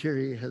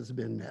criteria has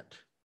been met?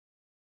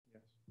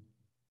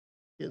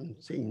 In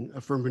seeing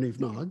affirmative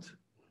nods.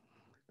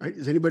 All right,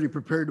 is anybody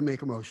prepared to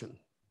make a motion?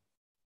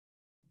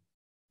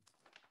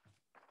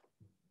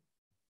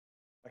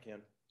 I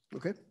can.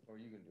 Okay. Or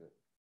you can do it.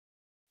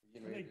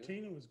 I think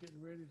Tina was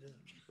getting ready to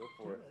go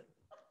for it.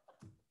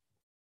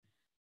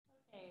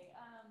 Okay,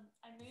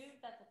 I move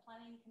that the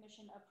planning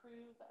commission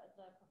approve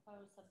the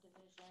proposed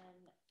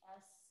subdivision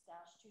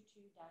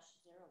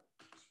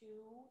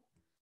S-22-02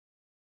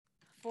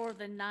 for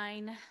the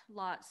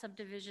 9-lot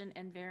subdivision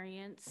and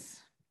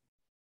variance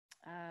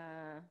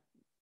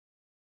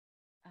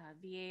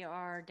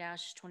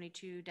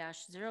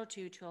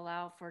VAR-22-02 to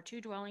allow for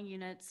 2 dwelling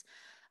units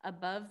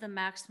above the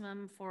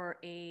maximum for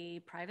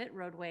a private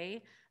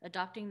roadway,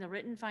 adopting the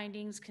written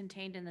findings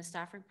contained in the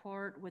staff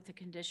report with the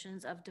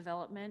conditions of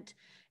development,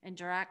 and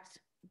direct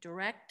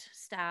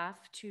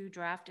staff to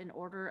draft an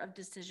order of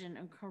decision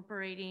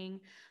incorporating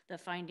the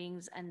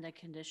findings and the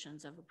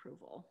conditions of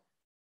approval.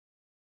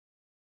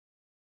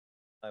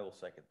 I will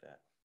second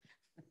that.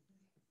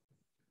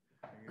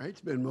 All right, it's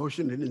been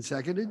motioned and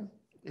seconded.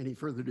 Any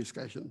further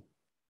discussion?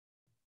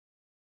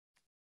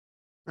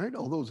 All right,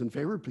 all those in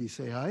favor, please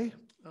say aye.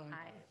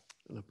 Aye.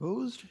 And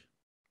opposed?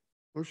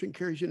 Motion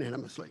carries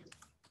unanimously.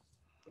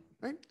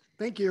 All right,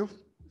 thank you.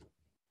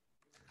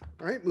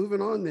 All right,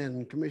 moving on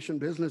then, commission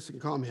business and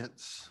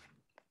comments.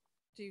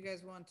 Do you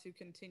guys want to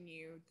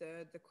continue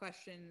the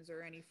questions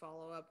or any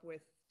follow-up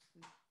with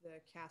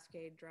the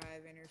Cascade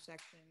Drive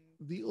intersection?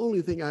 The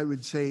only thing I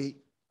would say,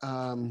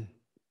 I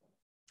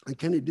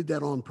kind of did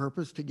that on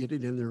purpose to get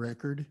it in the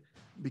record,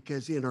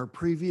 because in our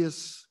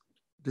previous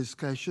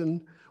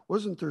discussion,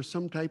 wasn't there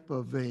some type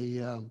of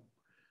an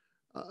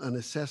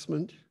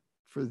assessment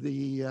for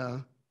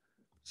the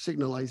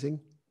signalizing?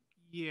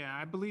 Yeah,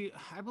 I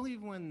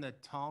believe when the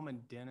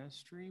Tallman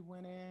Dentistry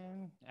went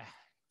in,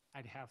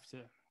 I'd have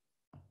to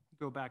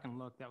go back and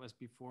look. That was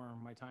before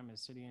my time as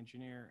city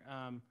engineer.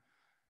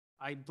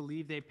 I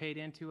believe they paid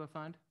into a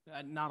fund,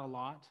 not a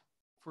lot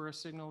for a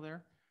signal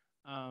there.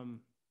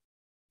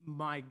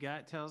 My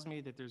gut tells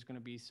me that there's going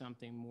to be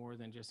something more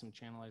than just some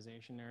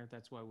channelization there.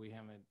 That's why we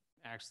haven't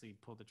actually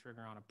pulled the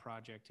trigger on a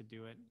project to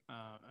do it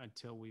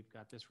until we've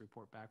got this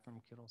report back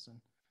from Kittleson,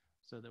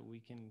 so that we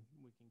can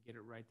get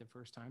it right the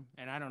first time.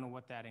 And I don't know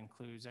what that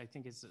includes. I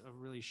think it's a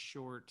really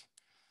short.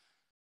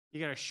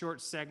 You got a short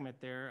segment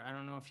there. I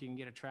don't know if you can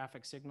get a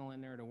traffic signal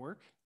in there to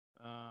work.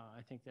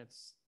 I think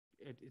that's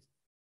it.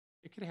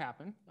 It could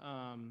happen.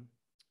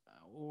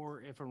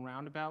 Or if a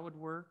roundabout would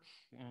work,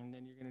 and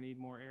then you're going to need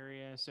more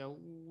area. So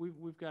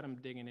we've got them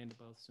digging into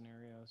both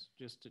scenarios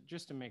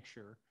just to make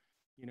sure,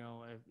 you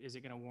know, is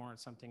it going to warrant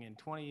something in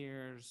 20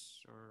 years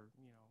or,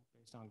 you know,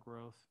 based on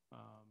growth,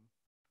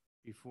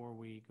 before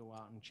we go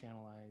out and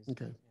channelize and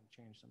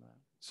change some of that.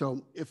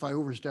 So if I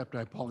overstepped,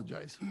 I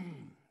apologize.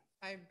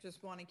 I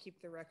just want to keep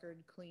the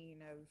record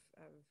clean of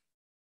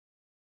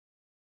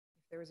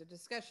if there was a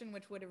discussion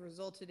which would have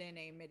resulted in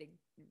a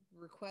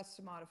request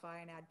to modify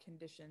and add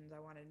conditions. I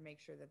wanted to make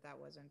sure that that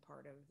wasn't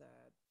part of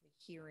the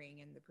hearing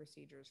and the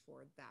procedures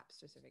for that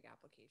specific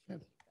application. To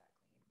keep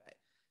that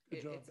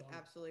clean, but it's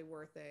absolutely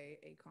worth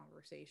a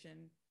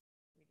conversation.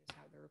 We just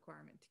have the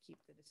requirement to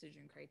keep the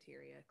decision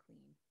criteria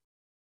clean.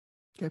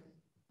 Okay.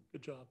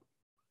 Good job.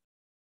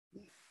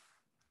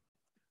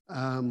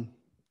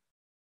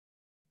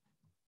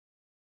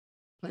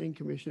 Planning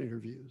Commission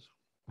interviews.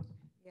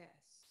 Yes.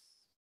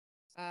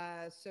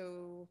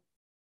 So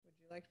would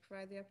you like to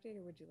provide the update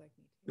or would you like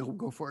me to? No,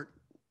 go for it.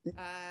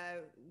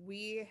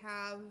 We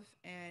have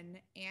an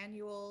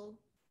annual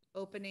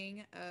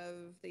opening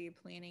of the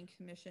Planning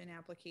Commission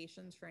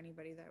applications for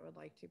anybody that would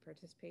like to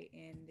participate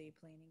in the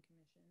Planning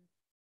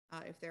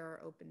Commission. If there are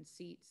open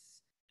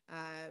seats,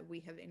 we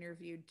have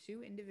interviewed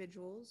 2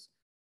 individuals.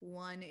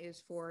 One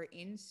is for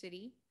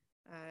in-city.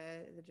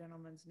 The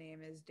gentleman's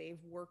name is Dave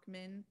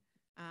Workman.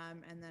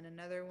 And then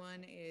another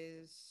one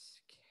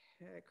is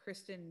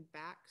Kristen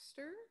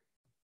Baxter,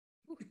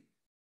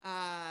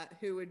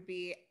 who would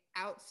be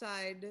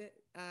outside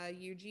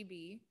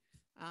UGB,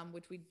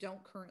 which we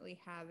don't currently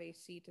have a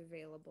seat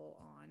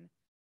available on.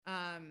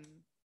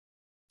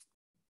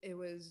 It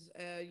was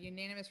a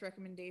unanimous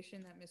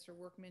recommendation that Mr.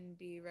 Workman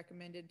be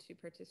recommended to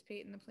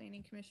participate in the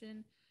Planning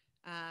Commission.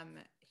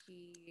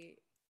 He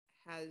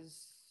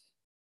has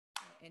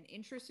an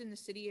interest in the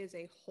city as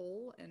a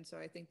whole, and so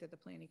I think that the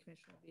Planning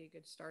Commission will be a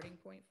good starting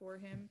point for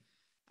him.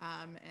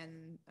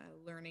 And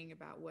learning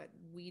about what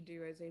we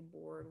do as a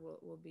board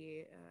will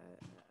be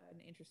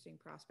an interesting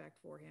prospect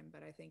for him,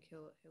 but I think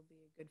he'll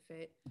be a good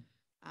fit.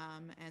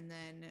 And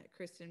then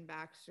Kristen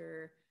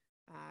Baxter,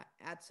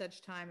 at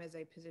such time as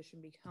a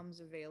position becomes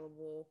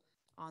available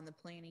on the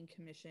Planning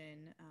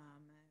Commission,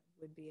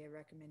 would be a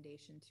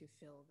recommendation to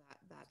fill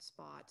that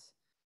spot.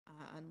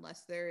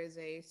 Unless there is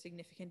a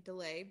significant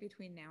delay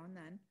between now and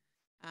then,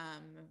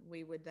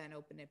 we would then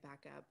open it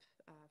back up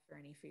for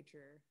any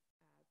future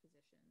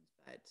positions.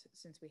 But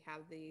since we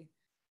have the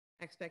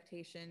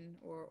expectation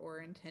or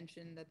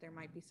intention that there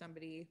might be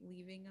somebody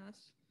leaving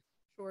us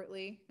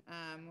shortly,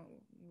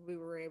 we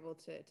were able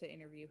to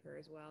interview her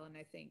as well. And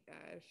I think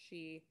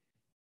she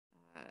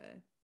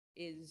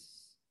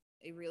is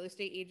a real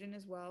estate agent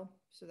as well.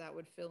 So that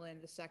would fill in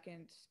the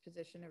second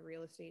position of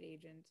real estate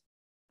agent.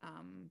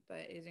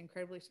 But is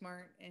incredibly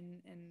smart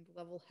and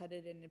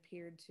level-headed and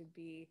appeared to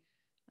be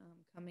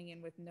coming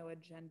in with no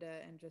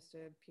agenda and just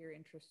a pure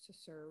interest to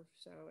serve.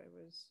 So it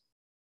was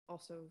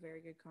also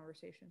very good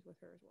conversations with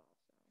her as well.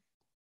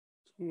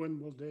 So when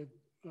will Dave,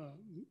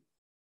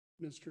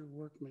 Mr.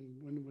 Workman,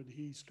 when would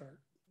he start?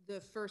 The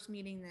first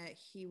meeting that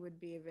he would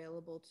be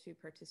available to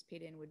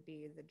participate in would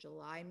be the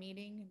July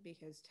meeting,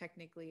 because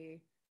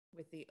technically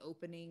with the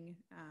opening,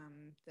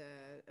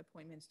 the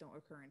appointments don't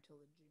occur until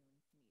the June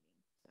meeting.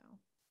 So.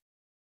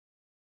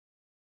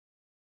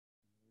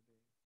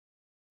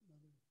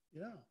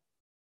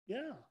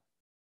 Yeah.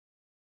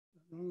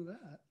 Nothing wrong with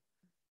that.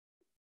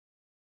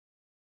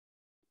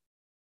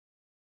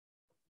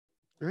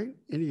 All right.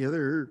 Any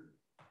other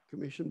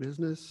commission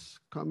business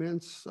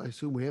comments? I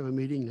assume we have a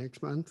meeting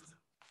next month.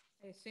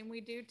 I assume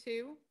we do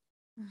too.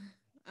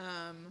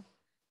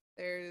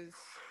 There's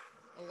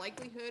a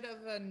likelihood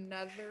of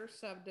another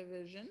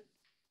subdivision.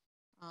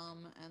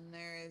 And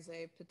there is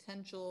a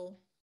potential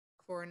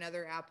for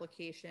another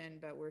application,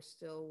 but we're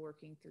still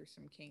working through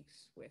some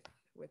kinks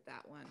with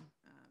that one.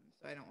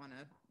 So I don't want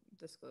to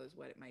disclose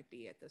what it might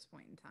be at this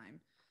point in time.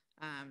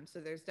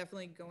 So there's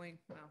definitely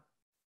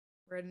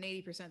we're at an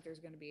 80%. There's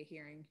going to be a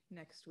hearing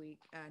next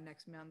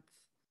month.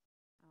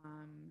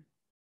 And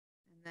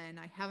then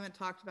I haven't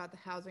talked about the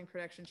housing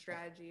production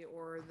strategy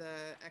or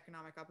the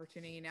economic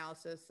opportunity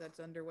analysis that's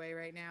underway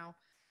right now,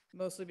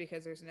 mostly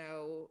because there's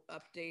no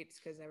updates,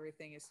 because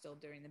everything is still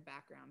doing the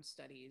background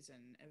studies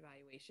and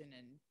evaluation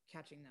and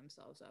catching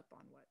themselves up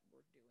on what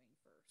we're doing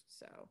first.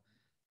 So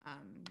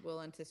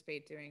we'll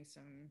anticipate doing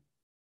some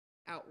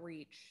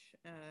outreach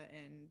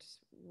and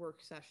work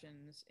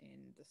sessions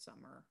in the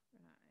summer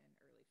and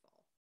early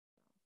fall.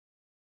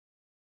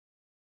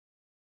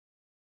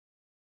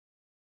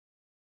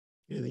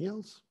 So. Anything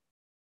else?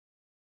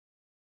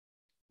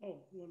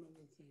 Oh, one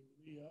other thing.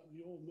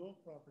 The old mill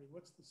property,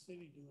 what's the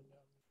city doing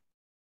down there?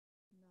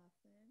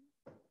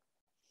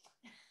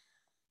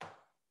 Nothing.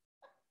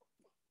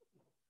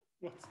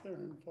 What's their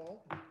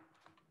involvement?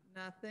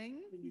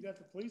 Nothing. I mean, you got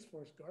the police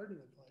force guarding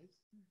the place.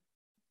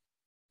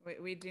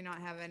 We do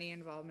not have any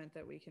involvement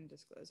that we can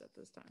disclose at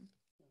this time.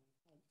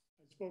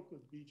 I spoke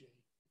with BJ.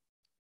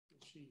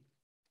 She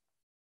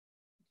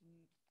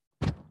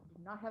do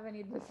not have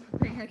anything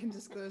I can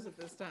disclose at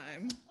this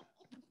time.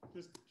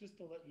 Just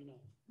to let you know.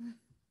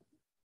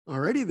 All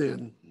righty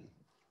then.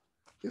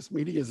 This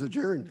meeting is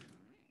adjourned.